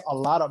I'm just saying a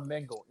lot of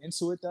men go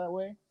into it that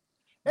way.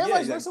 And Yeah,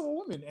 like exactly. listen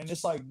with women, and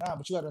it's like, nah,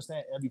 but you gotta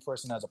understand every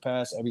person has a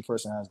past, every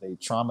person has their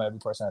trauma, every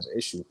person has an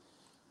issue.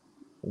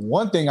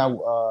 One thing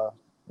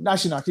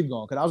actually not keep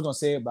going, because I was gonna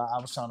say it, but I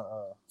was trying to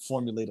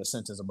formulate a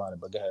sentence about it,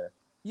 but go ahead.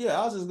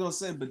 Yeah, I was just gonna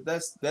say, but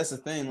that's the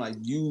thing. Like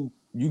you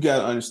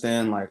gotta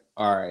understand, like,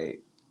 all right,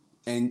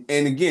 and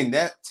again,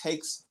 that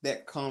takes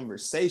that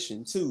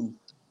conversation too.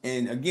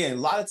 And again,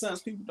 a lot of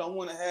times people don't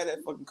want to have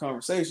that fucking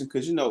conversation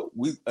because you know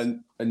a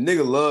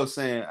nigga loves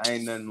saying I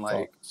ain't nothing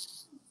like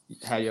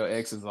how your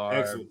exes are.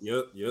 Excellent.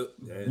 Yep.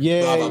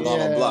 Yeah, blah, blah, blah,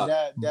 blah, blah.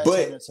 That But-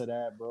 turned into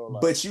that, bro.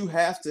 Like, But you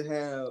have to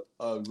have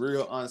a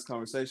real honest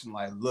conversation.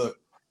 Like, look,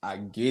 I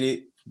get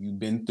it. You've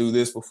been through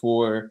this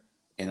before,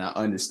 and I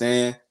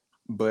understand.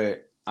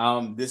 But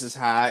this is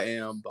how I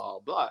am. Blah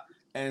blah.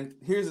 And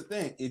here's the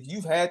thing: if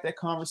you've had that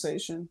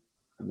conversation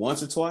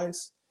once or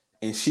twice,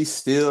 and she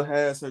still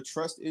has her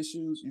trust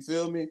issues, you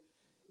feel me?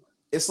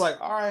 It's like,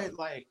 all right,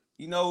 like,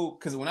 you know,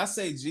 because when I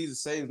say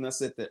Jesus saves, and I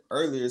said that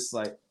earlier, it's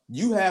like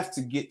you have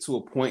to get to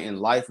a point in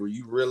life where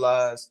you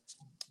realize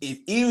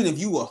even if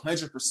you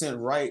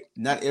 100% right,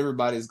 not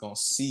everybody's gonna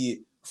see it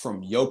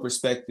from your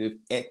perspective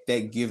at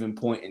that given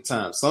point in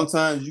time.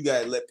 Sometimes you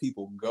gotta let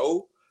people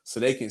go so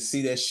they can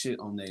see that shit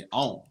on their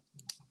own.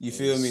 You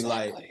feel me?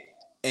 Like,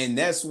 and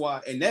that's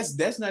why, and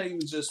that's not even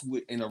just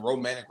in a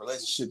romantic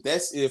relationship.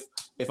 That's if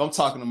I'm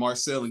talking to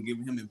Marcel and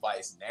giving him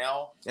advice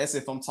now. That's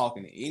if I'm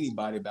talking to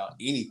anybody about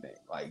anything.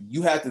 Like,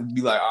 you have to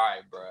be like, all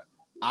right, bro.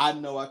 I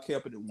know I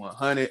kept it at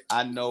 100.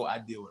 I know I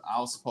did what I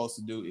was supposed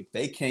to do. If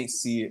they can't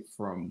see it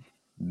from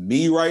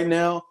me right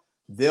now,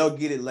 they'll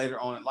get it later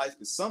on in life.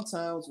 Because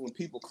sometimes when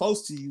people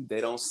close to you,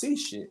 they don't see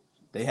shit.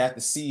 They have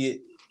to see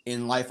it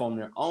in life on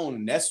their own.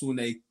 And that's when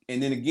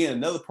and then again,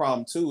 another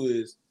problem too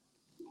is,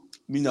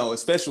 you know,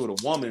 especially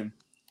with a woman,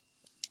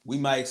 we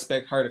might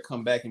expect her to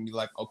come back and be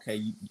like, okay,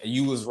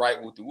 you was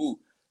right with the woo.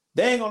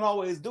 They ain't gonna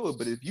always do it,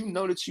 but if you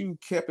know that you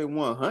kept it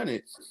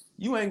 100,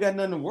 you ain't got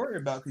nothing to worry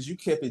about because you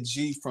kept it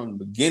G from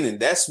the beginning.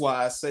 That's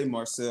why I say,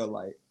 Marcel,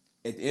 like,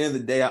 at the end of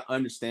the day, I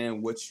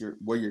understand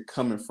where you're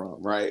coming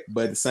from, right?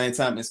 But at the same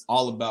time, it's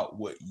all about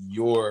what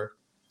you're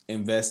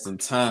investing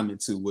time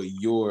into, what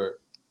you're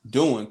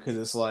doing, because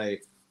it's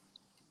like,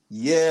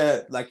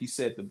 yeah, like you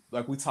said,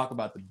 like we talk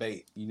about the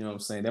bait, you know what I'm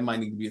saying? That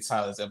might need to be a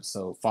Tyler's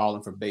episode,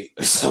 falling for bait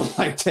or something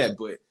like that.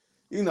 But,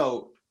 you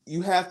know,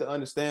 you have to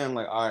understand,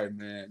 like, all right,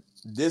 man,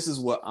 this is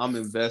what I'm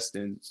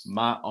investing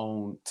my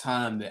own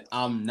time that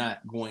I'm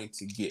not going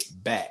to get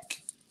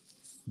back.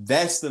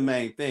 That's the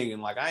main thing.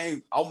 And like,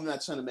 I'm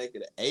not trying to make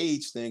it an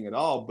age thing at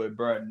all, but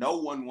bro, no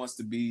one wants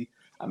to be,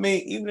 I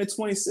mean, even at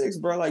 26,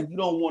 bro, like, you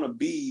don't want to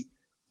be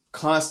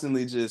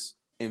constantly just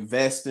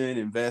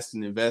investing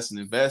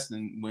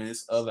when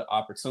it's other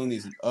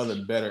opportunities and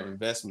other better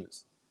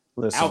investments.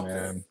 Listen, out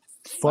man,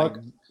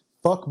 there.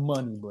 fuck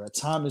money, bro.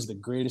 Time is the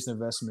greatest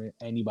investment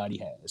anybody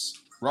has.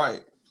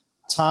 Right.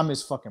 Time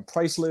is fucking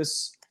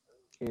priceless.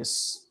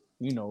 It's,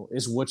 you know,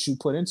 it's what you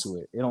put into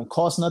it. It don't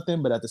cost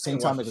nothing, but at the same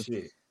time,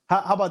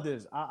 how about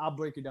this? I'll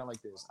break it down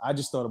like this. I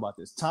just thought about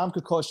this. Time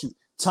could cost you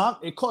time.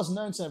 It costs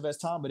nothing to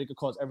invest time, but it could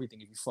cost everything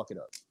if you fuck it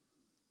up.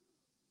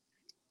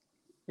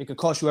 It could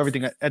cost you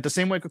everything. At the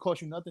same way it could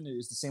cost you nothing,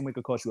 it's the same way it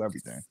could cost you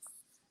everything.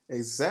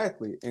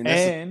 Exactly.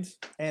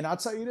 And I'll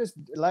tell you this,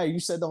 like you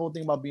said the whole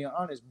thing about being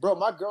honest. Bro,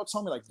 my girl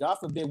told me, like, God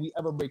forbid we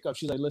ever break up.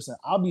 She's like, listen,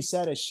 I'll be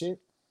sad as shit,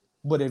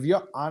 but if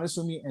you're honest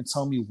with me and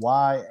tell me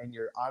why, and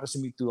you're honest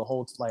with me through the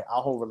whole, like,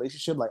 our whole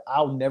relationship, like,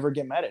 I'll never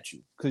get mad at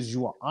you because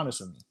you are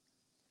honest with me.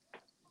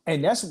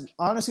 And that's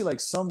honestly,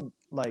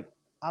 like,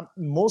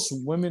 most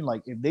women,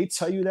 like, if they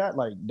tell you that,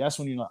 like, that's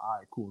when you're like, all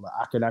right, cool, like,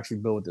 I could actually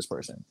build with this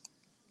person.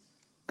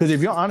 Because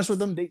if you're honest with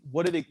them,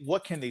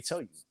 what can they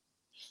tell you?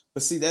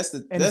 But see, it's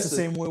the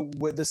same way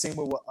with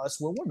us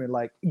with women.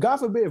 Like, God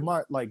forbid,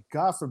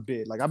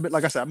 like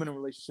I said, I've been in a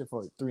relationship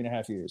for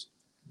 3.5 years.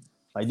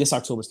 Like, this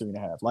October's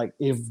 3.5. Like,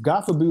 if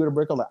God forbid we were to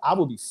break up, like, I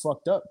would be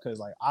fucked up because,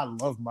 like, I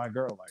love my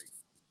girl. Like,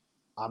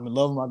 I'm in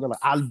love with my girl. Like,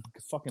 I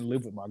fucking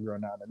live with my girl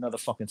now in another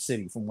fucking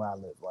city from where I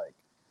live. Like,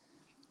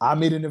 I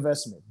made an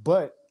investment.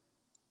 But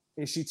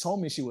if she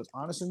told me she was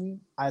honest with me,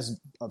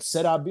 as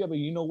upset I'd be, but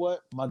you know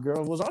what? My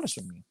girl was honest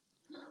with me.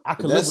 I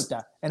could live with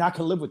that. And I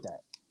could live with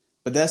that.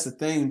 But that's the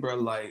thing, bro.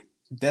 Like,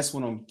 that's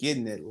what I'm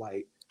getting at.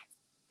 Like,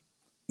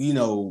 you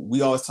know,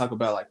 we always talk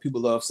about, like,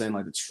 people love saying,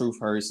 like, the truth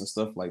hurts and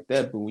stuff like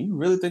that. But when you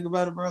really think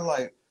about it, bro,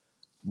 like,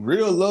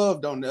 real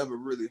love don't ever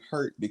really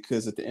hurt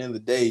because at the end of the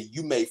day,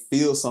 you may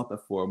feel something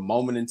for a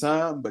moment in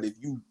time, but if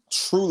you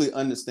truly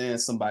understand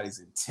somebody's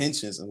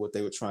intentions and what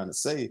they were trying to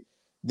say,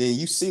 then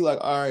you see like,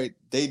 all right,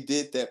 they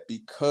did that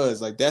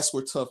because like that's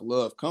where tough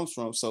love comes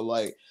from. So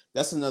like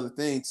that's another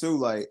thing too.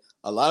 Like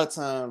a lot of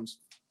times,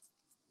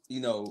 you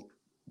know,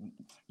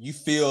 you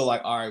feel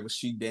like, all right, was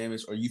she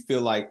damaged, or you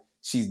feel like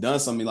she's done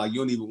something, like you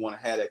don't even want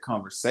to have that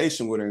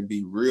conversation with her and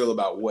be real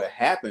about what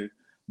happened.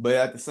 But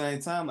at the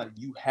same time, like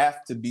you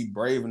have to be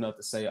brave enough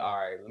to say, all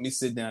right, let me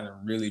sit down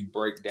and really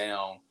break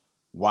down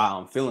why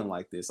I'm feeling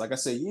like this. Like I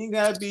said, you ain't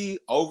gotta be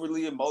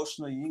overly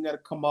emotional. You ain't gotta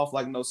come off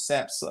like no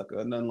sap sucker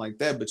or nothing like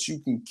that, but you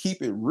can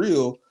keep it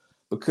real,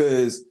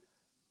 because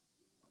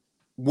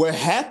what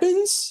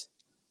happens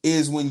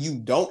is when you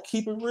don't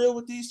keep it real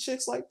with these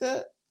chicks like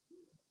that,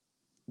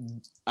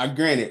 I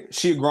granted,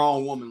 she a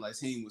grown woman, like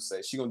he would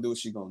say. She gonna do what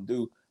she gonna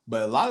do.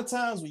 But a lot of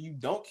times when you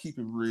don't keep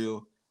it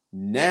real,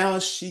 now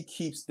she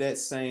keeps that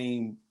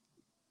same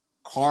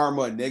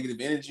karma, negative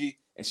energy,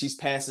 and she's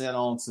passing that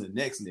on to the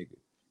next nigga.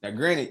 Now,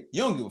 granted,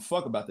 you don't give a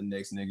fuck about the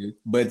next nigga,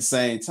 but at the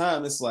same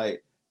time, it's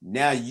like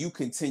now you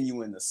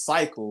continue in the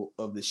cycle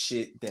of the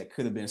shit that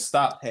could have been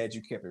stopped had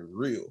you kept it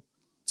real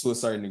to a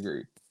certain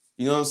degree.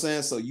 You know what I'm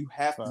saying? So you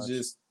have to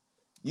just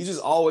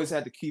always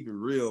have to keep it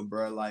real,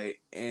 bro. Like,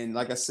 and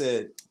like I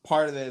said,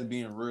 part of that is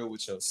being real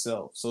with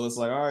yourself. So it's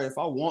like, all right, if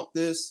I want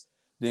this,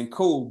 then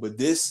cool. But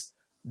this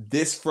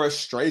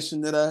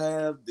frustration that I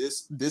have,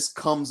 this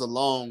comes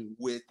along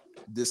with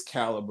this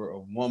caliber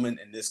of woman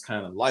and this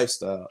kind of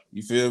lifestyle.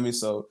 You feel me?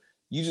 So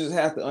you just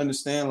have to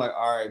understand, like,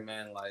 all right,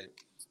 man, like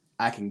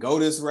I can go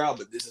this route,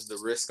 but this is the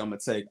risk I'm gonna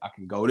take. I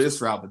can go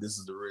this route, but this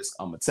is the risk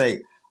I'm gonna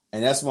take.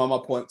 And that's why my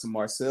point to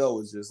Marcel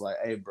was just like,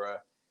 hey, bro,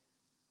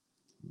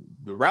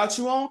 the route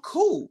you on,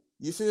 cool.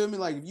 You feel me?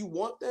 Like if you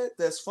want that,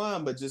 that's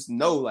fine. But just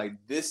know, like,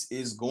 this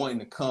is going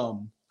to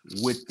come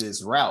with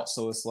this route.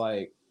 So it's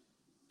like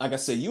I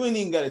said, you ain't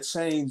even got to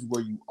change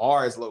where you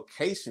are as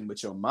location,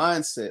 but your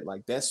mindset,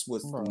 like that's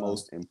what's the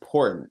most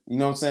important. You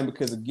know what I'm saying?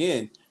 Because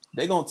again,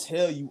 they gonna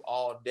tell you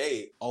all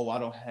day, oh, I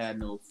don't have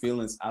no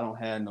feelings. I don't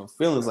have no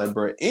feelings. Like,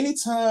 bro,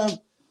 anytime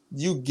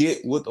you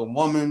get with a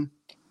woman,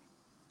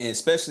 and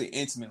especially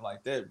intimate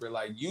like that, bro,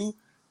 like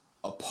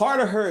a part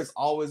of her is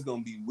always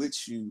gonna be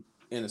with you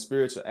in a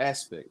spiritual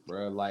aspect,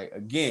 bro. Like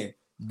again,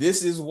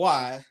 this is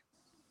why,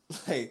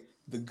 like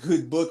the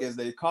good book, as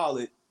they call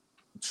it,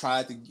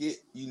 tried to get,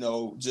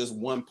 just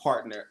one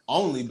partner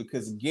only,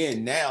 because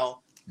again, now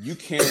you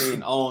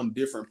carrying on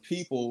different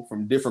people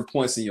from different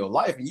points in your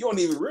life, and you don't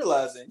even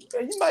realize it.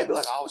 You might be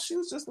like, oh, she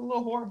was just a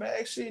little whore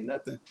bag, she ain't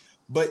nothing.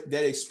 But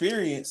that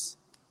experience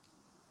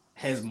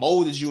has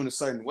molded you in a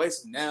certain way.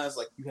 So now it's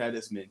like you have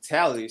this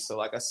mentality. So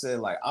like I said,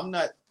 like I'm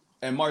not,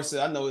 and Mark said,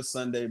 I know it's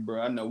Sunday,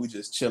 bro. I know we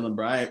just chilling,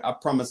 bro. I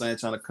promise I ain't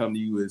trying to come to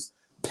you as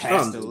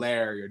Pastor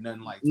Larry or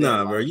nothing like that.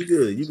 Nah, bro, you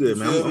good,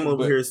 man. I'm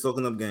over here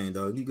soaking up game,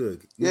 dog. You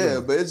good.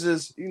 But it's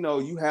just,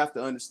 you have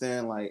to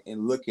understand, like,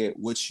 and look at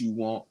what you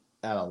want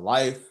out of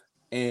life,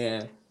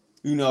 and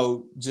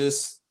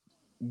just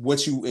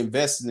what you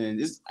invested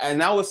in.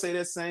 And I would say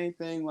that same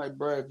thing, like,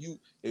 bro,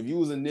 if you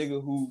was a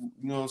nigga who,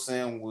 you know what I'm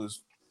saying,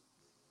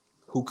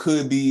 who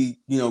could be,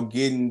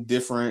 getting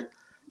different,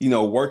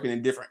 working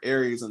in different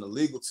areas in the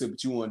legal tip,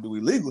 but you want to do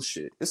illegal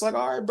shit. It's like,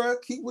 all right, bro,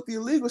 keep with the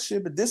illegal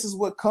shit, but this is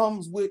what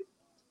comes with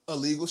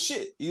illegal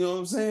shit. You know what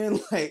I'm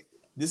saying? Like,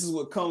 this is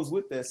what comes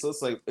with that. So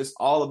it's like, it's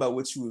all about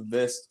what you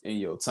invest in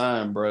your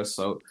time, bro.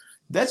 So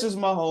that's just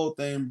my whole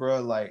thing,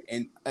 bro. Like,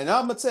 and I'm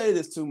gonna tell you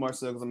this too,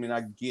 Marcel, because I mean,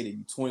 I get it.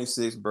 You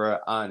 26, bro.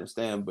 I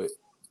understand, but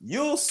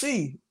you'll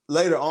see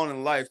later on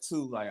in life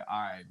too. Like,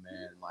 all right,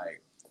 man.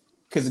 Like,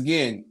 because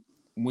again,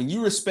 when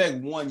you respect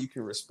one, you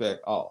can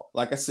respect all.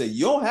 Like I said,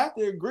 you don't have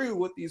to agree with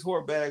what these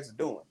whore bags are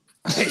doing.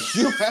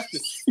 You don't have to.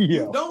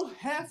 You don't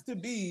have to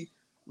be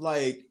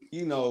like,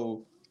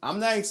 I'm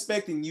not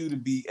expecting you to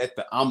be at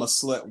the I'm a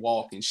slut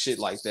walk and shit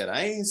like that.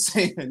 I ain't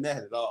saying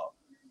that at all.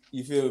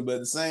 You feel me? But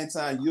at the same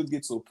time, you'll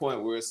get to a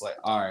point where it's like,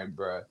 all right,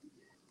 bro.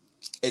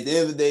 At the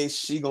end of the day,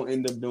 she gonna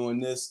end up doing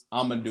this.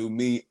 I'm gonna do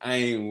me. I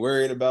ain't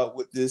worried about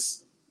what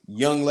this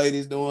young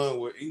lady's doing.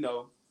 Where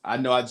I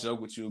know I joke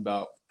with you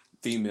about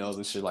females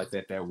and shit like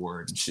that. That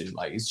word and shit,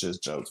 like it's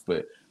just jokes.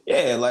 But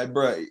yeah, like,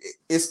 bro,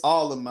 it's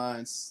all a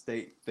mind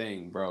state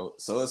thing, bro.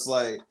 So it's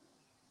like,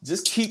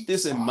 just keep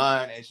this in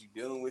mind as you're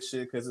dealing with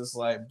shit, because it's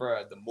like,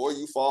 bro, the more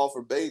you fall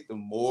for bait, the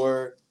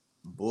more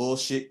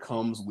bullshit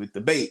comes with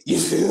the bait. You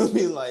feel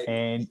me? Like,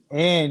 and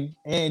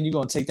you're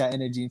gonna take that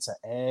energy into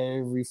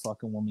every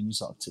fucking woman you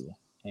talk to.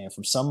 And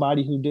from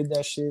somebody who did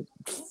that shit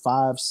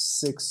 5,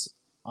 6,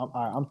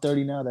 I'm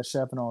 30 now. That shit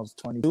happened when I was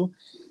 22.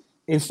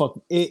 It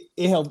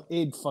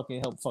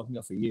fucking helped fuck me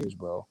up for years,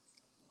 bro.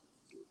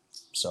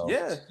 So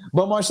yeah.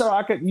 But Marcel,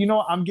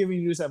 I'm giving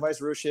you this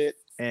advice, real shit.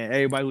 And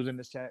everybody who's in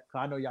this chat, cause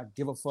I know y'all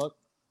give a fuck,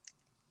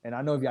 and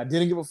I know if y'all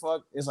didn't give a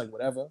fuck, it's like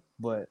whatever.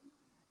 But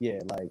yeah,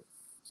 like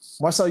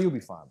Marcel, you'll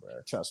be fine, bro.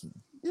 Trust me.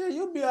 Yeah,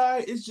 you'll be all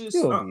right. It's just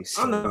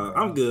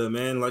I'm good,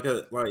 man. Like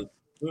me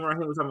and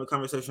Raheem was having a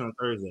conversation on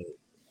Thursday.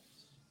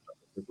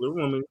 This little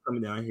woman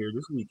coming down here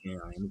this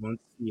weekend. I am going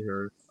to see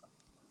her.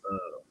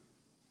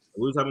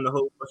 We was having a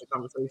whole bunch of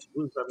conversation.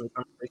 We was having a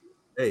conversation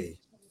today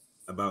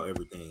about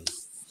everything.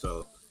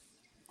 So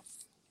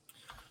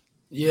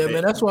Yeah,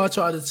 man, that's why I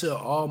try to tell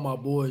all my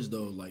boys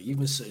though, like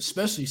even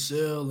especially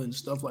Sil and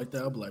stuff like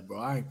that. I'm like, bro,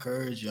 I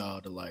encourage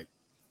y'all to like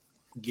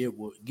get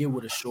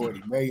with a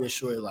shorty, marry a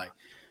shorty, like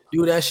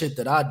do that shit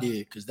that I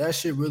did, because that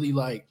shit really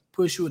like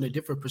push you in a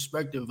different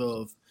perspective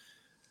of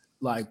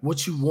like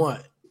what you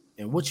want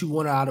and what you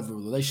want out of a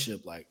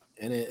relationship, like,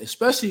 and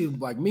especially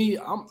like me,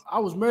 I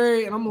was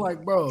married and I'm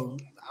like, bro,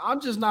 I'm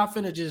just not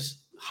finna just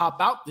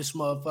hop out this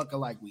motherfucker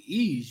like with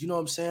ease, you know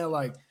what I'm saying?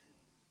 Like,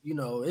 you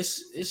know,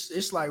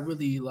 it's like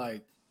really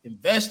like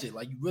invested,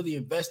 like you really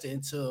invested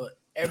into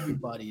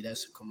everybody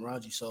that's come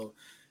around you. So,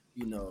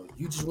 you know,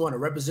 you just want to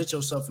represent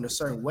yourself in a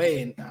certain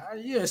way. And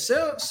yeah,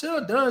 Sel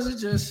does it.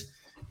 Just,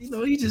 you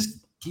know, he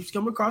just keeps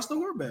coming across the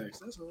whore bags.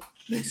 That's all.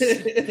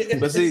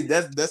 But see,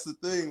 that's the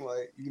thing.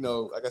 Like, you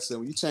know, like I said,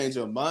 when you change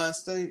your mind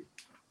state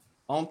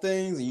on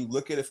things and you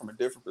look at it from a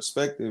different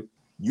perspective,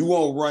 you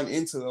won't run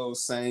into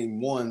those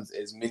same ones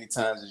as many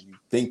times as you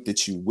think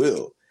that you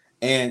will.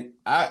 And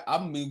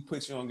I'm gonna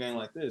put you on game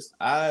like this.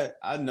 I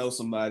know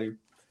somebody.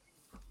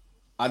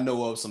 I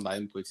know of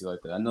somebody who puts you like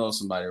that. I know of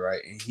somebody,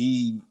 right? And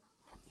he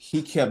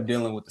kept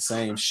dealing with the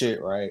same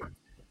shit, right?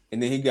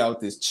 And then he got with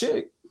this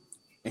chick,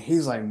 and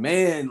he's like,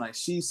 man, like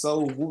she's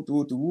so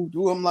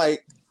woo. I'm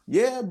like,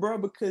 yeah, bro,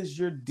 because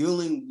you're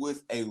dealing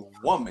with a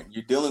woman.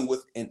 You're dealing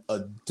with an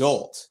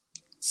adult.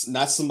 It's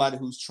not somebody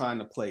who's trying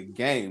to play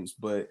games.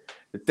 But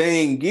the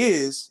thing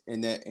is,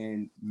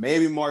 and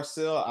maybe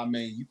Marcel, I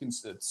mean, you can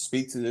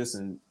speak to this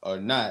or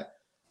not,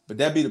 but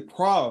that be the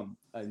problem.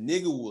 A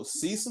nigga will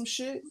see some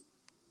shit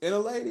in a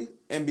lady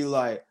and be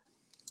like,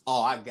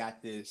 oh, I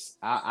got this.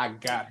 I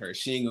got her.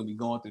 She ain't gonna be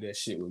going through that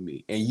shit with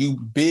me. And you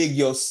big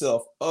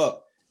yourself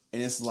up,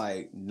 and it's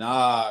like,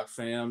 nah,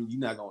 fam, you're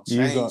not gonna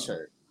change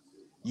her.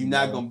 You're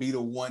not gonna be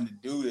the one to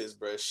do this,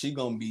 bro. She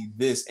gonna be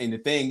this. And the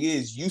thing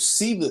is, you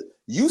see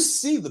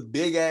the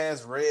big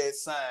ass red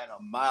sign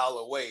a mile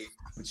away,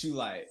 but you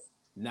like,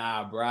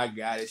 nah, bro, I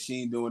got it.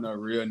 She ain't doing a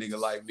real nigga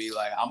like me.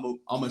 Like, I'm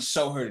gonna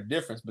show her the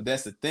difference. But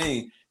that's the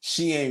thing.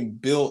 She ain't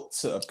built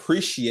to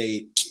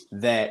appreciate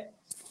that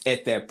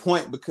at that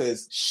point,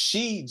 because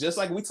she, just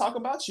like we talk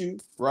about you,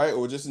 right?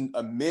 Or just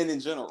a men in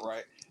general,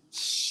 right?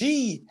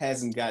 She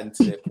hasn't gotten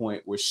to that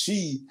point where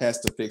she has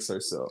to fix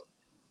herself.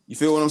 You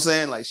feel what I'm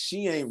saying? Like,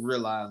 she ain't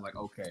realized, like,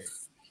 okay,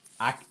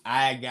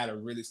 I gotta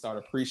really start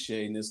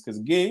appreciating this, because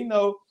again,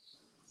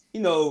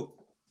 you know,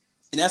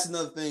 and that's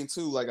another thing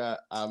too. Like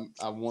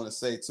I want to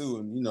say too,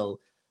 and you know,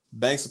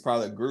 Banks will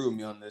probably agree with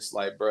me on this.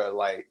 Like, bro,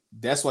 like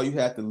that's why you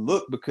have to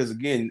look, because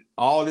again,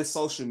 all this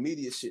social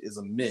media shit is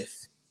a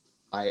myth.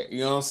 Like, you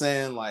know what I'm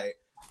saying? Like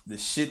the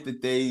shit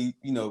that they,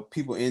 you know,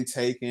 people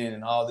intaking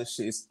and all this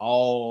shit is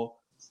all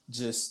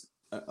just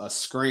a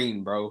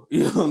screen, bro.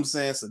 You know what I'm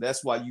saying? So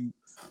that's why you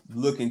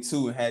look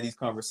into and have these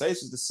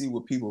conversations to see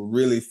what people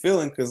really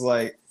feeling, because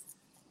like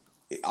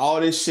all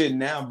this shit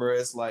now, bro,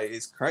 it's like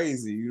it's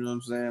crazy. You know what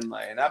I'm saying?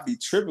 Like, and I'd be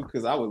tripping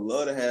because I would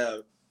love to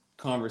have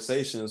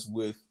conversations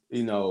with,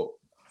 you know,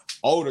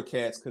 older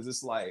cats, because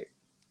it's like,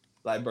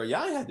 bro,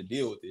 y'all ain't have to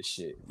deal with this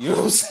shit. You know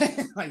what I'm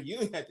saying? Like, you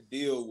ain't have to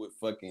deal with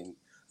fucking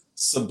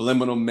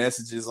subliminal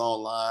messages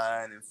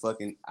online and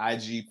fucking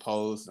IG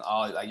posts and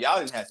all. Like, y'all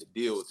didn't have to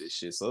deal with this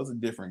shit. So it's a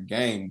different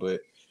game,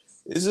 but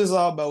it's just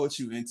all about what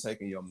you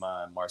intake in your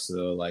mind,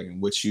 Marcel, like,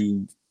 and what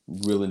you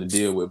willing to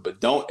deal with.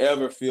 But don't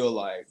ever feel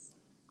like,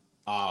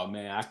 oh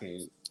man,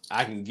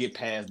 I can get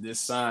past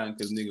this sign,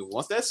 because nigga,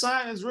 once that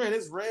sign is red,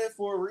 it's red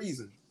for a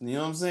reason. You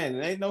know what I'm saying?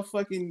 It ain't no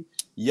fucking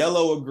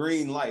yellow or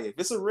green light. If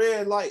it's a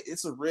red light,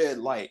 it's a red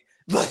light.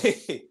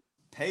 Like,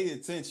 pay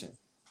attention.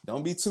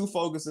 Don't be too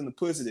focused in the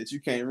pussy that you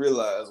can't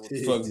realize what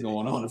the fuck's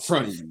going on in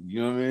front of you.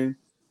 You know what I mean?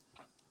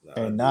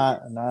 And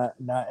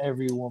not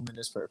every woman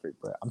is perfect,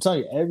 but I'm telling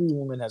you, every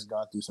woman has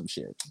gone through some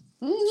shit.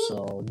 Mm-hmm.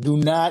 So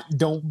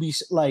don't be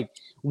like,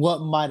 what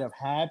might have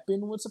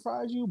happened would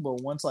surprise you,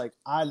 but once like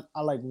I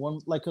like one,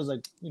 like, cause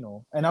like, you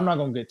know, and I'm not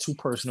gonna get too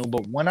personal,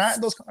 but when I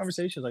had those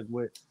conversations like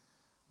with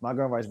my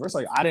girl, vice versa,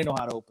 like I didn't know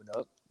how to open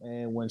up,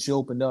 and when she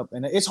opened up,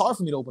 and it's hard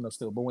for me to open up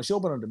still, but when she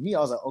opened up to me, I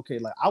was like, okay,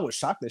 like I was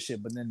shocked at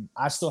shit, but then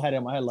I still had it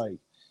in my head like,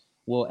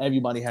 well,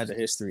 everybody has a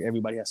history,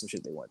 everybody has some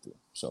shit they went through,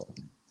 so.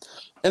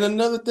 And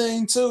another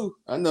thing too,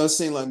 I know it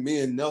seems like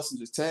me and Nelson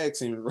just tag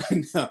teaming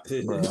right now,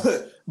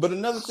 but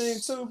another thing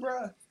too,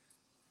 bro,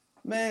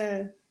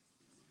 man,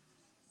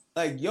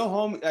 like your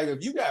homie, like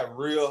if you got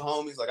real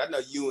homies, like I know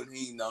you and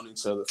he known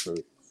each other for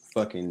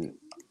fucking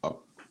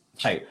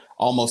like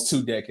almost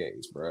 2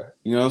 decades, bro.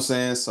 You know what I'm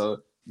saying?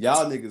 So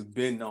y'all niggas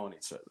been knowing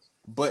each other,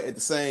 but at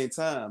the same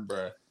time,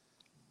 bro,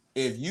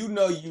 if you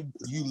know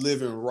you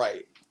living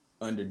right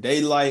under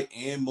daylight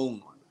and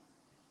moonlight,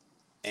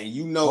 and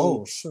you know,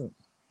 oh shit.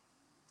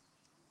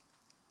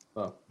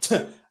 Oh,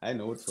 I didn't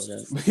know what the fuck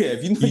that. But yeah,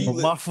 if you know you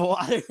my fault.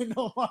 I didn't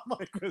know my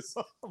mic was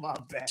on. My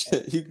bad.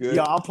 You good?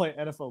 Yo, I'm playing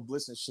NFL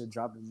Blitz and shit,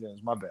 dropping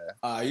gems. My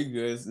bad. You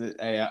good?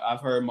 Hey, I've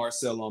heard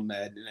Marcel on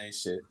Madden. It ain't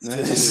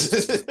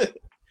shit.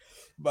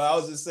 But I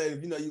was just saying,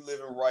 if you know you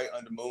living right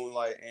under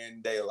moonlight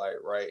and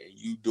daylight, right, and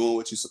you doing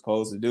what you're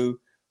supposed to do,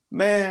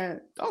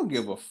 Man, don't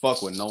give a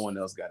fuck what no one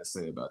else got to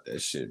say about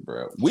that shit,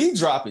 bro. We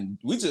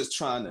just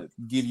trying to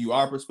give you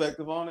our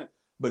perspective on it.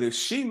 But if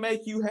she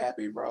make you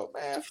happy, bro,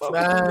 man, fuck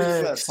what you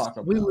niggas talk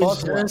about. We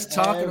was Fuck just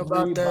talking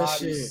about that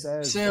everybody shit.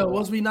 says, Shell, bro.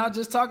 was we not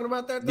just talking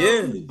about that though?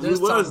 Yeah, we we was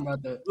just was. talking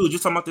about that. We were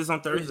just talking about this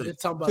on We was Thursday.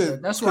 just talking about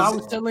that. That's why I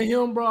was telling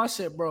him, bro. I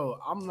said, bro,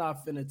 I'm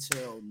not finna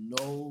tell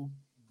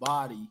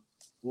nobody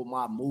what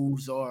my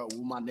moves are, or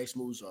what my next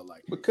moves are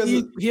like. Because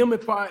him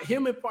and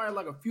probably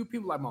like a few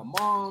people, like my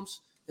mom's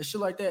and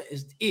shit like that,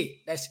 is it.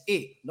 That's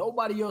it.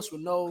 Nobody else will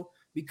know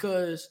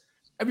because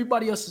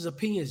everybody else's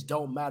opinions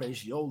don't matter.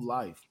 It's your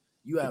life.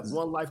 You have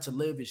one life to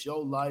live. It's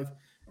your life.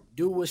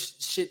 Do what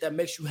shit that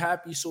makes you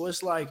happy. So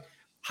it's like,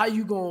 how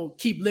you gonna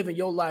keep living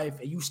your life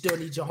and you still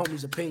need your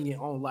homie's opinion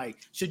on like,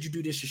 should you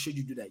do this or should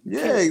you do that? You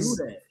can't do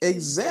that.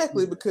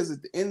 Exactly. Because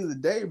at the end of the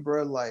day,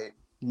 bro, like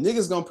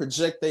niggas gonna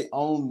project their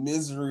own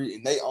misery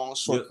and their own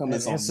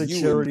shortcomings and on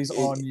insecurities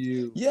you. on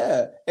you.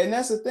 Yeah, and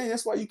that's the thing.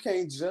 That's why you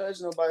can't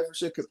judge nobody for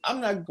shit. Because I'm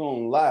not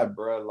gonna lie,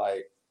 bro.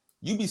 Like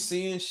you be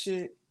seeing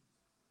shit.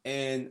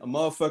 And a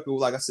motherfucker,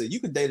 like I said, you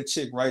could date a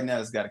chick right now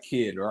that's got a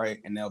kid, right?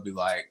 And they'll be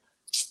like,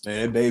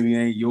 man, that baby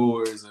ain't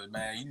yours. Or,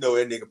 man, you know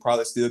that nigga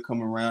probably still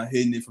coming around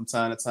hitting it from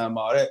time to time.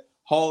 All that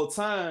whole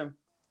time,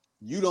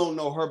 you don't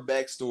know her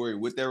backstory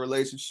with their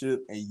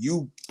relationship, and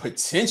you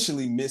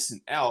potentially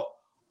missing out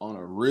on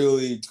a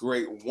really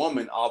great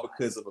woman all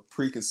because of a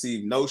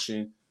preconceived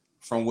notion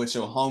from what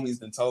your homies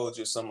done told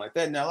you or something like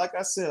that. Now, like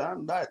I said,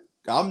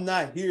 I'm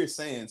not here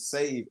saying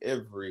save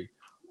every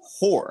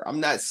whore.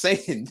 I'm not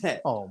saying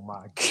that. Oh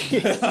my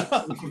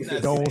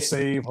god! Don't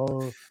save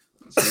her.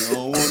 You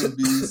don't want to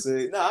be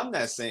saved. No, I'm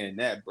not saying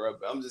that, bro.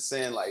 But I'm just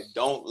saying, like,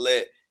 don't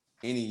let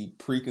any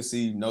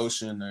preconceived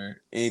notion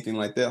or anything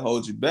like that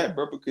hold you back,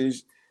 bro.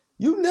 Because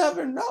you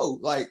never know.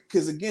 Like,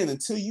 because again,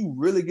 until you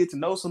really get to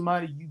know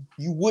somebody,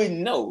 you wouldn't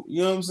know.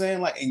 You know what I'm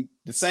saying? Like, and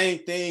the same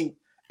thing,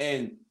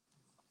 and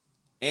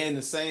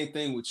the same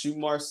thing with you,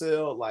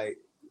 Marcel. Like,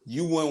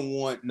 you wouldn't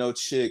want no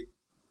chick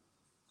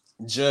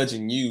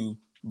judging you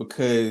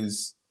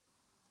because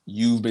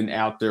you've been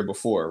out there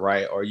before,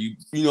 right? Or you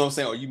know what I'm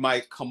saying? Or you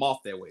might come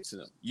off that way to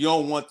them. You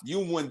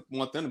wouldn't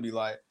want them to be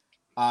like,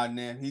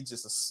 man, he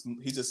just a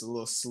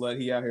little slut.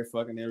 He out here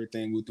fucking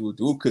everything with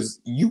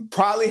because you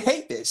probably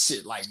hate that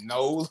shit. Like,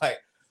 no, like,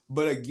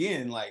 but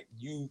again, like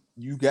you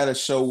gotta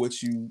show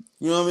what you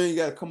know what I mean? You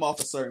gotta come off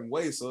a certain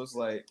way. So it's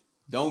like,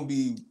 don't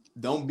be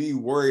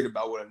worried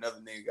about what another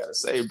nigga gotta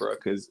say, bro,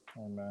 because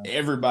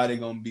everybody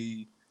gonna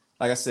be,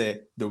 like I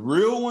said, the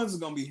real ones are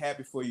gonna be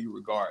happy for you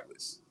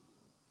regardless.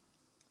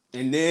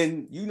 And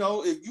then, you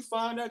know, if you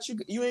find out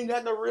you ain't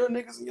got no real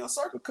niggas in your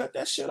circle, cut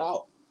that shit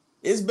out.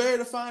 It's better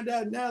to find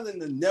out now than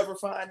to never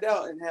find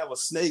out and have a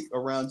snake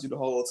around you the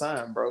whole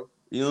time, bro.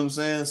 You know what I'm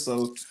saying?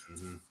 So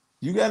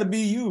you gotta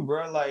be you,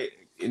 bro. Like,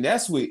 and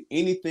that's with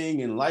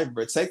anything in life,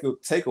 bro. Take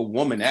a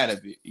woman out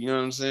of it. You know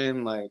what I'm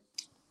saying? Like,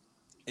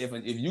 if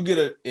you get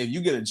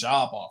a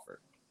job offer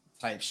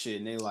type shit,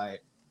 and they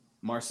like,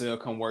 Marcel,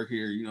 come work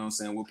here, you know what I'm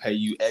saying? We'll pay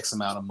you X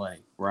amount of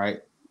money,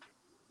 right?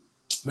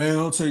 Man,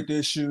 don't take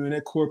that shit in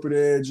that corporate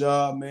ad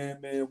job, man.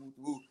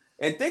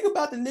 And think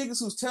about the niggas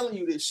who's telling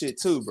you this shit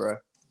too, bro.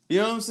 You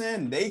know what I'm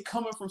saying? They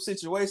coming from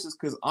situations,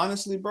 because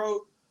honestly,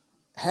 bro,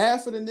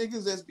 half of the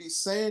niggas that's be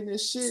saying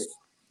this shit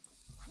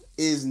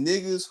is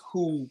niggas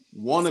who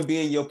want to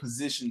be in your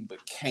position but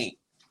can't,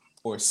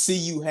 or see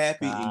you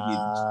happy and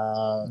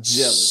get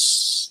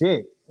jealous.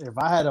 Shit. If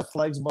I had a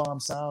flex bomb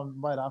sound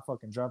bite, I'd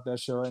fucking drop that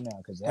shit right now.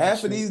 Because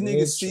half of these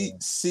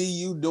niggas see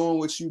you doing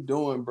what you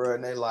doing, bro,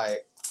 and they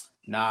like,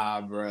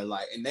 nah, bro,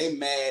 like, and they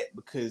mad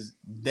because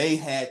they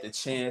had the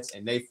chance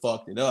and they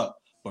fucked it up.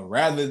 But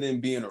rather than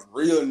being a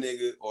real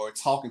nigga or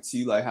talking to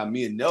you like how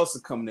me and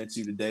Nelson coming at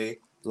you today,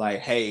 like,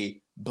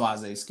 hey,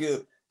 blase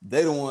skip,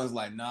 they the ones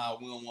like, nah,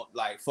 we don't want,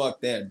 like, fuck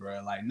that,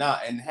 bro. Like, nah.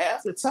 And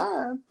half the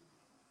time,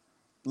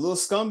 little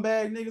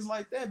scumbag niggas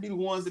like that be the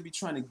ones that be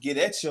trying to get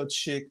at your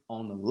chick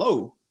on the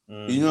low.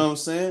 You know what I'm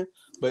saying?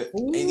 But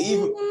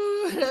even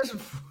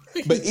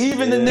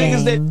the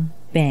niggas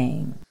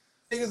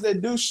niggas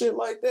that do shit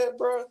like that,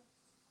 bro,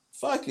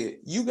 fuck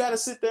it. You gotta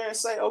sit there and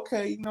say,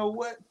 okay, you know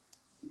what?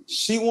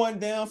 She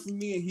wasn't down for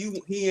me,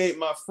 and he ain't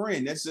my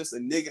friend. That's just a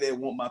nigga that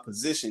want my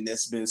position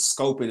that's been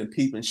scoping and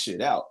peeping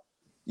shit out.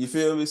 You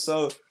feel me?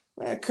 So,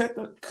 man,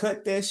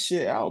 cut that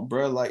shit out,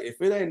 bro. Like,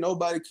 if it ain't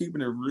nobody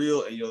keeping it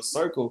real in your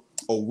circle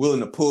or willing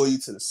to pull you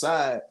to the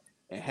side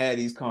and have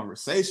these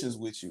conversations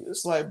with you,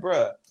 it's like,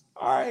 bro,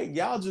 all right,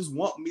 y'all just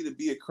want me to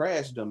be a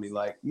crash dummy.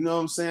 Like, you know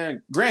what I'm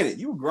saying? Granted,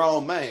 you a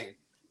grown man.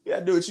 You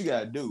gotta do what you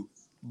gotta do.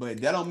 But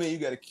that don't mean you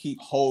gotta keep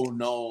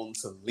holding on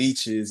to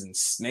leeches and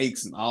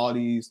snakes and all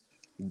these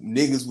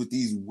niggas with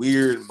these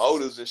weird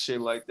motives and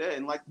shit like that.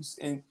 And like,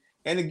 and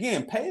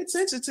again, pay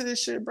attention to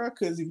this shit, bro.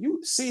 Because if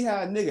you see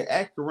how a nigga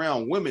act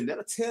around women,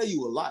 that'll tell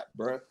you a lot,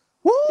 bro.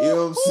 You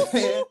know what I'm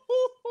saying?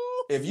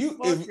 if you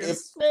Fucking if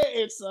spit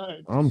it,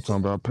 son. I'm talking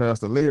about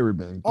Pastor Larry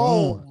been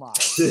Oh gone. my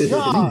You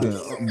God.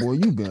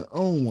 you been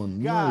on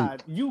one night.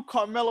 God, you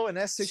Carmelo in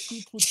that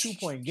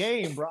 62-point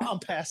game, bro. I'm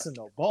passing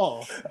the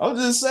ball. I'm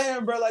just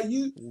saying, bro, like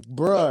you,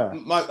 Bruh.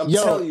 I'm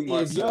Yo, telling you,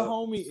 if your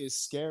Marcel. homie is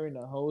scaring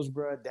the hoes,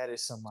 bro, that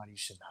is somebody you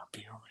should not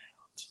be around.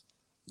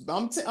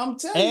 I'm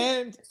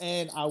telling you.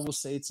 And I will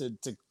say to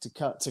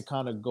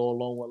kind of go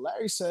along with what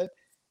Larry said,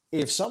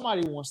 if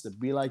somebody wants to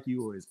be like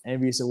you or is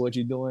envious of what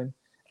you're doing,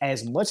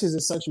 as much as it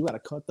sucks, you gotta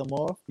cut them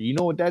off. You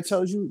know what that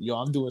tells you? Yo,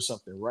 I'm doing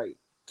something right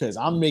because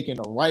I'm making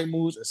the right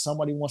moves. If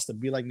somebody wants to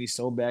be like me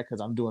so bad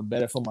because I'm doing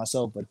better for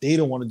myself, but they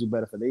don't want to do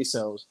better for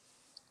themselves,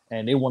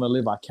 and they want to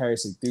live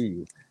vicariously through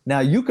you.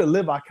 Now, you could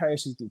live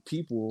vicariously through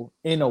people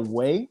in a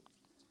way,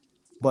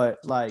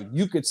 but like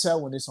you could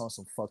tell when it's on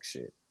some fuck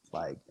shit.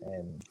 Like,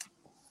 and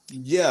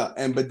yeah,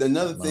 but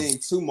another thing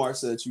too,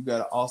 Marcel, that you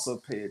gotta also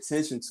pay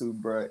attention to,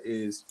 bro,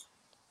 is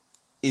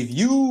if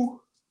you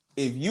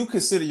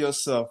consider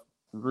yourself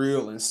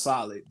real and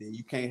solid, then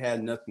you can't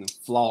have nothing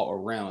flaw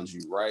around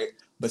you, right?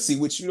 But see,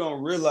 what you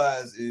don't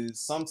realize is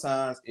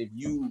sometimes if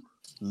you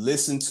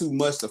listen too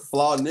much to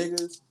flaw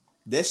niggas,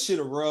 that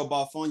shit'll rub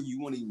off on you.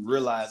 You won't even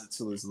realize it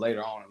till it's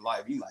later on in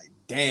life. You like,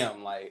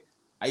 damn, like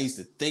I used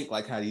to think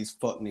like how these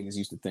fuck niggas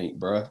used to think,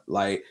 bro.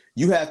 Like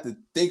you have to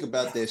think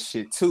about that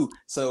shit too.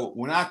 So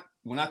when I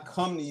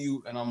come to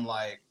you and I'm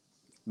like,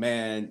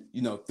 man,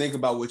 you know, think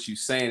about what you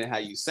saying and how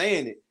you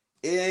saying it.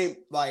 It ain't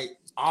like,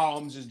 oh,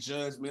 I'm just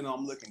judgmental.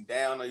 I'm looking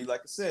down on you.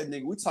 Like I said,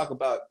 nigga, we talk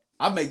about.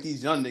 I make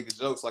these young niggas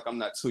jokes like I'm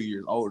not 2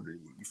 years older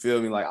than you. You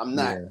feel me? Like I'm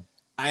not. Yeah.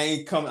 I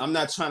ain't coming. I'm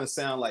not trying to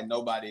sound like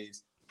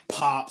nobody's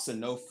pops or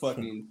no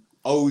fucking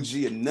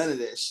OG or none of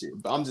that shit.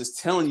 But I'm just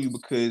telling you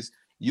because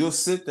you'll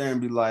sit there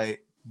and be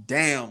like,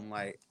 damn,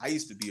 like I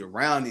used to be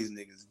around these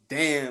niggas.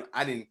 Damn,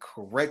 I didn't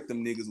correct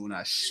them niggas when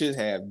I should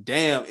have.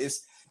 Damn,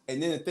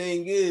 and then the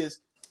thing is,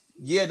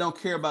 yeah, don't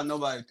care about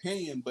nobody's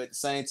opinion, but at the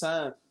same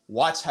time,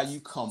 watch how you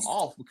come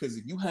off because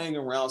if you hang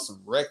around some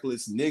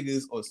reckless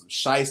niggas or some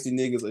shiesty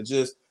niggas or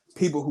just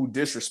people who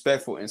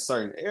disrespectful in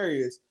certain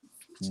areas,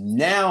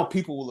 now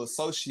people will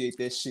associate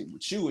that shit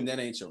with you and that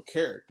ain't your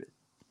character.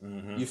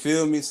 Mm-hmm. You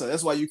feel me? So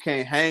that's why you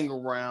can't hang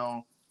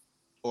around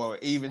or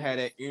even have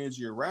that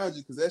energy around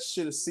you because that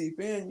shit'll seep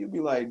in. You'll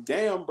be like,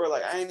 damn, bro,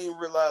 like I ain't even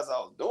realize I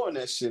was doing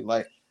that shit.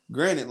 Like,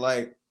 granted,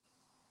 like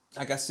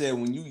I said,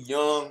 when you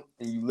young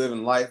and you live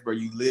in life, bro,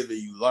 you live and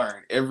you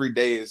learn. Every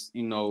day is,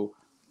 you know,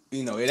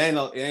 it ain't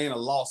a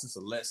loss, it's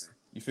a lesson.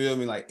 You feel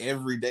me? Like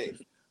every day.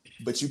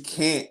 But you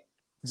can't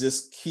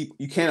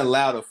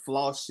allow the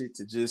flaw shit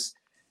to just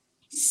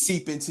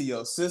seep into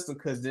your system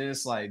because then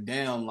it's like,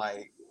 damn,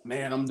 like,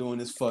 man, I'm doing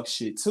this fuck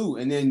shit too.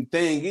 And then the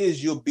thing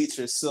is, you'll beat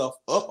yourself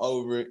up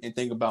over it and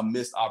think about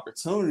missed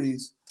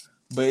opportunities.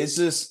 But it's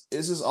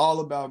just all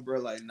about, bro,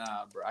 like,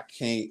 nah, bro, I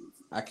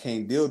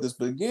can't deal with this.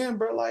 But again,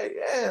 bro, like,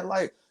 yeah,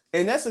 like,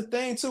 and that's the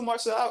thing too,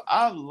 Marcel.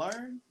 I've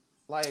learned,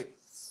 like,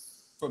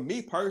 for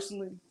me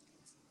personally,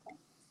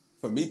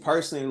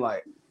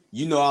 like,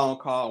 you know, I don't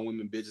call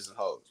women bitches and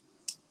hoes.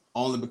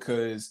 Only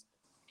because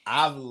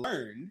I've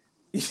learned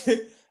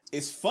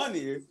it's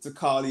funnier to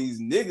call these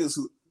niggas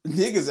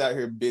out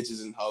here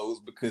bitches and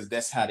hoes because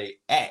that's how they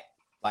act.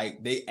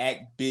 Like, they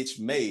act bitch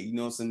made. You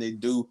know what I'm saying? They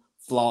do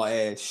flaw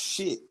ass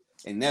shit.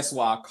 And that's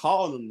why I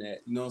call them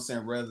that. You know what I'm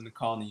saying? Rather than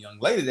calling a young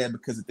lady that,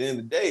 because at the end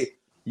of the day,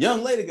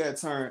 young lady got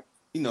to turn,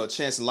 you know, a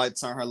chance in life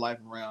to turn her life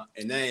around.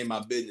 And that ain't my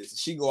business. If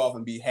she go off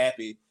and be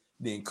happy,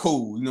 then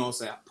cool, you know what I'm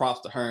saying?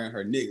 Props to her and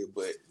her nigga.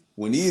 But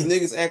when these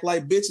niggas act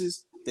like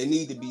bitches, they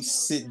need to be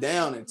sit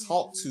down and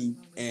talked to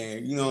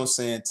and, you know what I'm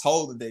saying,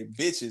 told that they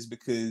bitches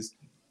because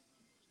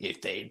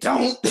if they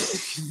don't,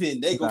 then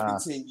they gonna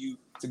continue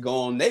to go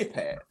on their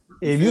path.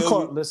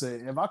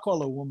 If I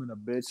call a woman a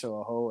bitch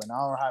or a hoe, and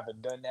I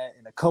haven't done that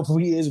in a couple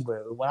of years,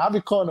 but when I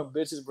be calling them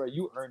bitches, bro,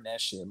 you earn that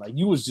shit. Like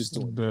you was just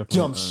doing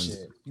dumb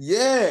shit.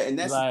 Yeah, and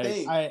that's like, the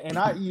thing.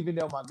 I even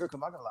tell my girl, cause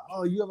my girl like,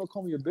 oh, you ever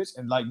call me a bitch?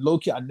 And like low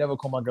key, I never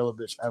call my girl a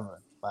bitch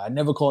ever. Like I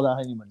never called out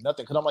her name or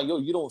nothing. Cause I'm like, yo,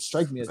 you don't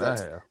strike me as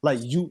that. Like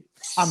you,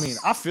 I mean,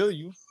 I feel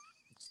you.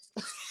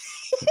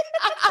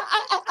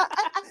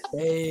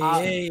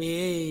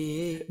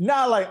 Hey.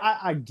 Nah, like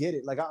I get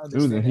it. Like I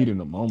understand. It was a heat in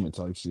the moment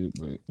type shit,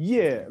 but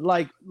yeah,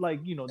 like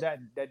you know that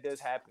does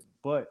happen.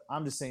 But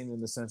I'm just saying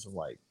in the sense of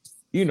like,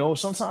 you know,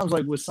 sometimes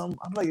like with some,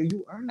 I'm like,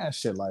 you earn that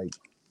shit. Like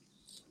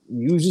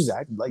you just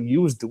act like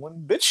you was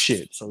doing bitch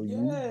shit. So you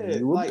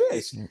were like,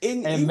 bitch.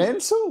 And men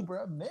too,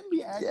 bro. Men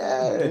be acting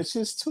like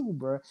bitches too,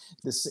 bro.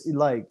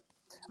 Like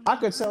I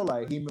could tell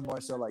like him and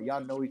Marcel, like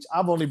y'all know each.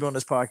 I've only been on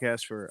this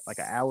podcast for like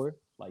an hour.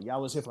 Like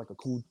y'all was here for like a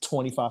cool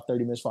 25,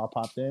 30 minutes before I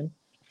popped in.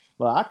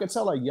 But I could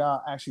tell like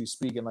y'all actually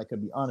speaking like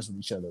could be honest with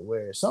each other.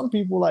 Where some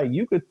people like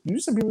you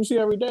some people see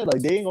every day,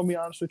 like they ain't gonna be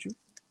honest with you.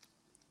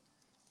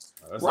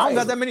 Well, I don't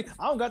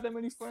got that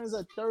many friends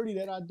at 30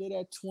 that I did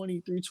at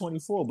 23,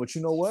 24. But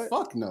you know what?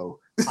 Fuck no.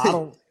 I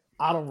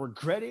don't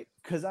regret it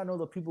because I know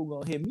the people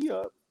gonna hit me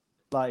up,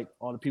 like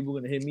all the people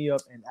gonna hit me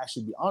up and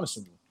actually be honest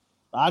with me.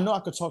 I know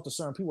I could talk to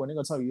certain people and they're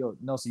gonna tell you, yo,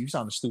 Nelson, you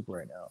sounding stupid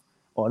right now.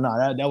 Or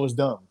nah, that was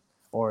dumb.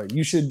 or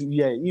you should.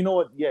 Yeah, you know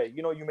what? Yeah,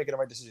 you know you're making the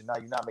right decision. Now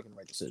you're not making the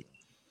right decision.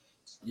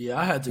 Yeah,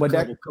 I had to But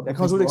cut that- a couple that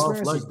comes with people off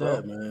experiences, like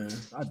that, bro. man.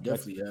 I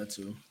definitely had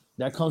to.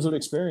 That comes with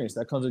experience.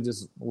 That comes with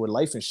just with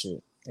life and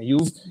shit. And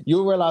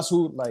you'll realize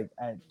who like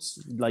at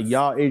like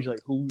y'all age, like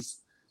who's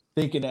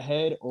thinking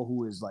ahead or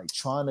who is like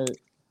trying to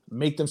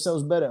make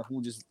themselves better,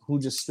 who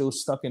just still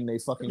stuck in their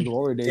fucking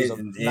glory days of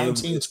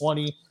 19,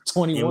 20,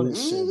 21 and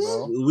shit,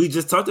 bro. We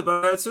just talked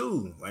about that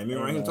too. Like me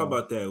and Raheem Yeah. talked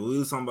about that. We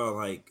was talking about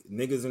like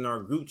niggas in our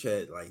group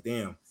chat. Like,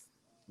 damn,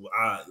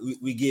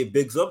 we get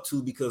bigs up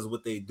to because of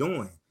what they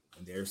doing.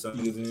 And there's some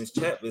niggas in this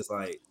chat. It's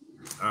like,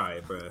 all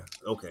right, bro.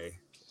 Okay,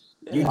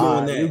 you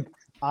doing that?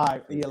 All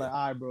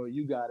right, bro,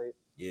 you got it.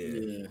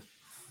 Yeah.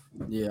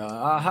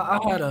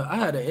 I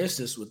had an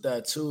instance with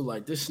that too.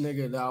 Like this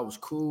nigga that I was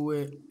cool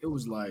with, it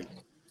was like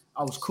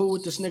I was cool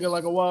with this nigga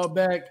like a while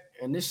back,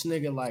 and this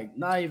nigga like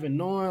not even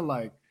knowing,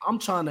 like I'm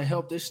trying to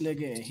help this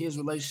nigga in his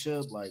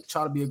relationship, like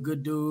try to be a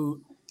good dude,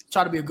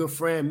 try to be a good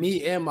friend,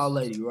 me and my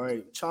lady,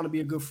 right? Trying to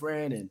be a good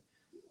friend and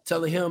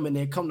telling him, and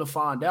then come to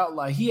find out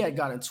like he had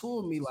got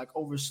into me like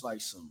over like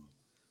some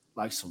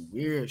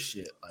weird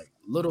shit, like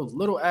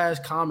little ass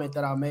comment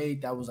that I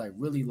made that was like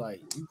really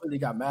like he really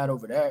got mad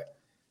over that.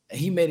 And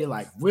he made it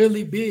like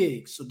really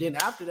big. So then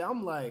after that,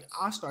 I'm like,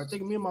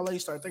 me and my lady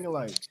started thinking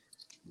like,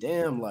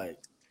 damn, like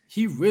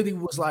he really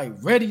was like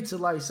ready to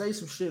like say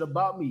some shit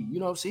about me. You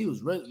know what I'm saying? He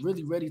was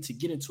really ready to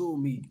get into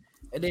me.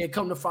 And then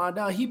come to find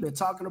out, he been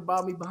talking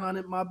about me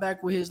behind my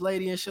back with his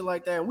lady and shit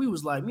like that. And we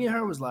was like, me and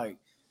her was like,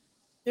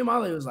 and my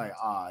lady was like,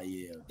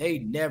 yeah, they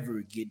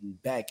never getting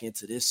back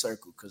into this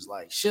circle. Cause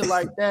like shit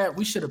like that,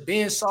 we should have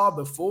been saw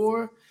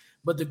before.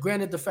 But the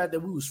fact that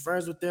we was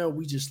friends with them,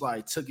 we just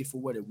like took it for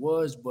what it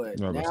was. But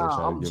No, now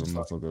I'm I'm give just a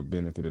like, motherfucker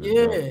benefit of the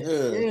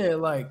doubt. yeah,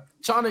 like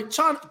trying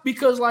to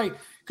because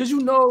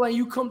you know, like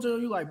you come to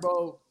you like,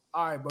 bro,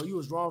 all right, bro, you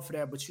was wrong for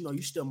that, but you know,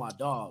 you still my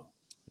dog.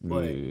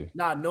 But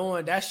not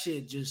knowing that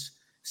shit just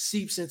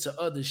seeps into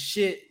other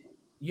shit,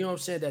 you know what I'm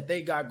saying, that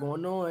they got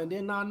going on, and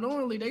then not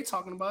knowingly they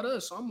talking about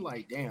us. So I'm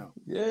like, damn,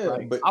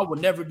 like, but I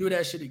would never do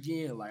that shit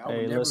again. Like I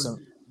would never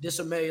listen.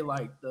 dismay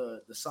like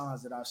the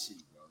signs that I see.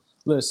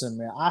 Listen,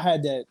 man, I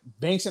had that.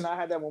 Banks and I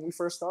had that when we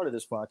first started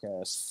this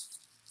podcast.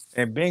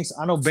 And Banks,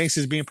 I know Banks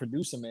is being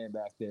producer man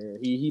back there.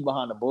 He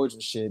behind the boards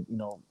and shit, you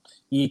know,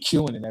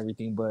 EQing and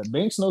everything. But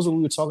Banks knows what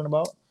we were talking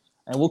about,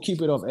 and we'll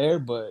keep it off air.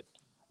 But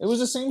it was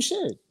the same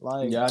shit.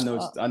 Like, yeah, I know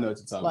what you're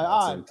talking like,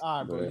 about. all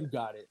right, bro, you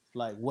got it.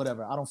 Like,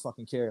 whatever. I don't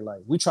fucking care.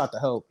 Like, we tried to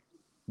help,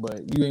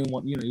 but you ain't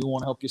want, you know, you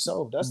want to help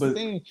yourself. That's the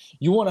thing.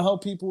 You want to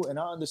help people, and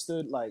I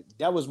understood. Like,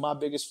 that was my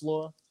biggest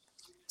flaw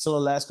till the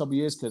last couple of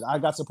years, because I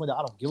got to the point that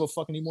I don't give a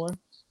fuck anymore.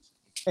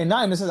 And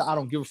not in the sense that I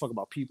don't give a fuck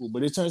about people,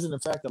 but it turns into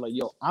the fact that like,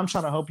 yo, I'm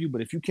trying to help you,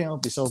 but if you can't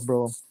help yourself,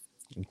 bro,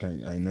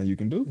 ain't nothing you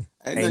can do.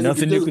 Ain't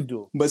nothing you can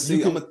do. But see,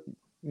 you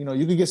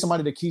can get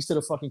somebody the keys to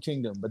the fucking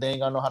kingdom, but they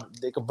ain't gonna know how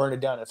they can burn it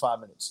down in 5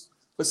 minutes.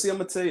 But see, I'm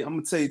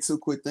gonna tell you two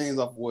quick things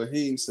off of what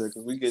Heem said,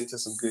 because we get into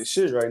some good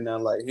shit right now.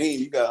 Like, Heem,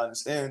 you gotta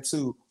understand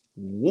too.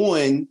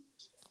 One,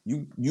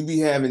 you be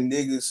having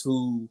niggas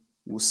who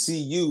will see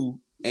you,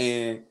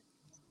 and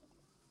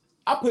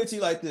I put it to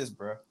you like this,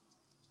 bro.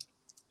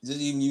 Just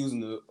even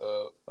using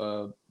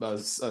a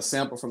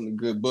sample from the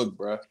good book,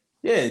 bro.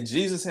 Yeah,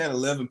 Jesus had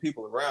 11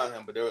 people around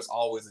him, but there was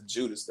always a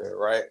Judas there,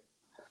 right?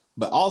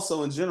 But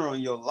also in general in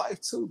your life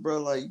too,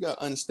 bro. Like, you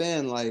gotta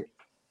understand, like,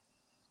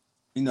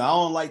 you know, I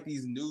don't like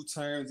these new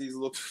terms these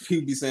little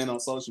people be saying on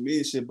social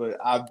media shit, but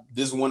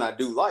this one I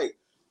do like.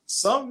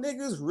 Some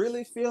niggas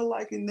really feel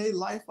like in their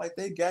life, like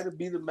they gotta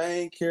be the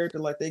main character,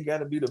 like they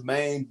gotta be the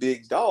main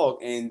big dog.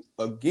 And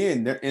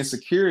again, their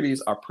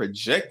insecurities are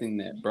projecting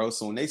that, bro.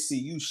 So when they see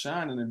you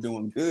shining and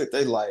doing good,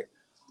 they like,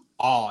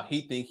 oh,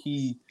 he think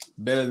he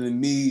better than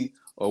me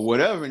or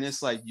whatever. And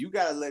it's like, you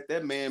gotta let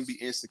that man be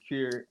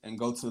insecure and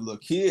go to the little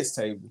kids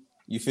table.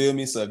 You feel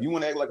me? So if you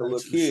want to act like a little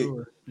kid,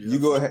 you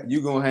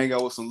gonna hang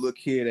out with some little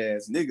kid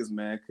ass niggas,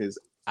 man, because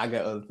I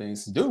got other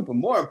things to do. But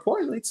more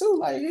importantly, too,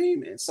 like, hey,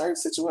 man, certain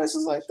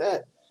situations like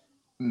that,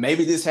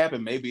 maybe this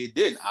happened, maybe it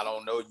didn't. I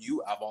don't know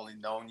you. I've only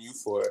known you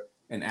for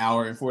an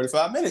hour and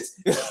 45 minutes.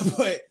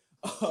 But,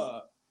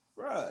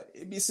 bro,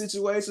 it be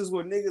situations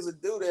where niggas will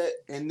do that,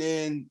 and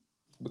then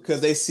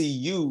because they see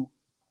you,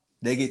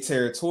 they get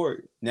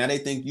territorial. Now they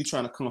think you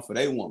trying to come for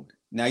their woman.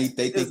 Now they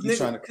think you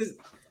trying to...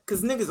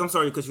 Because niggas, I'm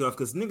sorry to cut you off,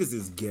 because niggas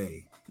is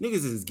gay.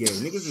 Niggas is gay.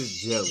 Niggas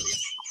is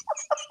jealous.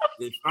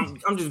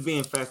 I'm just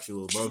being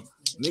factual, bro.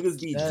 Niggas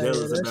be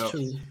jealous about.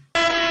 Ray.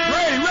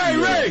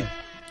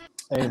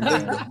 Hey,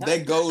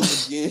 that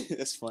goes again.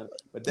 That's funny,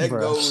 but that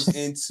goes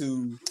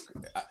into.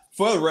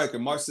 For the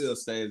record, Marcel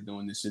stays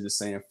doing this shit, just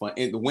saying fun.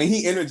 And when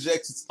he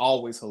interjects, it's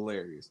always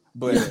hilarious.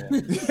 But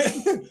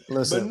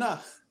listen,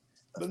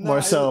 but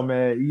Marcel,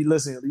 man, you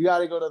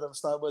gotta go to them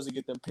Starbucks and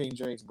get them pink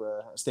drinks,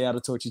 bro. Stay out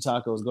of Torchy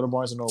Tacos. Go to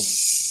Barnes and Noble.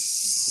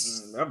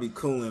 I'll be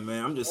cooling,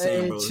 man. I'm just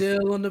saying, bro.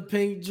 Chill on the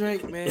pink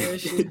drink, man.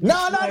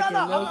 No.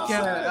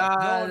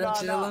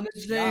 Chill on the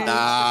drink.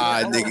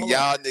 Nah, nigga,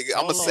 y'all nigga.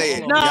 I'm gonna say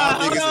it. Y'all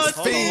niggas is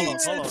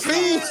fiends.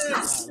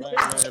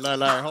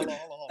 Hold on.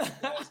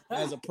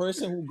 As a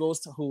person who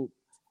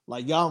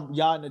Like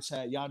y'all in the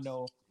chat, y'all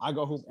know I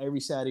go home every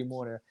Saturday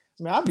morning.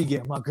 Man, I be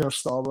getting my girl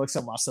Starbucks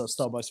and myself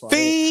Starbucks for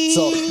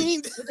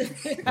Fiend.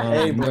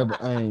 Hey, bro.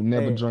 I ain't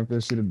never Hey. drunk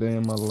that shit a day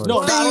in my life.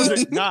 No, I don't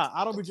drink.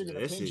 I don't be drinking Yeah,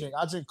 the that pink shit. drink.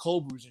 I drink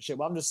cold brews and shit.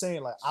 But I'm just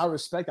saying, like, I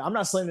respect it. I'm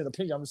not saying the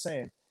pink. I'm just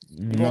saying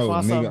you No, gonna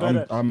find something better.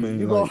 nigga, I mean,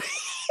 You like,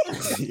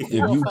 if if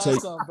you find take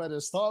something better,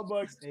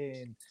 Starbucks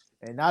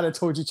and not a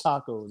Toji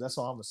Chacos. That's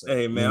all I'm gonna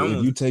say. Hey man, nigga,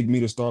 if you take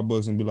me to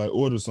Starbucks and be like,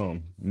 order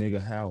something,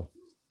 nigga, how?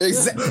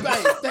 Exactly.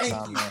 Thank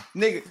Nah, you, man.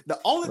 nigga. The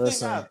only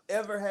Listen. thing I've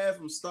ever had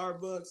from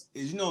Starbucks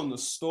is, you know, in the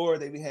store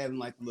they be having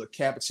like the little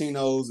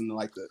cappuccinos and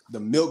like the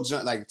milk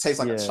junk, like it tastes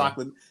like a Yeah.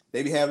 chocolate.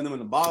 They be having them in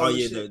the bottle. oh and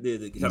yeah, shit.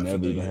 the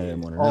Never even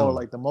had one of them. Oh,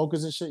 like the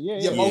mochas and shit. Yeah,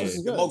 Yeah, mochas Yeah.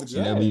 is the good. mocha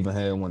junk. Never even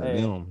had one of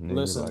Hey, them. Nigga,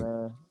 listen, like,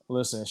 man.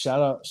 Listen, shout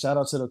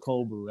out to the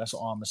cold brew. That's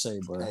all I'm gonna say,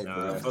 bro. Hey,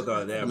 Nah, bro. fuck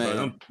all that, Man.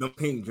 bro. Them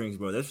pink drinks,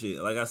 bro. That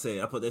shit, like I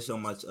said, I put that shit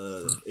on my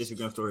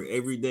Instagram story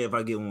every day if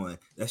I get one.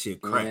 That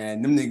shit crack.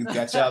 Man, them niggas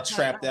got y'all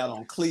trapped out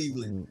on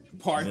Cleveland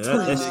Part Man, 3,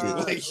 that nigga.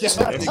 Like, shit-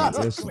 y'all that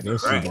niggas- that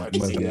crack, shit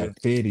must nigga.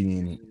 got fatty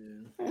in it.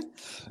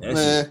 That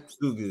Man. shit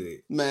too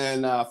good.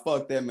 Man, nah,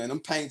 fuck that, man.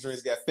 Them paint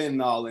drinks got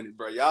fentanyl in it,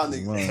 bro. Y'all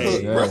niggas Man, Hey,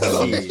 cooked, that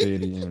bro. shit shit.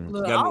 fatty in it.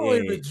 Look, I Got me- don't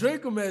yeah. even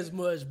drink them as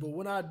much, but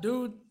when I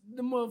do,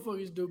 the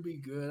motherfuckers do be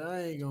good.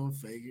 I ain't gonna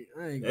fake it.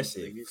 I ain't gonna That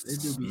shit fake it. They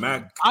do be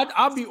smack. good.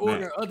 I'll be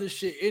ordering other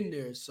shit in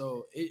there,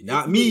 so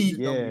Not really me.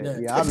 just don't be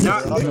that. Yeah, I be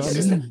Not other me.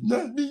 shit.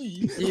 Not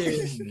me.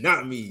 Yeah.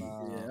 Not me.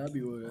 Yeah, I'll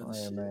be ordering other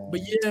Yeah, shit. man.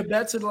 But yeah,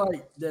 back to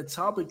like that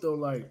topic though,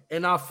 like,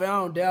 and I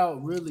found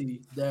out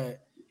really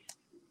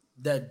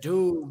that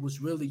dude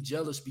was really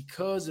jealous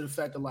because of the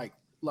fact that like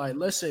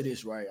let's say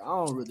this, right? I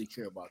don't really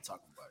care about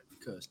talking about it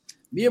because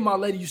me and my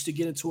lady used to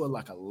get into it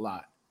like a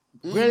lot.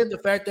 Granted, the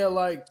fact that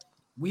like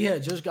we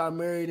had just got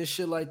married and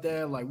shit like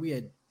that, like we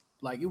had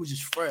like it was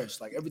just fresh,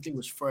 like everything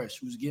was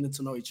fresh. We was getting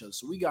to know each other,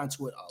 so we got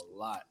into it a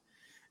lot,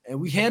 and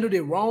we handled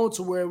it wrong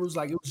to where it was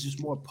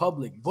just more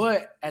public.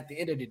 But at the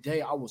end of the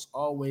day, I was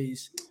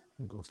always,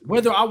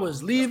 whether I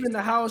was leaving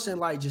the house and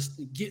like just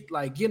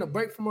getting a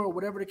break from her or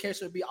whatever the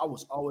case may be, I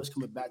was always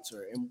coming back to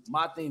her. And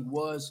my thing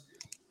was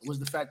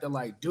the fact that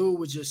like dude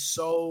was just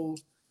so,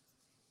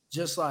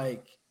 just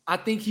like I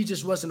think he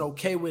just wasn't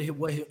okay with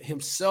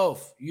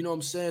himself. You know what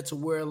I'm saying? To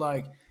where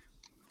like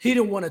he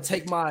didn't want to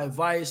take my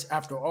advice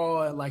after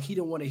all, and like he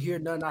didn't want to hear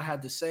nothing I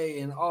had to say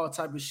and all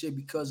type of shit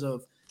because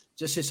of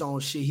just his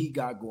own shit he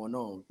got going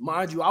on.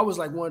 Mind you, I was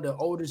like one of the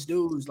oldest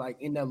dudes like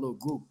in that little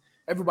group.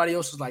 Everybody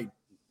else was like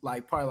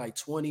probably like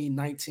 20,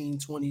 19,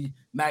 20,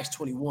 max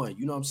 21.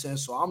 You know what I'm saying?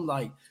 So I'm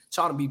like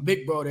trying to be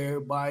big bro to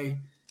everybody.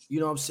 You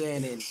know what I'm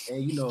saying?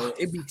 And you know,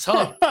 it'd be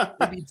tough.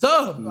 It'd be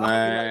tough.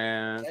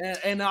 Man.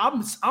 And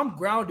I'm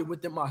grounded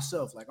within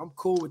myself. Like I'm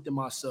cool within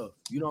myself.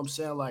 You know what I'm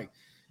saying? Like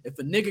if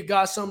a nigga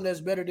got something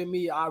that's better than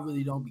me, I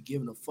really don't be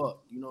giving a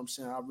fuck. You know what I'm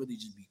saying? I really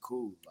just be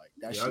cool. Like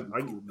that Yeah, shit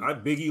be cool. I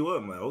big you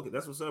up, man. Okay,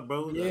 that's what's up,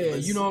 bro. Yeah,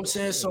 you know what I'm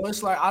saying? So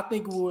it's like I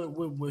think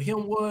what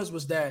him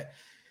was that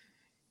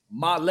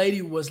my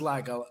lady was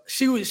like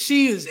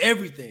she is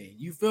everything.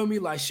 You feel me?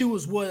 Like she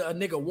was what a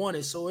nigga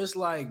wanted. So it's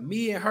like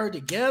me and her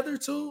together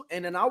too,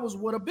 and then I was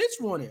what a bitch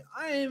wanted.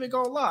 I ain't even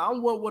gonna lie.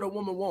 I'm what a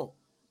woman want.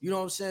 You know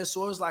what I'm saying?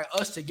 So it's like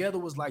us together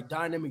was like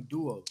dynamic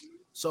duo.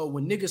 So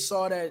when niggas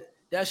saw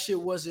that shit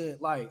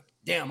wasn't like,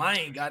 damn, I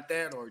ain't got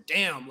that, or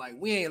damn, like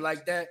we ain't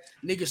like that,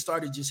 niggas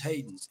started just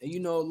hating. And you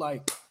know,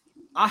 like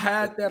I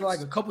had that like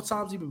a couple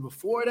times even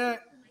before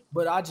that.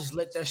 But I just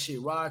let that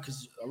shit ride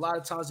because a lot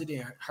of times it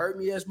didn't hurt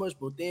me as much.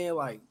 But then,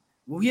 like,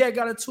 when we had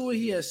got into it,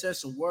 he had said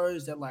some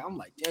words that, like, I'm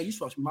like, damn, you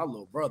supposed to be my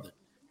little brother.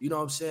 You know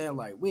what I'm saying?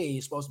 Like, we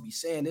ain't supposed to be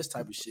saying this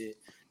type of shit.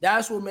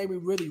 That's what made me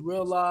really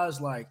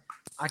realize, like,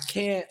 I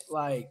can't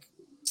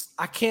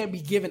be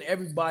giving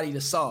everybody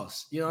the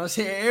sauce. You know what I'm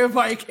saying?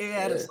 Everybody can't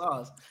have the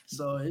sauce.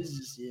 So it's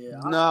just, yeah.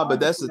 Nah, but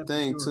that's the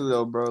thing, too,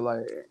 though, bro.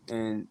 Like,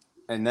 and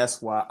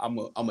that's why I'm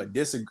a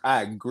disagree.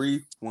 I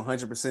agree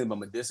 100%, but I'm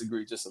gonna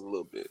disagree just a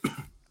little bit.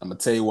 I'm gonna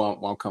tell you where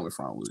I'm coming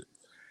from with it.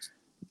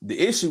 The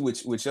issue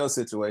with your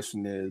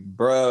situation is,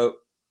 bro,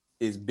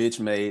 is bitch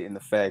made in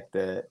the fact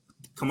that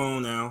come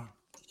on now.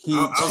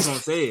 I was gonna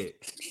say it.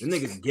 The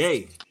nigga's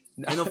gay.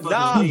 Ain't no fucking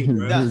Nah, way,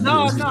 bro.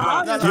 No.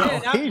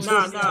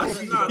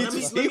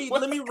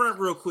 Let me rant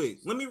real quick.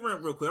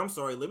 I'm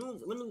sorry. Let me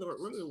rant,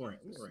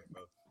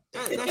 bro.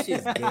 That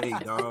shit's gay,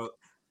 dog.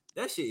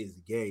 That shit is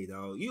gay,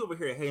 dog. You over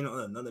here hating on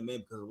another man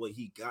because of what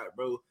he got,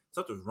 bro.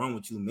 Something's wrong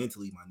with you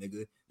mentally, my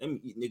nigga.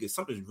 Nigga,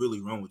 something's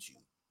really wrong with you.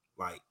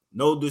 Like,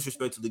 no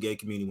disrespect to the gay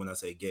community when I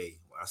say gay.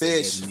 When I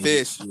say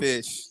Fish.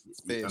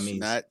 I mean,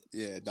 not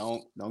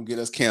don't get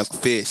us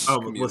canceled. Fish. Oh,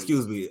 well,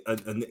 excuse me.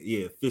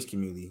 Yeah, fish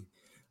community.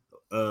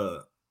 I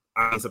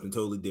mean something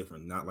totally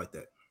different, not like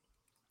that.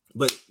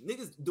 But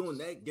niggas doing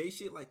that gay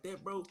shit like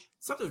that, bro,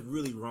 something's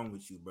really wrong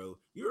with you, bro.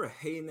 You're a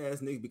hating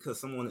ass nigga because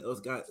someone else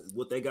got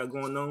what they got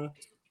going on.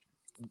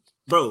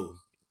 Bro,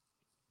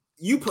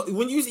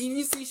 when you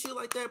see shit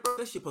like that, bro,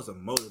 that shit supposed to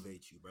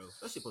motivate you, bro.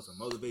 That shit supposed to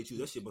motivate you.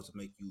 That shit supposed to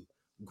make you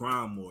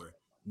grind more.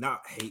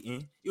 Not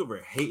hating. You're over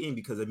hating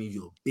because that means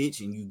you're a bitch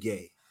and you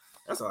gay.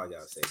 That's all I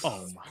gotta say.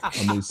 Oh my.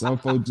 I mean, some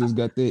folks just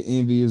got that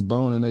envious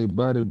bone in their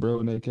body, bro,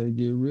 and they can't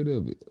get rid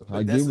of it.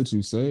 I But get what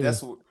you saying.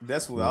 that's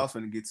what I was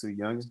finna get to,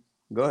 young.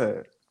 Go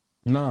ahead.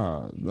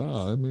 Nah.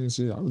 I mean,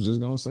 shit, I was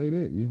just gonna say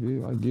that. You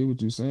feel? I get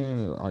what you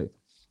saying.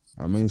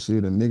 I mean,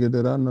 shit, a nigga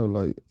that I know,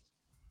 like,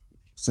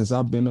 since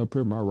I've been up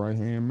here, my right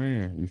hand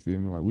man. You feel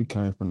me? Like, we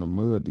came from the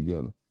mud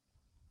together.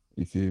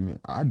 You feel me?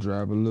 I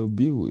drive a little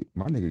Buick.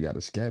 My nigga got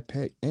a Scat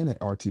Pack and an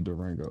RT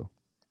Durango.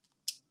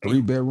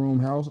 3-bedroom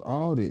house,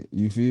 all that.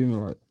 You feel me?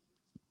 Like,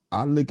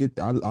 I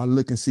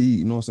look and see,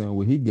 you know what I'm saying,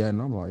 what he got,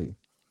 and I'm like,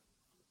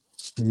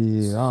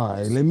 yeah, all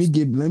right, let me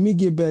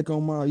get back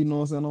on my, you know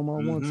what I'm saying, on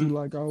my 1-2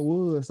 like I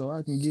was, so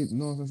I can get, you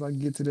know what I'm saying, so I can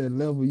get to that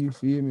level, you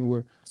feel me,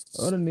 where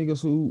other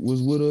niggas who was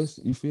with us,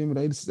 you feel me,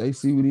 they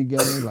see what he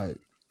got, and they like,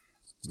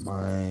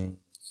 man,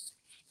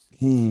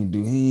 he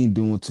ain't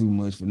doing too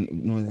much for, you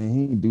know what I'm saying,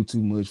 he ain't do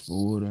too much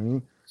for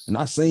it, and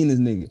I seen this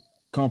nigga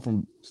come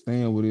from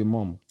staying with his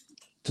mama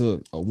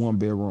to a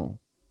 1-bedroom,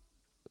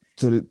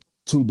 to the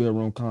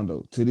 2-bedroom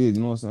condo, to this,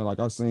 you know what I'm saying? Like,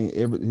 I seen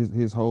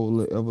his whole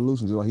little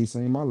evolution, just like he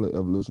seen my little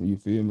evolution, you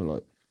feel me?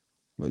 Like,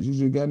 but you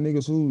just got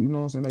niggas who, you know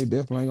what I'm saying, they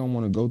definitely ain't gonna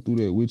want to go through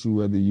that with you,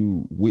 whether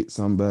you with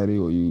somebody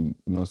or you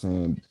know what I'm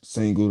saying,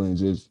 single, and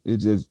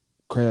it's just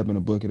crab in a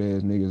bucket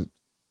ass niggas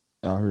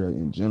out here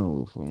in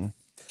general, for them.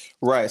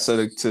 Right.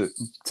 So to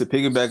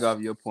piggyback off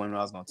your point, I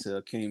was gonna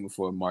tell King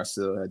before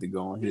Marcel had to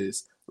go on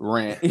his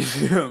rant. You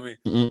feel me?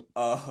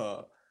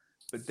 Mm-hmm.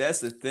 But that's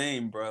the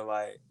thing, bro.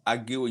 Like, I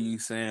get what you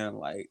saying.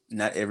 Like,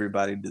 not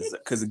everybody does.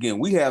 Because again,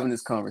 we having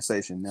this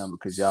conversation now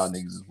because y'all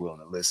niggas is willing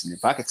to listen.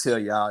 If I could tell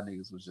y'all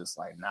niggas was just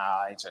like, nah,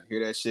 I ain't trying to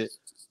hear that shit.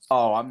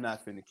 Oh, I'm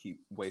not finna keep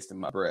wasting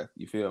my breath.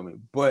 You feel me?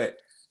 But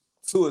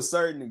to a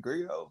certain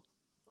degree, though,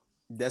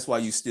 that's why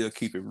you still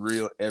keep it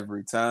real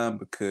every time,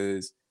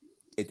 because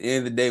at the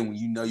end of the day, when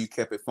you know you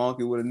kept it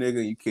funky with a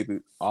nigga, you keep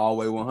it all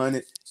the way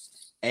 100,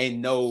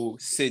 ain't no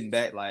sitting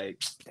back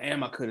like,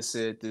 damn, I could have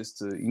said this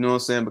to, you know what I'm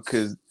saying?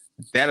 Because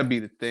that'll be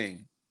the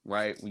thing,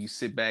 right? When you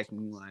sit back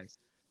and you like,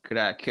 could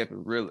I have kept it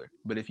realer?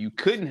 But if you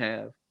couldn't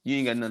have, you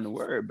ain't got nothing to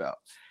worry about.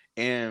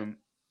 And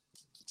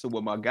so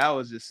what my guy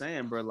was just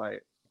saying, bro,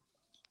 like,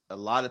 a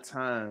lot of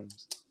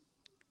times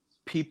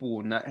people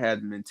will not have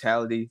the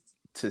mentality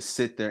to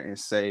sit there and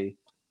say,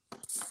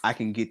 I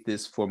can get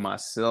this for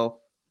myself.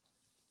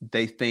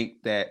 They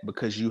think that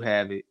because you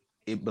have it,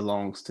 it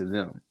belongs to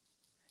them.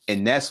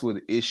 And that's where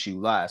the issue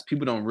lies.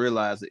 People don't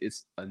realize that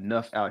it's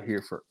enough out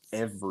here for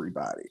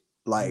everybody.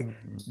 Like,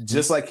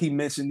 just like he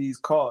mentioned these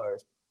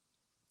cars,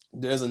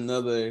 there's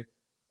another,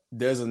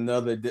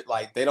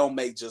 like, they don't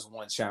make just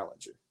one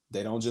Challenger.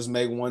 They don't just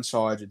make one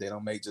Charger. They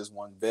don't make just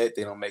one Vet.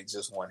 They don't make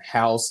just one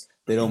house.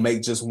 They don't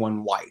make just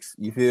one wife.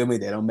 You feel me?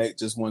 They don't make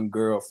just one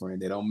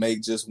girlfriend. They don't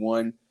make just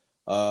one,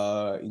 you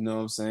know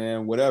what I'm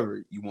saying?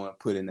 Whatever you want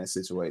to put in that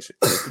situation.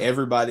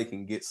 Everybody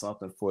can get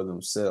something for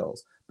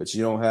themselves, but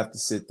you don't have to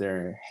sit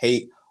there and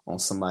hate on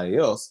somebody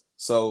else.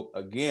 So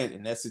again,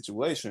 in that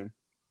situation,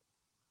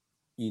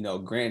 you know,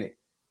 granted,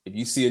 if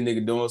you see a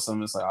nigga doing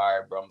something, it's like, all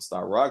right, bro, I'm gonna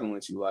start rocking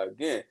with you. Like,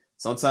 again,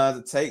 sometimes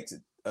it takes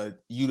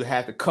you to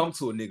have to come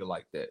to a nigga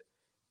like that.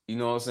 You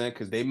know what I'm saying?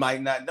 Because they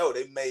might not know.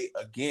 They may,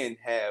 again,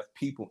 have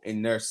people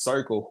in their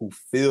circle who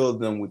fill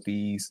them with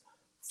these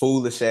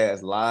foolish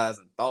ass lies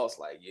and thoughts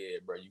like, yeah,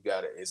 bro, you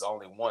gotta, it's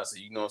only one. So,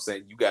 you know what I'm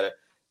saying? You gotta,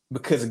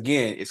 because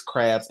again, it's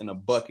crabs in a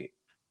bucket.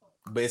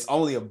 But it's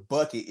only a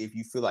bucket if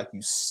you feel like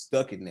you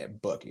stuck in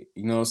that bucket.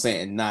 You know what I'm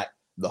saying? And not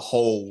the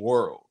whole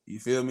world. You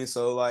feel me?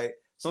 So, like,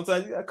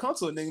 sometimes you gotta come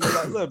to a nigga and be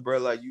like, look, bro,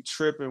 like, you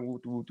tripping,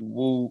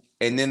 woo.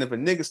 And then if a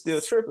nigga still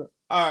tripping,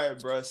 all right,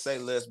 bro, say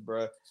less,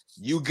 bro.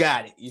 You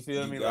got it. You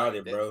feel me? You got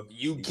like, it, bro.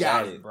 You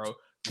got it, bro.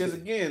 Because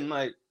again,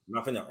 like, I'm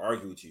not finna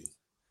argue with you.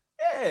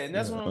 Yeah, and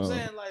that's what I'm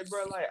saying. Like,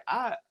 bro, like,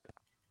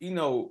 you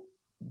know,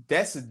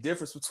 that's the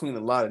difference between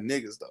a lot of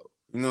niggas, though.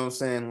 You know what I'm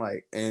saying?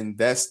 Like, and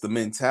that's the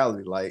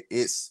mentality. Like,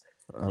 it's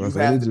you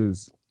have to.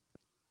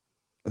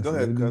 Go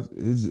ahead, cuz.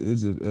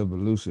 It's just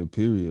evolution,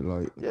 period.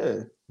 Like,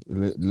 yeah.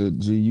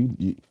 G,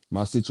 you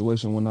my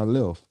situation when I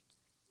left.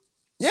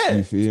 Yeah.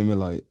 You feel me?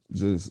 Like,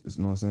 just,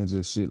 you know what I'm saying?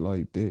 Just shit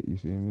like that. You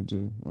feel me?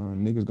 Just,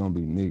 niggas gonna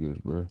be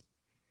niggas, bro.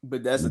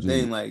 But that's the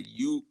thing, like,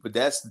 but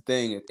that's the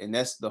thing, and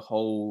that's the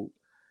whole,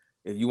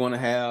 if you want to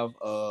have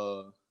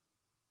a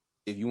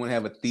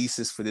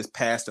thesis for this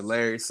Pastor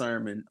Larry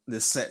sermon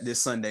this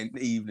Sunday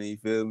evening, you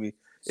feel me?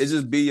 It's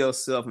just be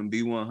yourself and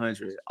be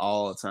 100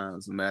 all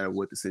times, no matter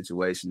what the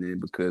situation is.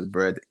 Because,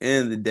 bro, at the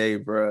end of the day,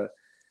 bro,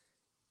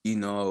 you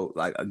know,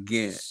 like,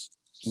 again,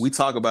 we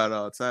talk about it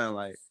all the time.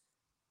 Like,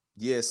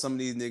 yeah, some of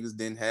these niggas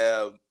didn't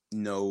have, you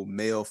know,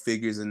 male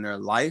figures in their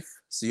life,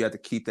 so you have to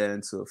keep that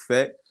into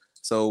effect.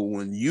 So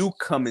when you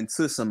come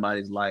into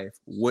somebody's life,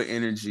 what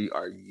energy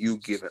are you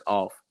giving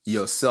off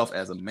yourself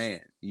as a man?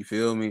 You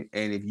feel me?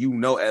 And if you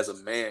know as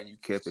a man you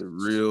kept it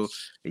real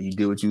and you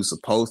did what you were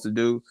supposed to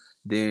do,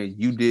 then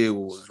you did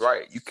what was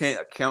right. You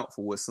can't account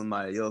for what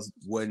somebody else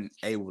wasn't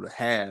able to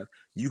have.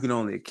 You can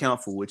only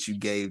account for what you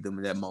gave them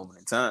in that moment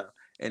in time.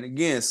 And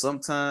again,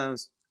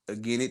 sometimes,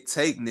 it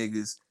take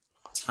niggas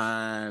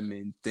time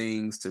and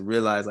things to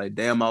realize like,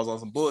 damn, I was on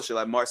some bullshit.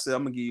 Like Marcel,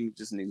 I'm gonna give you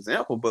just an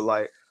example, but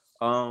like,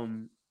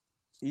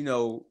 you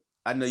know,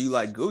 I know you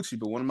like Gucci,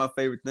 but one of my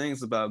favorite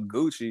things about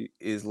Gucci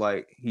is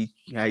like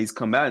how he's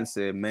come out and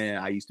said, man,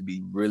 I used to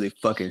be really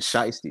fucking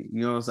shiesty.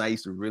 You know what I'm saying? I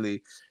used to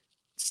really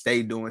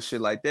stay doing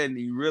shit like that. And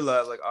you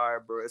realize like, all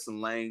right, bro, it's a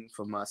lane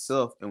for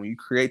myself. And when you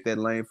create that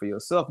lane for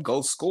yourself,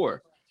 go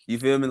score. You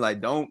feel me?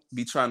 Like, don't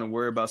be trying to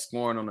worry about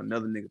scoring on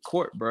another nigga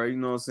court, bro. You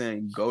know what I'm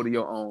saying? Go to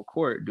your own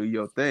court, do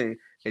your thing,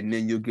 and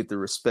then you'll get the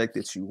respect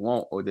that you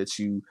want or that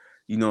you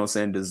know what I'm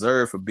saying,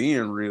 deserve for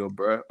being real,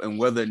 bro. And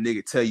whether a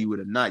nigga tell you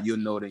it or not, you'll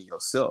know it in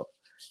yourself.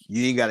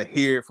 You ain't got to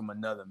hear it from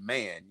another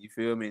man. You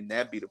feel me? And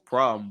that be the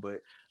problem.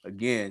 But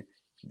again,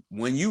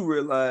 when you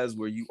realize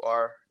where you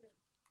are,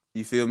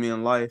 you feel me,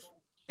 in life,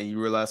 and you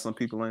realize some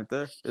people ain't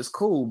there, it's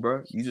cool,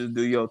 bro. You just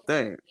do your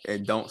thing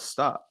and don't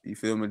stop. You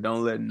feel me?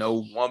 Don't let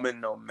no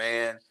woman, no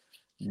man,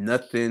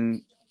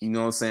 nothing, you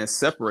know what I'm saying,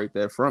 separate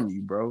that from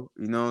you, bro.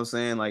 You know what I'm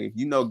saying? Like, if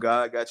you know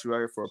God got you out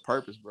here for a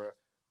purpose, bro,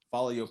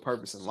 follow your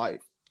purpose in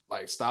life.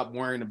 Like, stop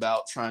worrying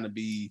about trying to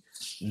be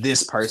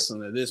this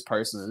person or this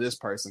person or this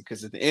person.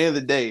 Because at the end of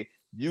the day,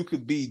 you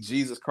could be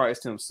Jesus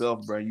Christ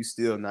himself, bro. You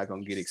still not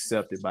going to get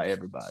accepted by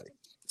everybody.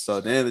 So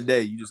at the end of the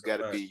day, you just got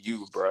to be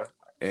you, bro.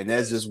 And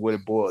that's just what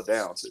it boils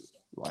down to.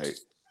 Like,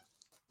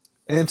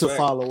 and to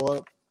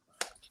follow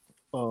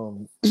up,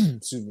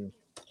 excuse me.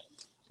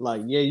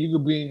 Like, yeah, you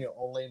could be in your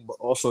own lane, but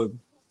also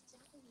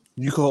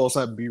you could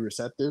also be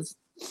receptive.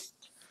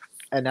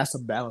 And that's a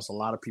balance a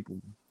lot of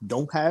people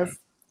don't have,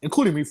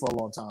 including me for a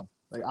long time.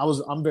 Like, I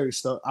was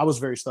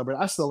very stubborn.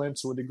 I still am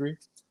to a degree.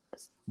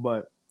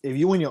 But if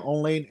you in your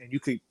own lane and you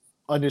could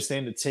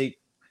understand to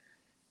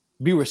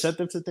be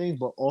receptive to things,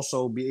 but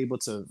also be able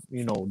to,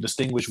 you know,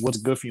 distinguish what's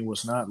good for you and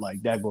what's not,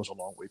 like, that goes a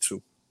long way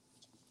too.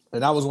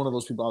 And I was one of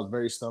those people. I was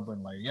very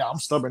stubborn. Like, yeah, I'm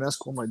stubborn. That's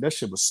cool. I'm like, that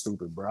shit was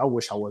stupid, bro. I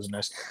wish I wasn't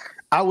that.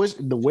 I wish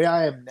the way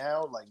I am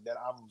now, like, that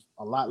I'm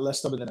a lot less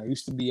stubborn than I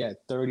used to be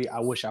at 30. I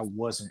wish I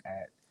wasn't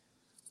at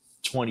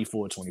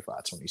 24,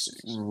 25,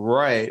 26.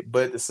 Right.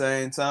 But at the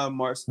same time,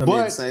 Mark, I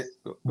was gonna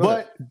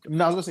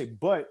say,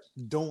 but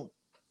don't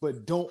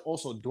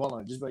also dwell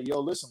on it. Just like,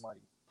 yo, listen, like,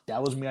 that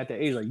was me at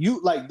that age. Like,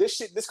 you, like,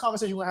 this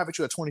conversation you're gonna have with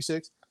you at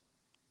 26,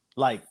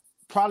 like,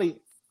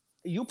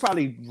 you'll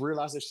probably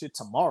realize this shit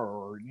tomorrow,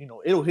 or, you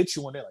know, it'll hit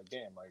you one day like,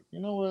 damn, like, you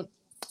know what?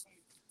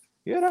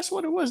 Yeah, that's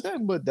what it was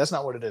then, but that's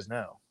not what it is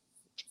now.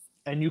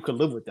 And you could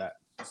live with that.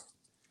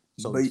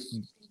 So, but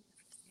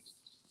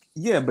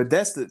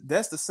that's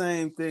the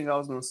same thing I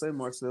was gonna say,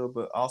 Marcel,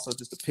 but also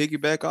just to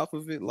piggyback off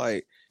of it,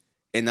 like,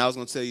 and I was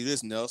gonna tell you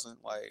this, Nelson,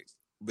 like,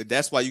 but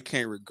that's why you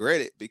can't regret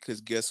it, because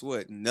guess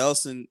what?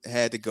 Nelson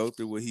had to go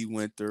through what he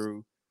went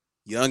through.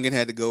 Youngin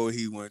had to go what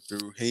he went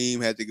through. Heem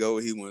had to go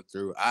what he went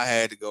through. I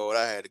had to go what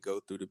I had to go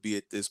through to be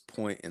at this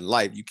point in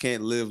life. You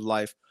can't live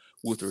life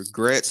with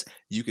regrets.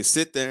 You can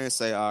sit there and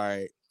say, all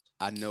right,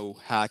 I know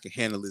how I can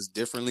handle this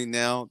differently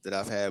now that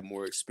I've had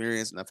more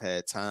experience and I've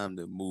had time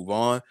to move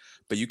on.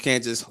 But you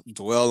can't just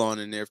dwell on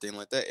it and everything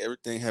like that.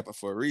 Everything happened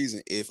for a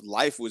reason. If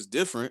life was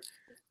different,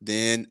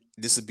 then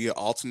this would be an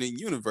alternate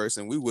universe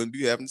and we wouldn't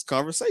be having this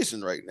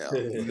conversation right now.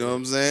 You know what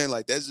I'm saying?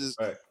 Like, that's just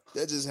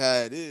how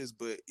it is.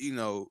 But, you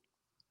know,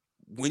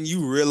 when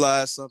you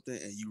realize something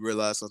and you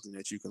realize something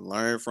that you can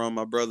learn from,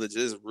 my brother,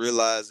 just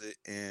realize it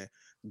and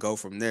go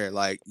from there.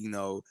 Like, you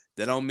know,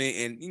 that don't mean,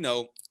 and, you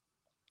know,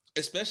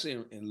 especially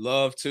in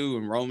love too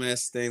and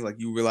romance things, like,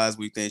 you realize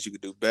we things you could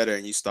do better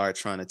and you start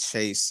trying to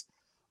chase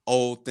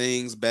old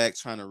things back,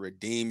 trying to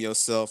redeem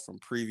yourself from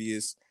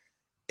previous.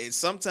 And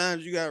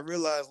sometimes you gotta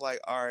realize, like,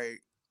 all right,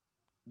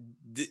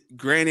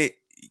 granted,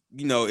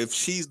 you know, if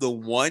she's the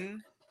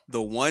one, you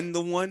know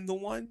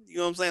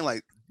what I'm saying?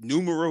 Like,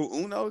 numero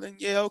uno, then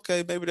yeah,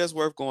 okay, maybe that's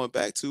worth going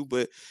back to.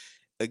 But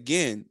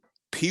again,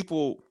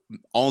 people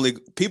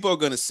are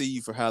gonna see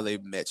you for how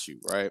they've met you,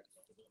 right?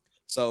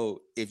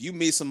 So if you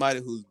meet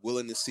somebody who's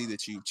willing to see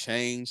that you've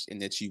changed and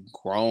that you've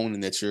grown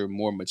and that you're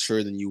more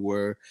mature than you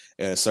were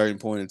at a certain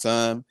point in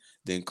time,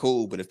 then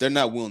cool. But if they're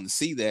not willing to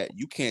see that,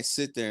 you can't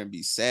sit there and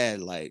be sad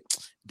like,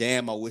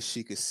 damn, I wish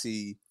she could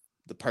see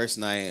the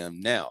person I am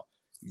now.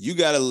 You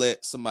got to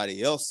let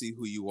somebody else see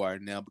who you are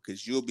now,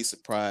 because you'll be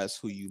surprised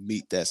who you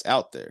meet that's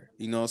out there.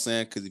 You know what I'm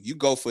saying? Because if you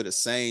go for the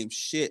same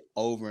shit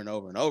over and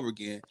over and over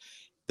again,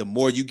 the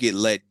more you get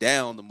let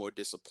down, the more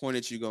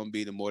disappointed you're going to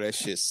be, the more that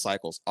shit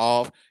cycles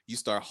off. You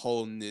start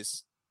holding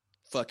this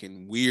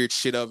fucking weird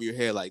shit over your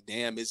head like,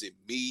 damn, is it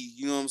me?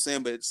 You know what I'm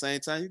saying? But at the same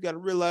time, you got to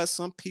realize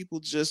some people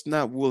just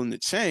not willing to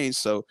change.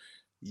 So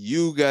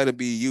you got to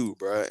be you,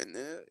 bro. And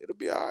it'll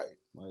be all right.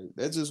 Like,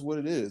 that's just what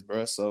it is,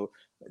 bro. So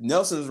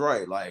Nelson's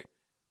right. Like,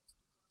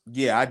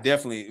 yeah, I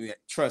definitely,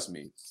 trust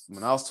me,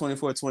 when I was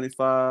 24,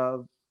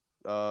 25,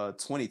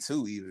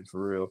 22 even,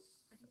 for real,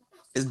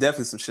 it's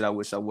definitely some shit I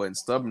wish I wasn't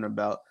stubborn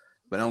about,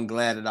 but I'm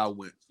glad that I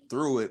went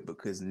through it,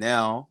 because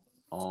now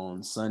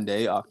on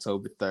Sunday,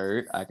 October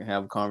 3rd, I can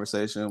have a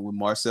conversation with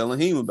Marcel and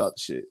Heem about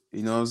the shit.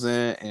 You know what I'm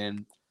saying?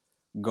 And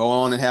go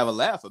on and have a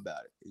laugh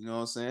about it. You know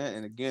what I'm saying?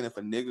 And again, if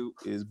a nigga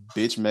is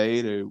bitch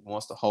made or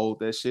wants to hold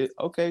that shit,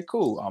 okay,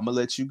 cool. I'm gonna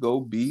let you go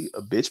be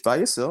a bitch by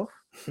yourself,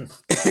 and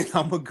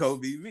I'm gonna go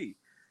be me.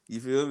 You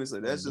feel me?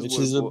 So that's just bitch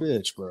is a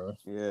bitch, bro.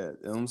 Yeah, you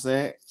know what I'm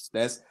saying?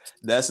 That's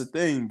the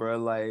thing, bro.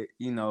 Like,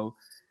 you know,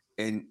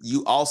 and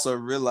you also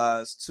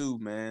realize too,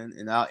 man,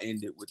 and I'll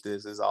end it with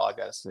this. Is all I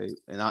gotta say,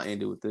 and I'll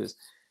end it with this.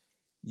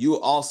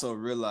 You also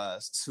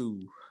realize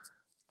too,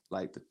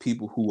 like the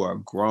people who are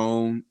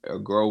grown or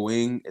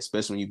growing,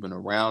 especially when you've been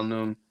around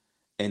them,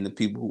 and the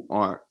people who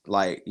aren't.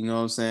 Like, you know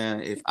what I'm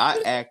saying? If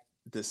I act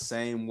the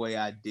same way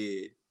I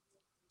did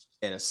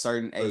at a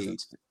certain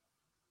age.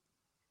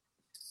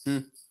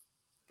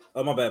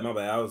 Oh, my bad.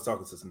 I was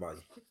talking to somebody.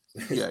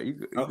 Yeah,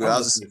 I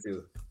was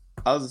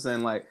just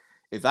saying, like,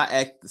 if I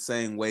act the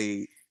same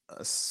way,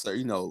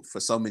 you know, for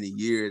so many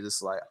years,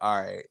 it's like,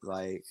 all right,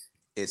 like,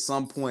 at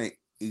some point,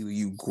 either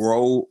you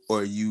grow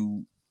or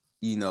you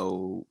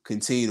know,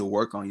 continue to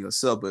work on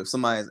yourself. But if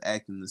somebody's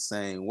acting the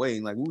same way,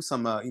 like we were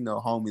talking about, you know,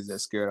 homies that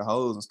scared of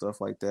hoes and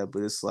stuff like that.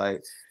 But it's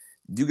like,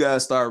 you gotta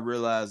start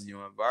realizing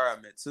your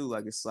environment too.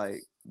 Like, it's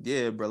like,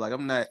 yeah, bro, like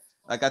I'm not,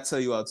 like I tell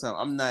you all the time,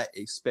 I'm not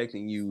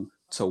expecting you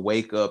to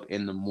wake up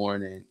in the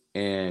morning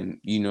and,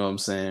 you know what I'm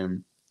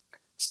saying,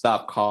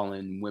 stop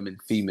calling women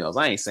females.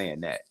 I ain't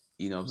saying that.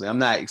 You know what I'm saying? I'm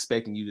not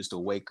expecting you just to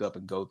wake up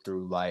and go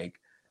through like,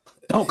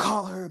 don't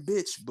call her a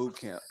bitch boot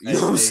camp. You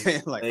know what I'm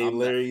saying? Like, hey,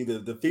 Larry,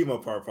 the female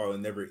part probably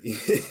never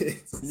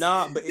is.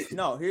 Nah, but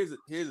here's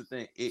the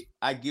thing.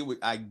 I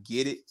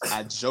get it.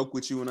 I joke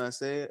with you when I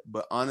say it,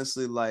 but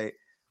honestly, like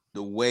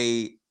the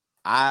way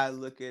I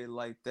look at it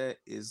like that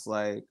is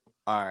like,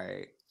 all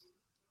right,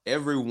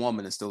 every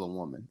woman is still a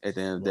woman at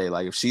the end of the day.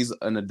 Like if she's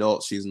an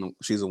adult, she's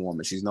a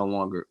woman. She's no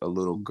longer a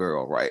little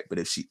girl, right? But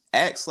if she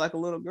acts like a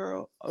little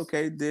girl,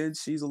 okay, then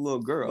she's a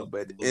little girl.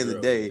 But at the end of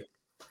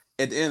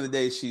the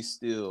day, she's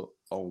still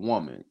a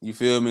woman. You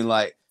feel me?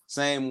 Like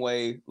same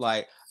way,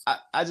 like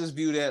I just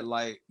view that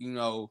like, you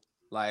know,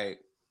 like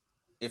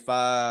if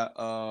I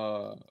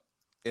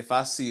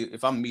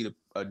meet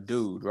a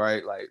dude,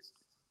 right? Like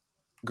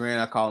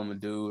granted I call him a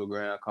dude, or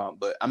granted I call him,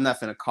 but I'm not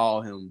finna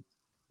call him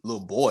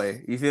little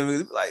boy. You feel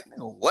me? Like,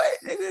 nigga, what?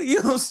 Nigga, you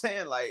know what I'm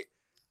saying? Like,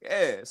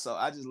 yeah. So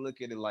I just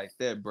look at it like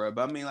that, bro.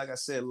 But I mean, like I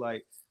said,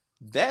 like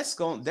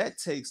that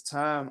takes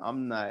time.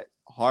 I'm not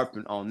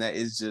harping on that.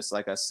 It's just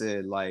like I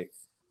said, like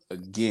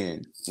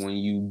again, when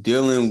you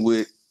dealing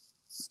with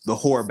the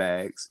whore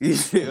bags, you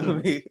feel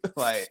me?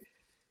 Like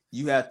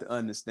you have to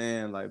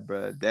understand, like,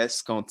 bro,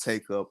 that's gonna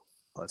take up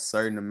a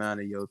certain amount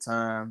of your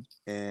time,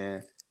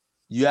 and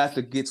you have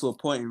to get to a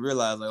point and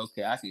realize, like,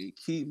 okay, I can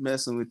keep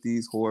messing with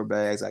these whore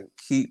bags, I can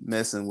keep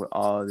messing with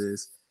all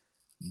this,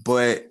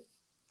 but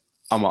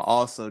I'm gonna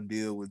also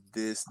deal with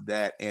this,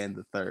 that, and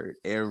the third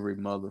every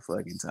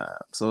motherfucking time.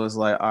 So it's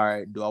like, all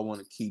right, do I want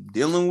to keep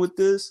dealing with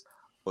this,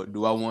 or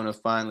do I want to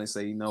finally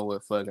say, you know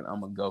what, fucking,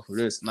 I'm gonna go for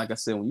this? And like I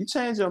said, when you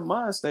change your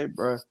mind state,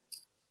 bro,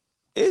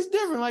 it's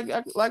different.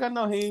 Like I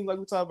know he, like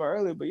we talked about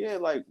earlier, but yeah,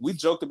 like we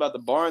joked about the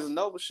Barnes and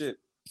Noble shit.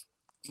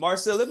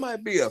 Marcel, it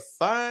might be a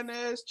fine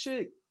ass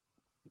chick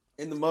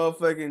in the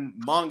motherfucking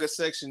manga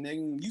section,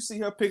 nigga. You see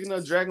her picking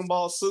up Dragon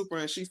Ball Super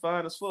and she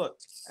fine as fuck.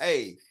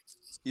 Hey,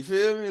 you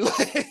feel me?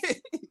 Like,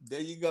 there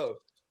you go.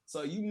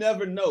 So you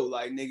never know,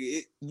 like,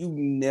 nigga, you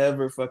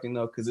never fucking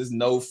know, because there's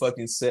no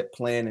fucking set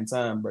plan in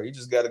time, bro. You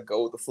just gotta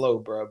go with the flow,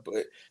 bro.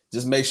 But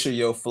just make sure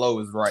your flow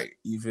is right.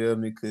 You feel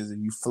me? Because if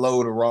you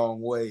flow the wrong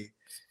way,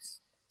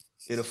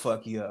 it'll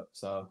fuck you up.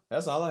 So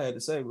that's all I had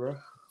to say, bro.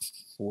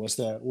 What's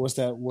that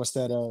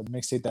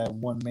mixtape that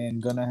One Man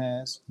Gunna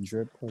has?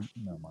 Drip or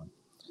no man.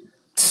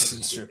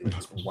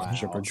 Wow.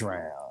 Drip or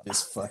drown.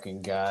 This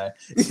fucking guy.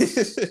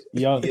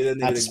 Young,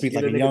 I have to speak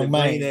like a young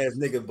man. Ass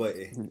nigga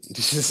button.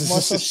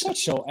 Marcel,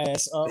 shut your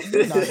ass up.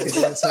 You're not gonna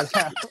get us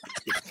out.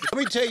 Let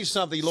me tell you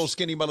something, you little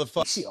skinny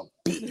motherfucker. She a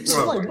bitch.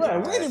 I'm like,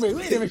 bro, wait a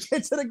minute,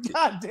 get to the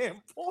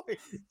goddamn point.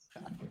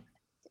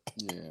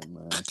 Yeah,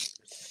 man.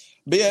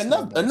 But yeah,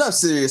 enough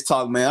serious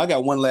talk, man. I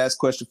got one last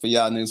question for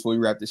y'all niggas before we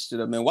wrap this shit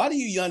up, man. Why do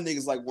you young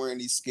niggas like wearing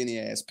these skinny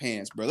ass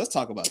pants, bro? Let's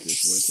talk about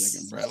this for a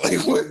second, bro. Like,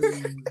 what?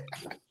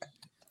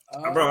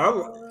 I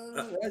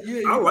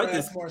like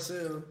this,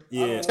 Marcel.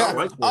 Yeah, I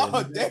like that.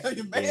 Oh damn,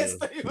 your man.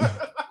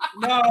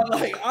 No,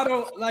 like I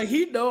don't like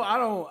he know I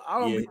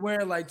don't be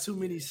wearing like too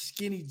many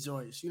skinny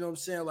joints. You know what I'm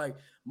saying? Like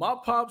my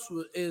pops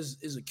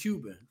is a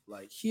Cuban.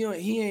 Like he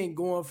ain't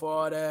going for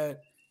all that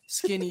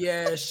skinny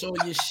ass show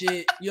your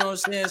shit. You know what I'm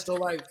saying? So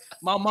like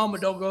my mama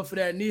don't go for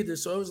that neither.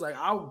 So it was like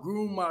I'll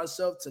groom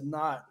myself to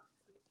not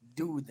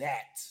do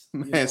that.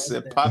 Man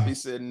said Poppy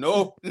said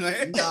no.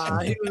 Nah,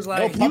 he was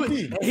like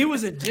he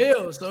was in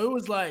jail. So it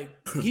was like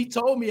he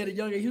told me at a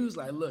young age, he was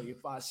like, look,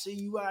 if I see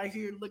you out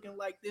here looking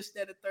like this,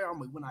 that, and third, I'm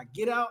like, when I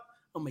get out,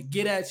 I'm gonna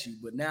get at you,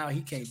 but now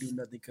he can't do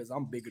nothing because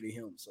I'm bigger than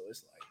him. So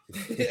it's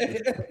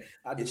like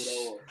I do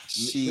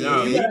it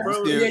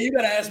all. You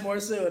gotta ask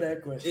Marcel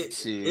that question.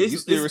 You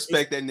still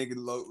respect that nigga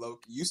low.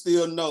 You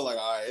still know, like,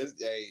 all right,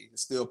 it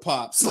still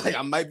pops. Like,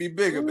 I might be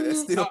bigger, but it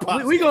still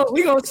pops. We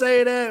gonna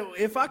say that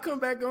if I come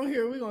back on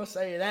here, we gonna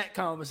say that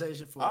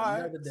conversation for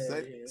another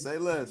day. Say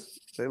less.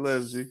 Say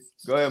less, G.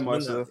 Go ahead,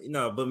 Marcel.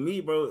 No, but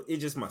me, bro,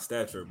 it's just my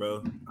stature,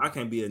 bro. I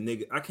can't be a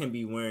nigga. I can't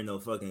be wearing no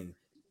fucking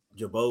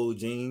Jabot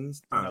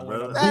jeans,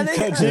 bro.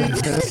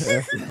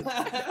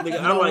 Nigga,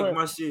 I like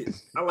my shit.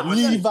 I like my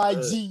Levi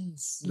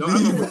jeans. No,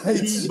 I'm not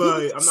wearing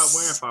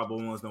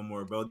 501s no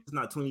more, bro. It's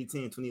not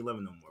 2010,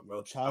 2011 no more,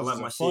 bro. I like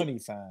my funny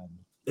shit.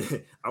 Fam.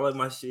 I like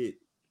my shit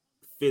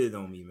fitted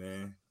on me,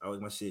 man. I like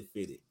my shit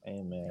fitted.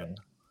 Hey, man.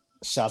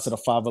 Shout to the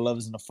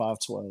 511s and the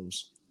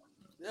 512s.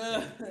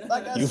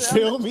 Like I you said,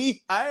 feel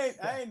me? I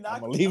ain't not I'm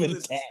gonna leave it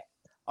at that.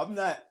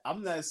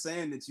 I'm not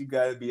saying that you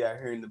gotta be out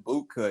here in the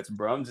boot cuts,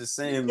 bro. I'm just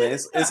saying, man,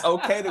 it's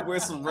okay to wear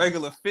some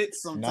regular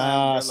fits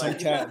sometimes.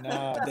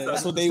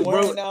 That's what they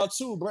wearing now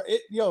too, bro.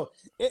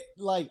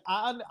 Like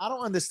I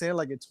don't understand,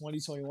 like in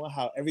 2021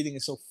 how everything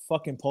is so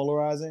fucking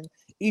polarizing.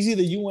 It's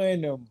either you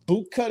wearing them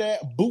boot cut ass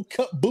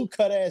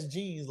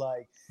jeans,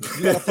 like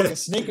you got a fucking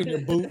snake in your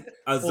boot.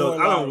 So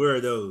I don't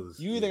wear those.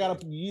 You either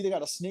got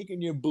a snake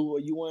in your boot, or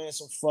you wearing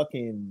some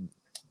fucking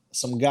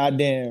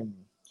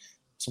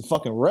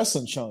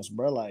wrestling chunks,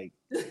 bro. Like,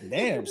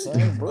 damn,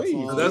 son,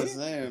 breathe.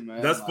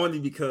 That's funny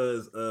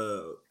because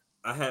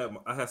I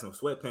had some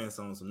sweatpants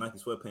on, some Nike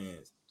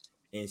sweatpants,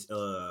 and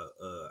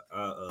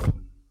I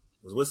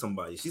was with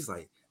somebody. She's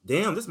like,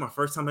 "Damn, this is my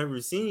first time ever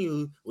seeing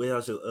you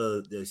without your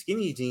the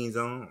skinny jeans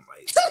on." I'm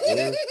like,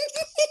 yeah.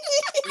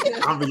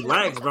 I'm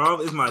relaxed, bro.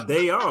 It's my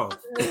day off. How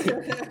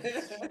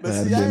did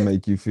that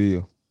make you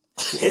feel?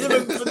 It didn't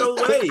make me feel no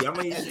way. I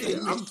mean, shit,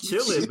 I'm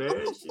chilling,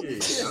 man.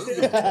 Shit,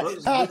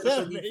 that's how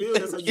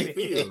you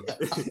feel.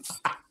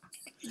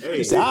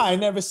 Hey, I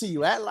ain't never seen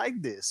you act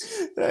like this.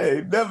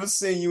 Hey, never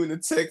seen you in the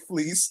tech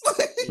fleece.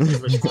 I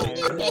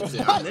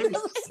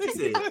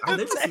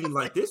never seen you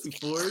like this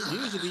before.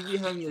 Usually you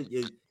have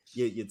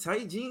your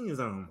tight jeans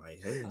on.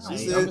 Like, hey, I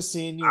never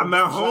seen you. I'm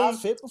at home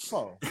fit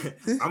before.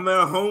 I'm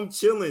at home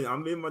chilling.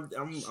 I'm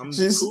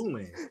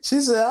cooling.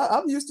 She said,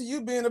 I'm used to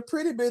you being a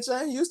pretty bitch.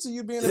 I ain't used to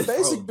you being a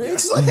basic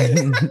bitch.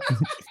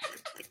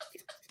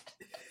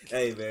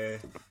 Hey, man.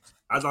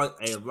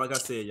 Like I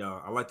said,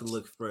 y'all, I like to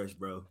look fresh,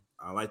 bro.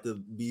 I like to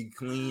be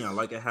clean. I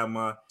like to have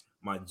my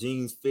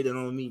jeans fitted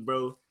on me,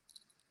 bro.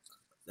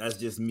 That's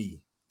just me.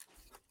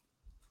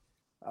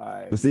 All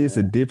right, but see, it's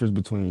a difference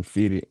between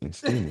fitted and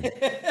skinny.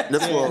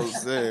 That's what I'm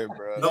saying,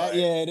 bro.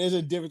 There's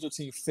a difference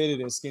between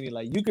fitted and skinny.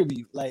 Like you could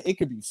be like it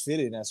could be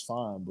fitted, that's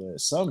fine. But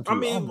some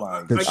people,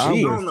 I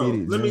don't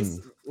know. Let me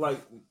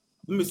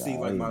see.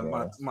 Like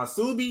my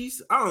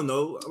Subies, I don't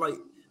know. Like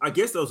I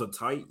guess those are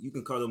tight. You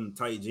can call them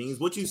tight jeans.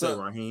 What you say,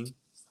 Raheem?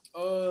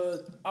 I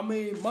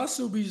mean, my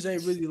Subies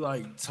ain't really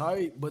like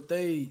tight, but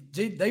they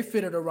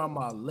fitted around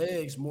my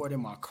legs more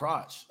than my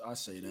crotch. I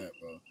say that,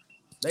 bro.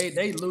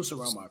 They loose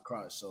around my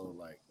crotch, so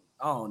like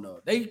I don't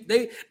know.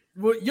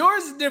 Well,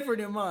 yours is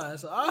different than mine,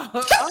 so I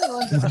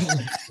don't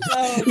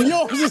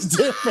know. Yours is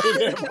different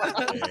than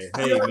mine.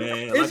 Hey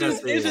man, it's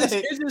just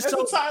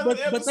so,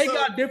 but they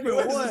got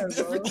different ones,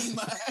 bro.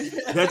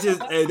 That's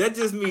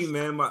just me,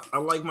 man. I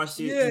like my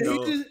shit. Yeah,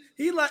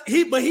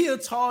 but he a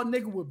tall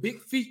nigga with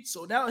big feet,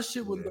 so that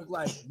shit would look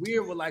like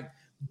weird with like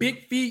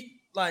big feet.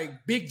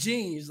 Like big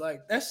jeans,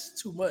 like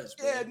that's too much.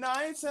 Bro. Yeah,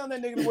 I ain't telling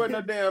that nigga to wear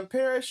no damn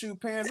parachute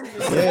pants. Take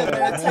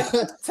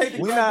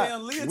the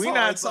goddamn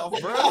leotards off,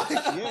 bro.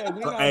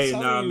 Hey,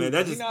 man,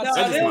 that's just my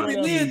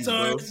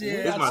leotards.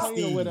 Yeah, my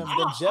Steve. With them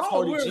Jeff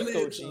Hardy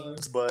Chico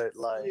jeans, but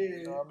like,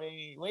 you know what I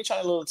mean, we ain't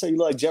trying to tell you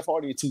like Jeff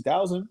Hardy in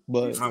 2000,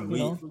 but I'm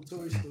weak.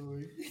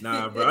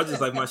 Nah, bro, I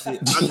just like my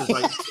shit. I just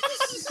like.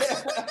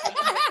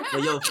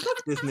 But yo,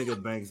 fuck this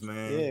nigga Banks,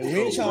 man. Yeah, we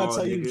ain't trying to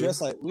tell you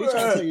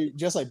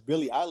just like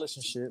Billie Eilish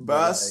and shit.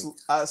 But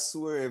I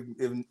swear,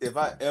 if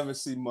I ever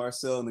see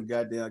Marcel in the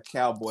goddamn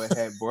cowboy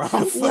hat, bro,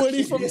 I'm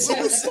Woody from Toy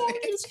Story.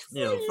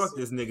 Yo, fuck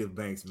this nigga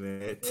Banks,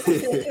 man.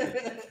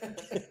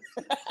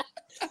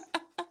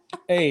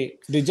 Hey,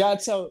 did y'all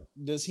tell?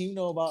 Does he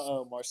know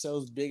about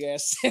Marcel's big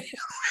ass?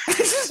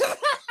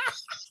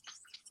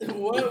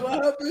 What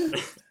happened?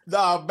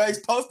 Nah, Banks,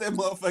 post that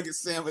motherfucking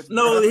sandwich.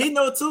 No, he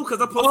know too,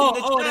 because I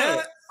posted the chat.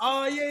 That?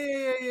 Oh,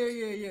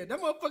 yeah. That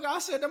motherfucker, I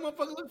said that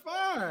motherfucker look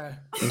fine.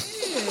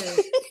 Yeah.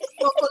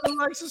 Motherfucker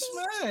like some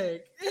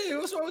smack. Yeah,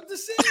 what's wrong with the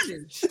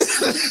sandwich?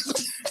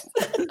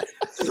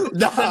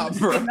 Nah,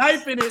 bro. The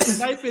knife in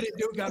it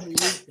do got me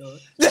weak, though.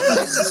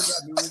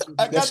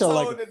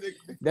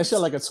 That shit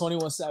like a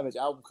 21 Savage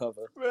album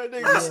cover. Bro,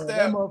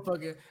 that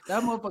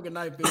motherfucker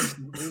knife is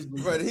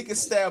bro, he can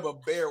stab a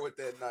bear with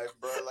that knife,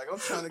 bro. Like, I'm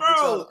trying to get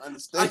y'all to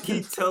understand. I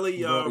keep telling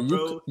y'all,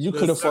 bro. You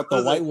could have fought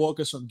the White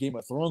Walkers from Game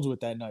of Thrones with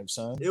that knife,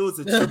 son. It was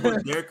a triple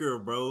decker,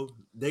 bro.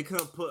 They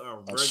couldn't put a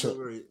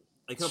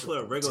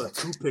regular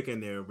toothpick in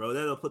there, bro.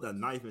 They'll put a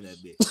knife in that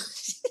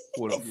bitch.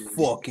 With a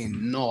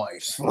fucking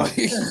knife.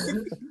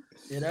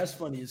 Yeah, that's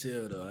funny as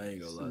hell though. I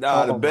ain't gonna lie.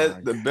 Nah, Oh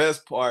the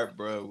best part,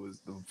 bro,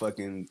 was the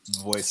fucking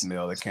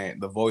voicemail that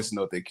came, the voice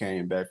note that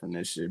came back from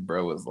this shit,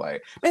 bro, was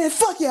like, man,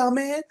 fuck y'all,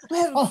 man. I'm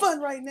having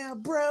fun right now,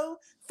 bro.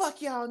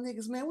 Fuck y'all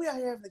niggas, man. We out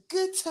here having a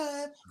good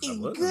time,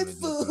 eating good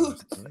food.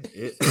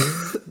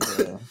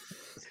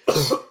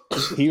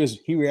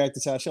 He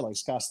reacted to that shit like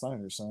Scott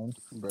Steiner, son.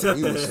 Bro,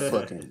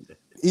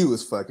 he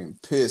was fucking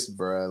pissed,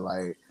 bro.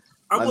 Like,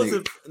 I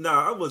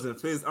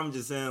wasn't pissed. I'm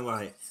just saying,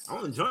 like,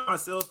 I'm enjoying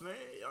myself, man.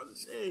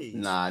 Hey.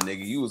 Nah,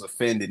 nigga, you was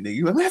offended, nigga.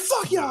 You like, man,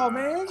 fuck y'all,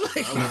 man. I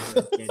wasn't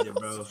offended,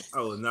 bro.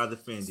 I was not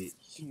offended.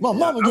 My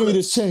mama gave me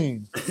this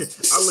chain.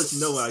 I'll let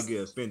you know when I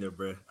get offended,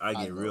 bro. I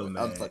get real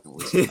mad. I'm fucking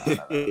with you.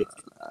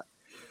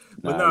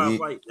 But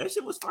like, that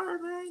shit was fire,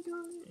 man.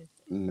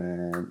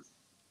 Man,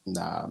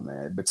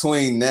 man.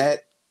 Between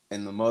that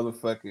and the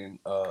motherfucking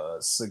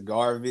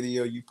cigar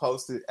video you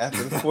posted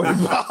after the 40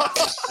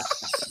 balls.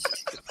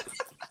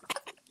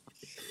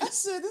 I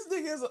said this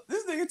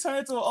nigga turned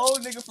into an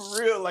old nigga for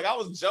real. Like, I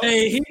was joking.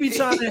 Hey, he be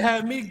trying to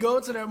have me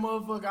go to that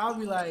motherfucker. I'll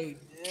be like,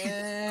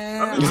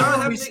 I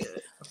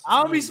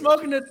don't be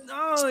smoking the.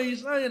 Oh,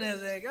 he's smoking that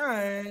thing. All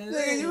right,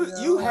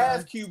 nigga, you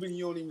have Cuban.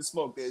 You don't even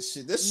smoke that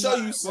shit. Let's show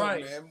you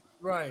something, man.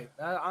 Right.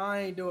 I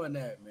ain't doing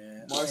that,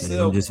 man.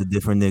 Marcel, I'm just a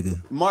different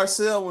nigga.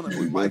 Marcel wanna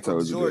be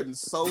Michael Jordan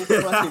so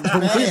fucking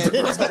bad.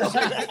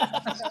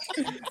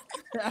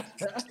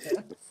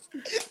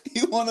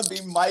 He wanna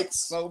be Mike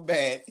so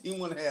bad. He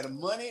wanna have the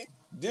money,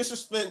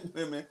 disrespect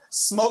women,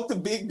 smoke the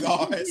big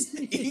guards,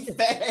 eat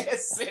fat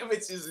ass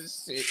sandwiches and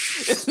shit.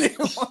 This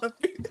nigga wanna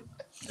be.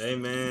 Hey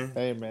man.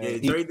 Yeah,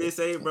 Dre did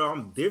say, bro,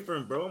 I'm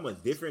different, bro. I'm a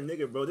different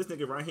nigga, bro. This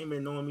nigga Raheem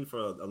been knowing me for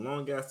a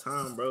long ass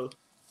time, bro.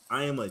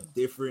 I am a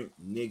different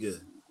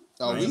nigga.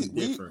 Oh,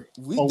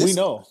 we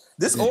know.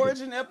 This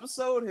origin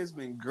episode has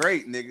been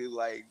great, nigga.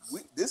 Like,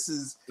 this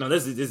is hella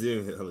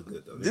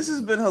good though. This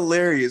has been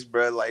hilarious,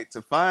 bro. Like,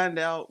 to find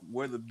out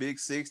where the Big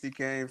 60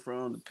 came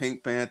from, the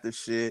Pink Panther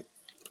shit,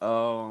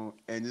 and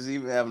just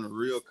even having a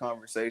real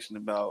conversation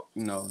about,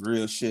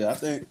 real shit. I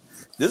think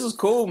this is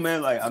cool,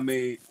 man. Like, I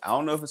mean, I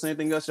don't know if there's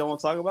anything else y'all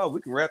want to talk about.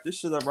 We can wrap this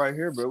shit up right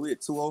here, bro. We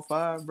at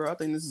 2:05, bro. I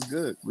think this is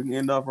good. We can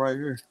end off right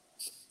here.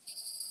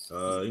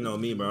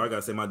 Me, bro. I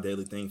gotta say my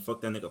daily thing. Fuck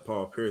that nigga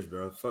Paul Pierce,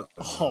 bro. Fuck.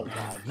 Oh my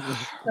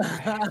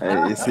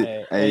God.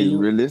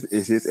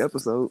 It's his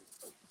episode.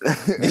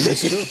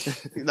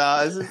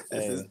 Nah,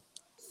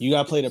 you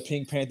gotta play the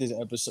Pink Panthers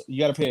episode. You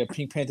gotta play a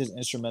Pink Panthers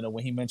instrumental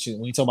when he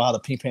talked about how the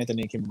Pink Panther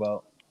name came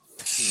about.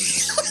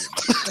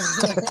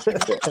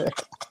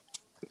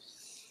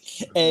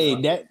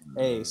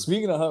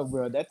 Speaking of her,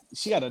 bro,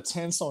 she got a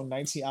 10-song,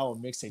 19-hour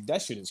mixtape.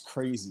 That shit is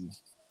crazy.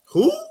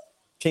 Who?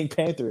 Pink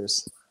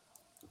Panthers.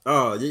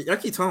 Oh, I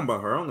keep talking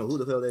about her. I don't know who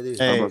the hell that is.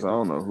 I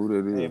don't know who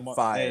that is.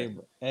 Fire.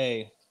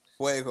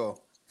 Fuego.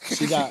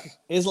 She got.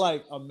 It's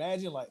like,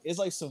 imagine, like, it's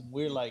like some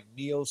weird like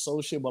neo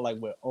soul shit, but like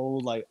with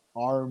old like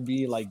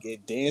R&B like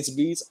dance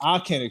beats. I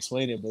can't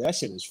explain it, but that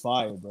shit is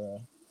fire,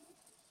 bro.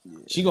 Yeah,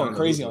 she going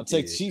crazy on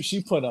TikTok.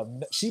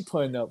 She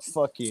putting up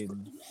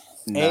fucking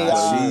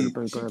AI. She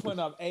putting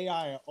up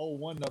AI and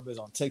 01 numbers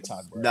on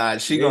TikTok, bro. Nah,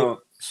 she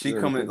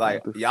coming,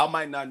 like, y'all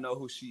might not know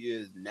who she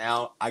is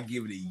now. I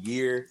give it a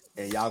year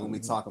and y'all gonna be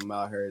talking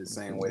about her the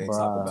same way they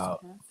talk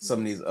about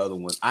some of these other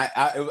ones.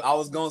 I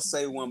was gonna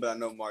say one, but I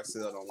know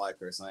Marcel don't like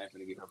her, so I ain't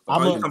gonna get her.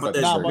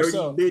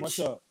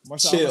 Marcel,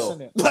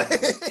 chill.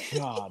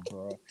 God,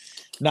 bro.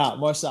 Nah,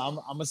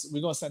 Marcel,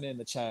 we're gonna send it in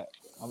the chat.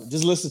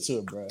 Just listen to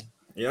it, bro.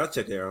 Yeah, I'll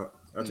check it out.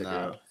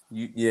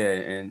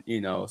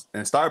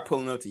 And start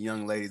pulling up to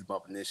young ladies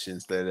bumping this shit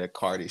instead of that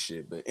Cardi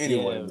shit. But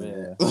anyway,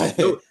 man.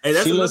 Hey,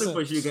 that's another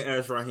question you can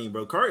ask Raheem,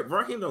 bro.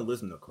 Raheem don't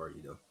listen to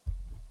Cardi though.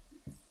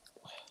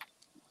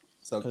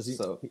 So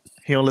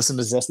he don't listen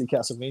to Zesty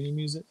Castlevania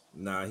music?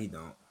 Nah, he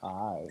don't.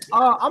 All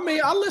right. I mean,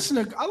 I listen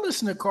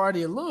to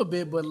Cardi a little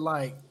bit, but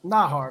like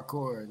not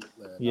hardcore.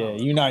 Yeah,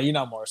 you're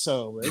not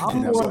Marcel.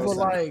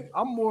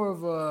 I'm more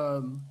of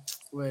a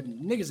well,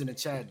 niggas in the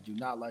chat do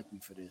not like me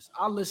for this.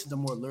 I listen to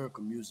more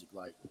lyrical music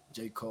like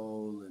J.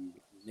 Cole and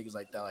niggas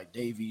like that, like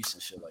Davies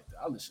and shit like that.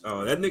 I listen.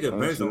 Oh, that nigga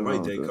Banks don't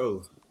like J.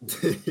 Cole.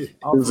 It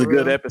was a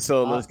good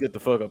episode. Let's get the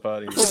fuck up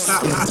out of here.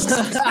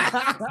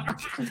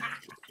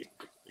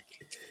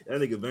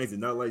 That nigga Banks did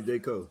not like J.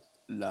 Cole.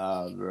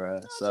 Nah, bro.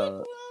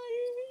 So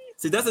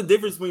see, that's the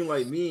difference between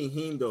like me and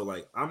him though.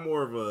 Like I'm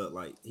more of a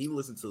like he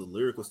listens to the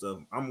lyrical stuff.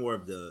 I'm more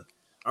of the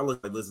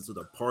listen to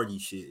the party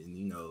shit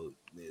and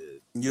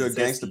you're a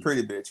gangster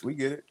pretty bitch. We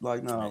get it.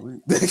 Like, no,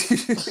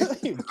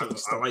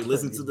 I like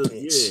listening to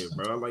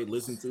bro. I like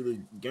listening to the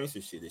gangster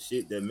shit, the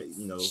shit that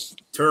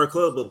tear a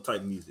club up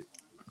type music.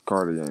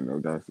 Cardi ain't no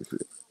gangster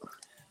shit.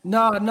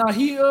 Nah,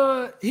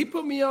 he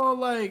put me on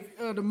like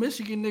the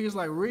Michigan niggas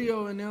like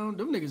Rio and them.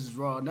 Them niggas is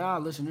raw. Now I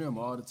listen to them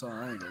all the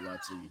time. I ain't gonna lie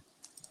to you.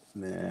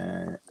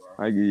 Man,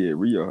 I give you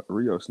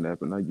Rio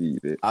snapping. I give you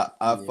that.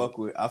 I fuck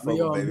with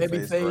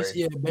Babyface.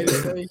 Yeah,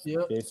 Babyface.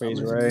 Yep.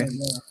 Babyface Ray.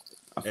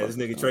 And this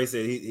nigga Trey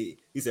said he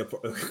said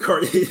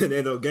Cardi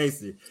ain't no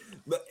gangster.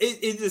 But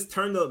it just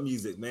turned up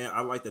music, man.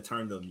 I like the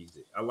turned up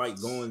music. I like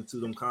going to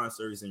them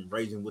concerts and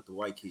raging with the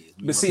white kids.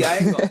 But see, I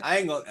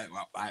ain't gonna.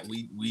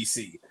 We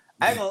see.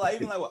 I ain't gonna lie.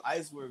 Even like with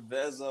Iceberg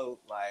Vezo,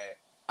 like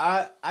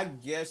I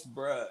guess,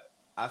 bruh,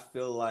 I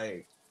feel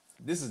like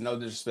this is no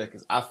disrespect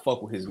because I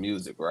fuck with his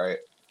music, right?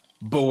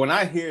 But when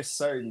I hear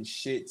certain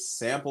shit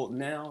sampled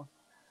now,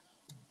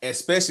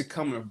 especially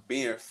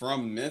being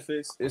from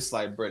Memphis, it's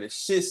like, bro, the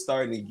shit's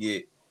starting to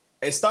get.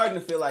 It's starting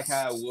to feel like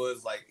how it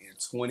was like in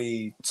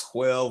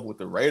 2012 with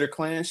the Raider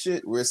Clan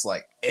shit, where it's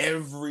like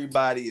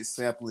everybody is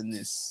sampling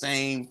this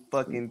same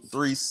fucking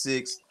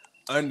 3-6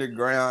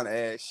 underground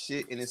ass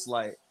shit, and it's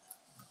like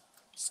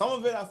some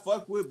of it I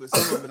fuck with, but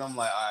some of it I'm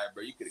like, all right,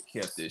 bro, you could have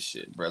kept this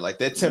shit, bro. Like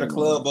that Tear the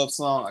Club Up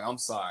song, like I'm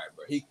sorry,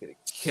 bro, he could have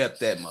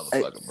kept that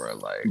motherfucker, bro.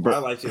 Like, I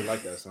like shit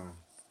like that song.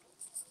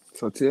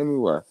 So tell me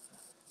why.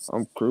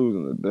 I'm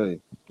cruising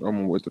today. I'm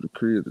on my way to the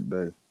crib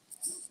today.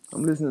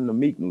 I'm listening to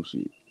Meek new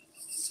shit.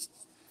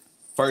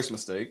 First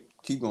mistake.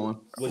 Keep going.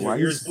 Was your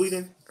ears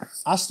bleeding?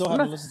 I still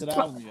haven't listened to the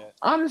album yet.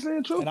 Honestly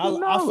and truthfully, And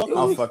no. I'm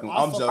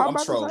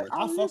trolling.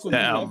 I fuck with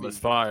That it. album is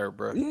fire,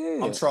 bro.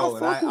 Yeah, I'm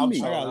trolling. I fuck with I'm Meek.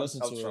 trolling. I gotta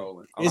listen to it.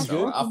 Trolling. It's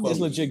good. I fuck It's with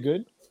legit Meek.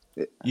 good.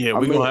 Yeah, I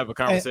we're mean- gonna have a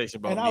conversation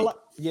about And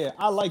Meek.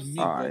 I like Meek.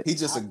 All right. but He's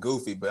just a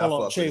goofy, but I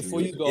Hold on, fuck Trey, with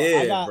before you him. go,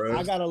 Yeah, bro.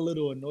 I got a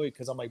little annoyed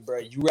because I'm like, bro,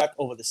 you rapped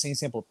over the same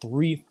sample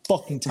 3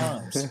 fucking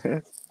times.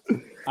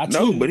 I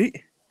No, tweeted. but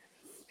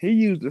he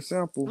used the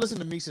sample. Listen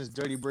to Meek since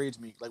Dirty Braids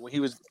Meek, like when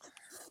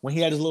he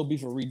had his little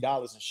beef with Reed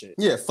Dollars and shit.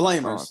 Yeah,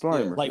 Flamers.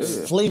 Flamers. Like Yeah.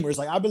 Flamers,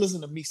 like I've been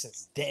listening to Meek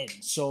since then.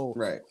 So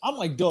Right. I'm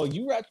like, dog,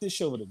 you rapped this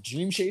show with a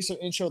Dream Chaser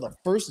intro, the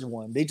first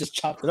one. They just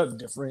chopped it up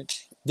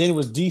different. Then it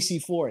was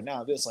DC4, and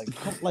now this,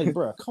 like,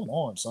 bro, come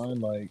on, son.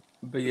 Like,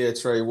 But yeah,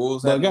 Trey, what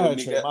was But that? go ahead,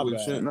 Trey, my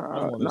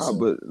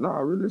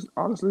bad. Really,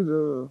 honestly,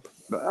 the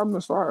album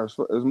is fire. As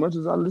much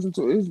as I listen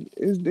to it,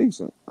 it's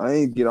decent. I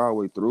ain't get all the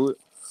way through it,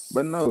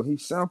 but no, he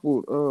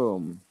sampled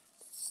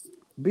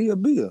Bia.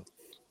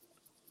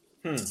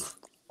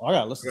 I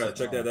gotta listen. I gotta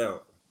check that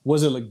out.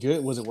 Was it look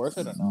good? Was it worth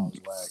it or no?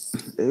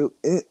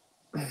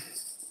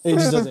 It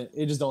just doesn't.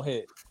 It just don't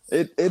hit.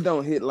 It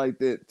don't hit like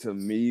that to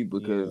me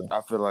because I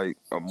feel like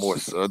a more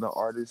southern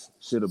artist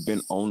should have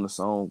been on the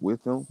song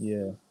with him.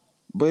 Yeah,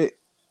 but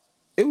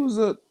it was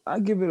I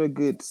give it a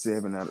good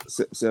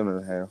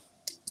 7.5.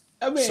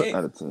 I mean,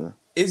 out of 10.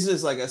 It's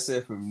just like I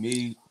said for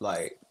me.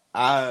 Like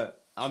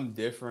I'm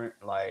different.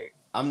 Like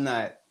I'm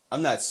not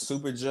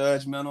super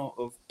judgmental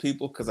of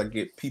people because I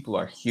get people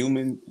are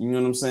human. You know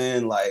what I'm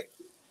saying? Like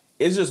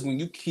it's just when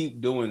you keep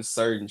doing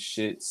certain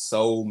shit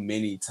so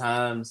many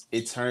times,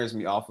 it turns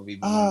me off of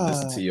even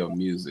listening to your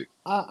music.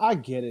 I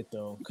get it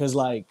though, because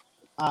like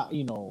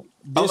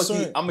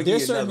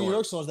there's certain New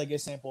York songs that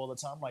get sampled all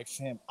the time. Like,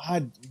 fam,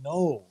 I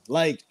know.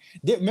 Like,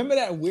 remember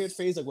that weird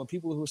phase like when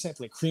people who were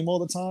sampling Cream all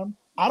the time?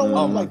 I don't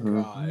want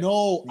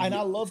no, and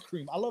I love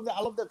Cream. I love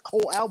that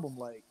whole album.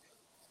 Like,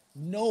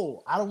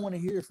 no, I don't want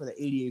to hear it for the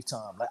 88th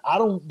time. Like,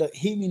 the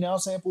Hate Me Now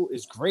sample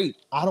is great.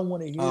 I don't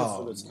want to hear it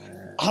for this.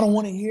 Man. I don't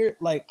want to hear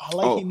it. Like, I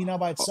like Hate Me Now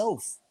by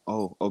itself.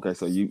 Oh, okay.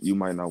 So you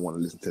might not want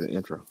to listen to the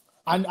intro.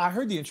 I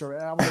heard the intro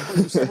and I'm like,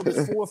 you sampled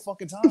this 4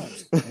 fucking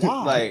times.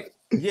 Why? Like,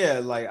 yeah,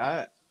 like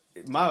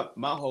my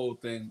whole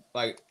thing,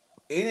 like,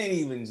 it ain't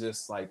even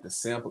just like the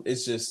sample.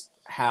 It's just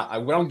how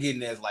what I'm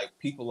getting at, like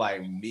people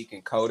like Meek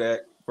and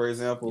Kodak, for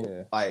example.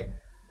 Yeah. Like,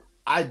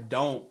 I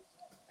don't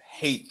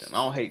hate them. I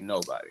don't hate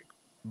nobody.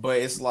 But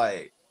it's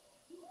like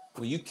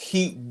when you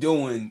keep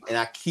doing and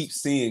I keep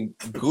seeing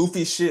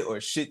goofy shit or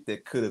shit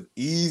that could have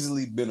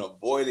easily been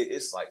avoided,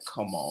 it's like,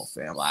 come on,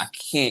 fam. Like, I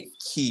can't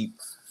keep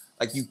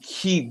you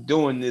keep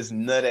doing this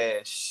nut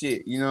ass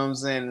shit. You know what I'm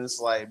saying?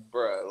 It's like,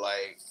 bruh,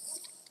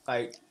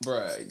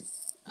 bruh.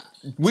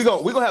 We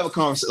gonna have a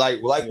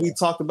conversation like we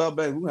talked about,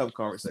 baby. We gonna have a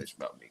conversation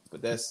about me.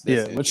 But that's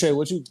it. But Trey,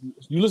 what you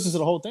listen to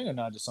the whole thing or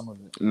not? Just some of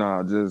it?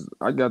 Nah, just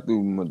I got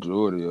through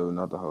majority of it,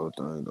 not the whole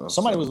thing though.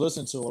 Somebody was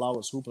listening to it while I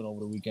was hooping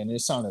over the weekend.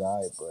 It sounded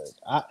alright,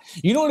 but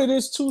you know what it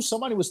is too.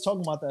 Somebody was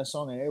talking about that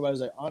song, and everybody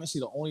was like,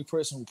 honestly, the only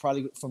person who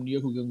probably from New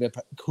York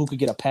who could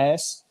get a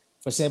pass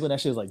for sampling that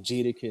shit was like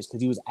Jadakiss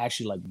because he was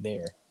actually like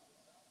there,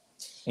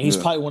 and he's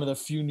probably one of the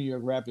few New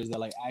York rappers that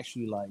like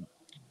actually like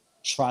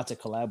tried to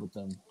collab with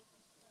them.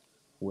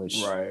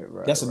 Which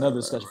that's another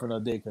discussion for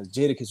another day because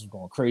Jadakiss was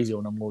going crazy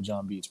on them Lil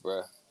Jon beats,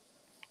 bro.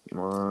 He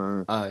got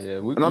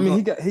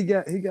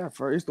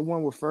Ferg. It's the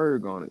one with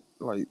Ferg on it.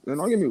 Like, and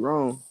don't get me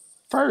wrong,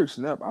 Ferg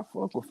snap. I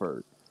fuck with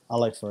Ferg. I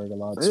like Ferg a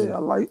lot too. Yeah, I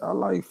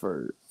like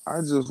Ferg. I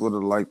just would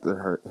have liked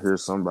to hear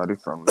somebody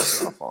from the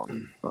South on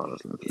it.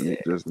 Honestly,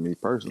 just me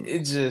personally.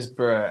 It just,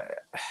 bro.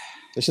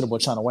 They should have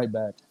brought China White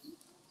back.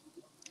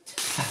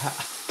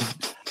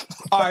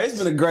 All right, it's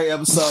been a great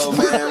episode,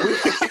 man.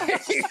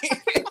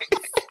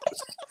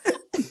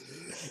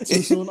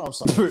 Too soon? I'm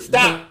sorry.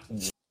 Stop.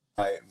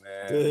 All right,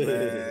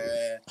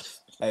 man.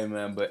 Hey,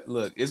 man, but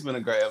look, it's been a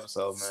great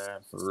episode,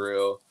 man, for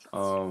real.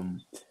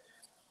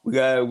 We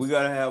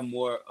gotta have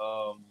more.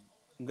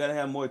 We gotta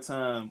have more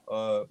time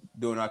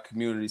doing our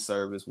community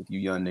service with you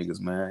young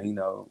niggas, man. You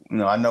know.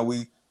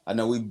 I I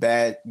know we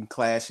bad in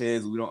clash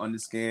heads. We don't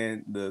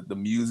understand the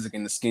music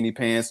and the skinny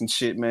pants and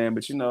shit, man.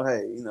 But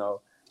hey,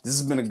 this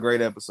has been a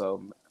great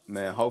episode,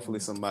 man. Hopefully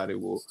somebody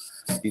will,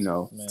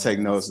 take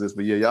notice of this.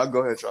 But yeah, y'all go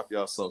ahead and drop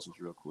y'all socials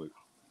real quick.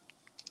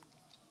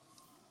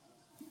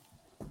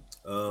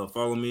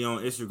 Follow me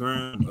on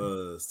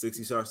Instagram,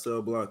 60 shot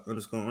cell block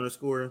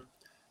 __.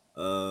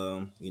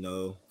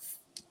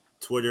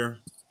 Twitter.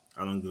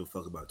 I don't give a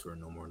fuck about Twitter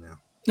no more now.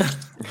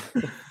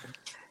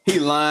 He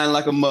lying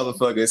like a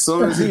motherfucker. As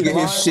soon as he get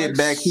his shit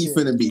back, he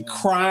finna be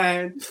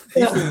crying.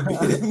 He finna be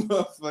this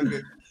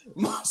motherfucker.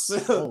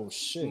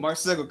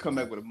 Marcel will come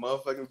back with a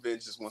motherfucking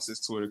vengeance once his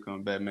Twitter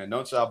come back, man.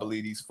 Don't y'all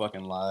believe these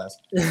fucking lies.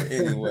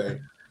 Anyway,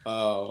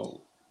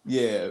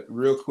 yeah,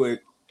 real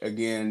quick,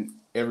 again,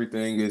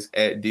 everything is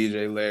at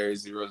DJ Larry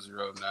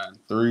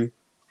 0093.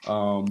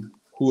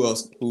 Who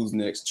else? Who's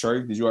next?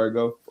 Trey, did you already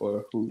go?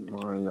 Or who?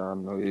 Y'all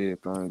know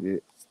everything.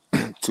 Get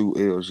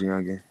 2 L's,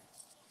 youngin.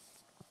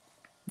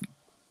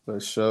 For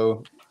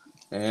sure.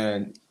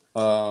 And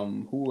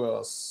who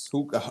else?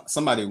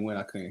 Somebody went,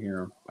 I couldn't hear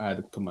him. I had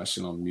to put my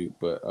shit on mute.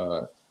 But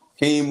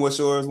Keem, what's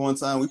yours one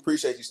time? We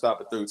appreciate you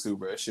stopping through too,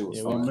 bro. That shit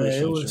was fun. Man,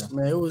 it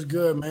was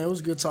good, man. It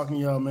was good talking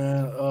to y'all,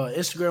 man.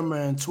 Instagram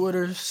and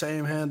Twitter,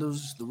 same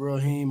handles,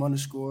 TheRealHeem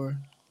 _.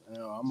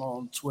 I'm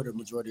on Twitter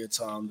majority of the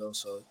time though,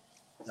 so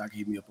y'all can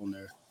hit me up on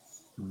there.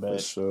 For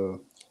sure.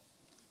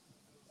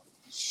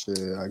 Shit,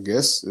 I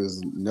guess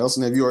is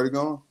Nelson. Have you already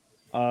gone?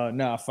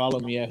 Nah,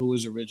 follow me at Who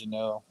Is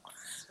Original.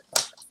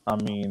 I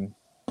mean,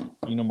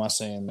 you know my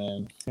saying,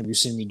 man. If you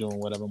see me doing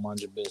whatever, mind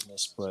your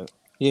business. But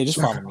yeah, just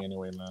follow me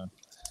anyway, man.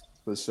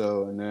 For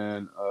sure. And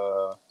then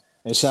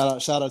and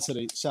shout out to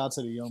the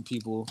young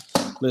people.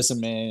 Listen,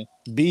 man,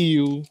 be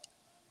you.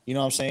 You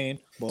know what I'm saying?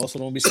 But also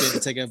don't be scared to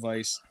take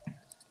advice.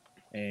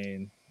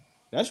 And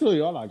that's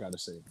really all I gotta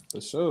say.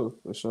 For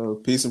sure.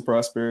 Peace and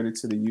prosperity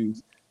to the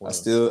youth. Wow. I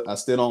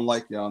still don't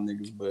like y'all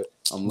niggas, but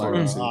I'm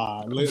learning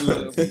to.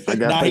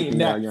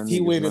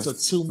 He waited until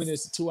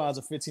 2 hours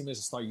and 15 minutes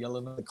to start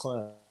yelling at the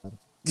club.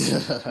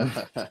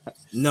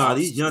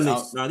 These young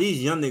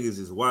niggas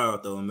is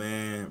wild though,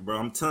 man. Bro,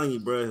 I'm telling you,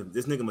 bro. If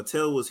this nigga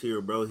Mattel was here,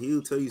 bro,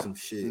 he'll tell you some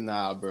shit.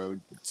 Nah, bro.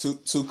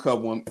 Two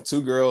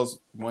girls,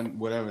 one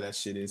whatever that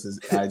shit is his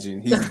IG.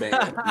 And he's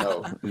banned.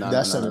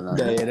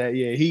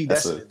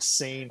 That's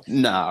insane.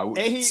 Nah,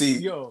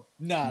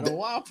 and the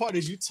wild part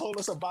is you told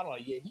us about it.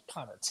 Like, yeah, he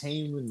kind of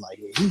tame and like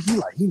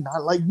he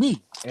not like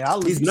me.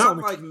 And he's not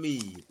like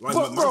me. Like,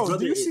 but bro,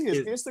 do you see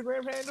his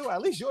Instagram handle?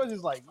 At least yours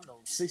is like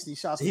 60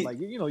 shots. Like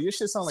your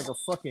shit sound like a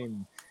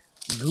fucking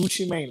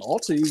Gucci Mane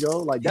alter ego.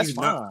 Like that's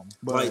fine.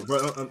 But like, bro,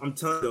 I'm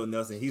telling you,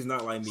 Nelson, he's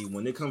not like me.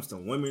 When it comes to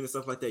women and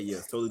stuff like that, yeah,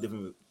 it's totally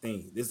different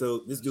thing. This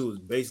dude is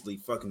basically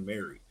fucking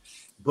married,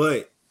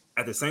 but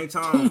at the same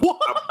time,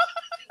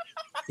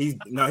 he's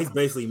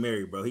basically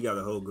married, bro. He got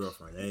a whole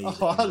girlfriend.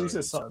 I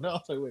said something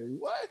else. Like, wait,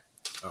 what?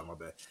 Oh my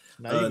bad.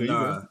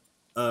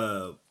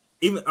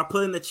 Even I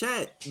put in the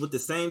chat with the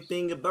same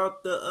thing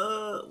about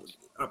I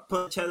put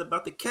in the chat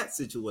about the cat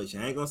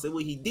situation. I ain't gonna say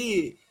what he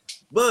did,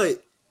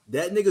 but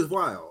that nigga's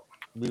wild.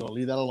 We're gonna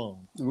leave that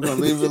alone. We're gonna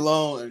leave it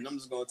alone, and I'm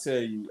just gonna tell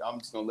you, I'm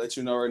just gonna let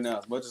you know right now,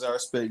 as much as I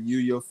respect you,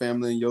 your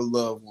family, and your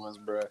loved ones,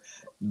 bro,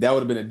 that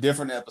would have been a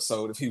different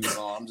episode if he was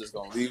on. I'm just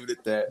gonna leave it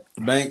at that.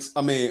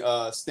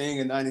 Sting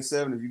in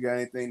 97, if you got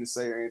anything to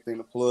say or anything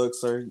to plug,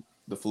 sir,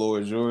 the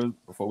floor is yours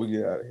before we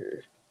get out of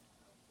here.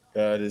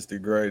 God is the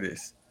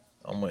greatest.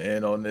 I'm gonna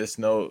end on this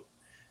note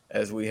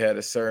as we had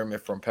a sermon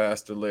from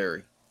Pastor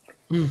Larry.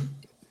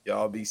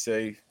 Y'all be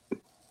safe.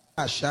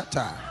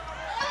 Shata.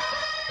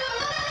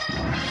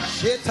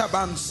 Sheta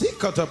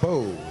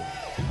Bansikotabo.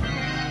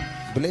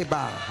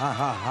 Bleba. Ha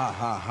ha ha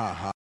ha ha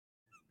ha.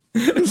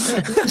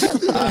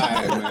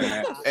 All right,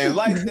 man. And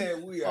like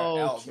that, we are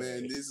out,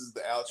 man. This is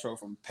the outro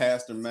from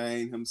Pastor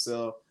Maine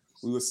himself.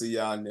 We will see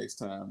y'all next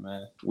time,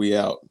 man. We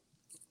out.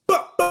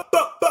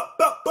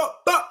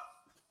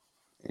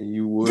 And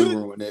you would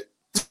ruin it.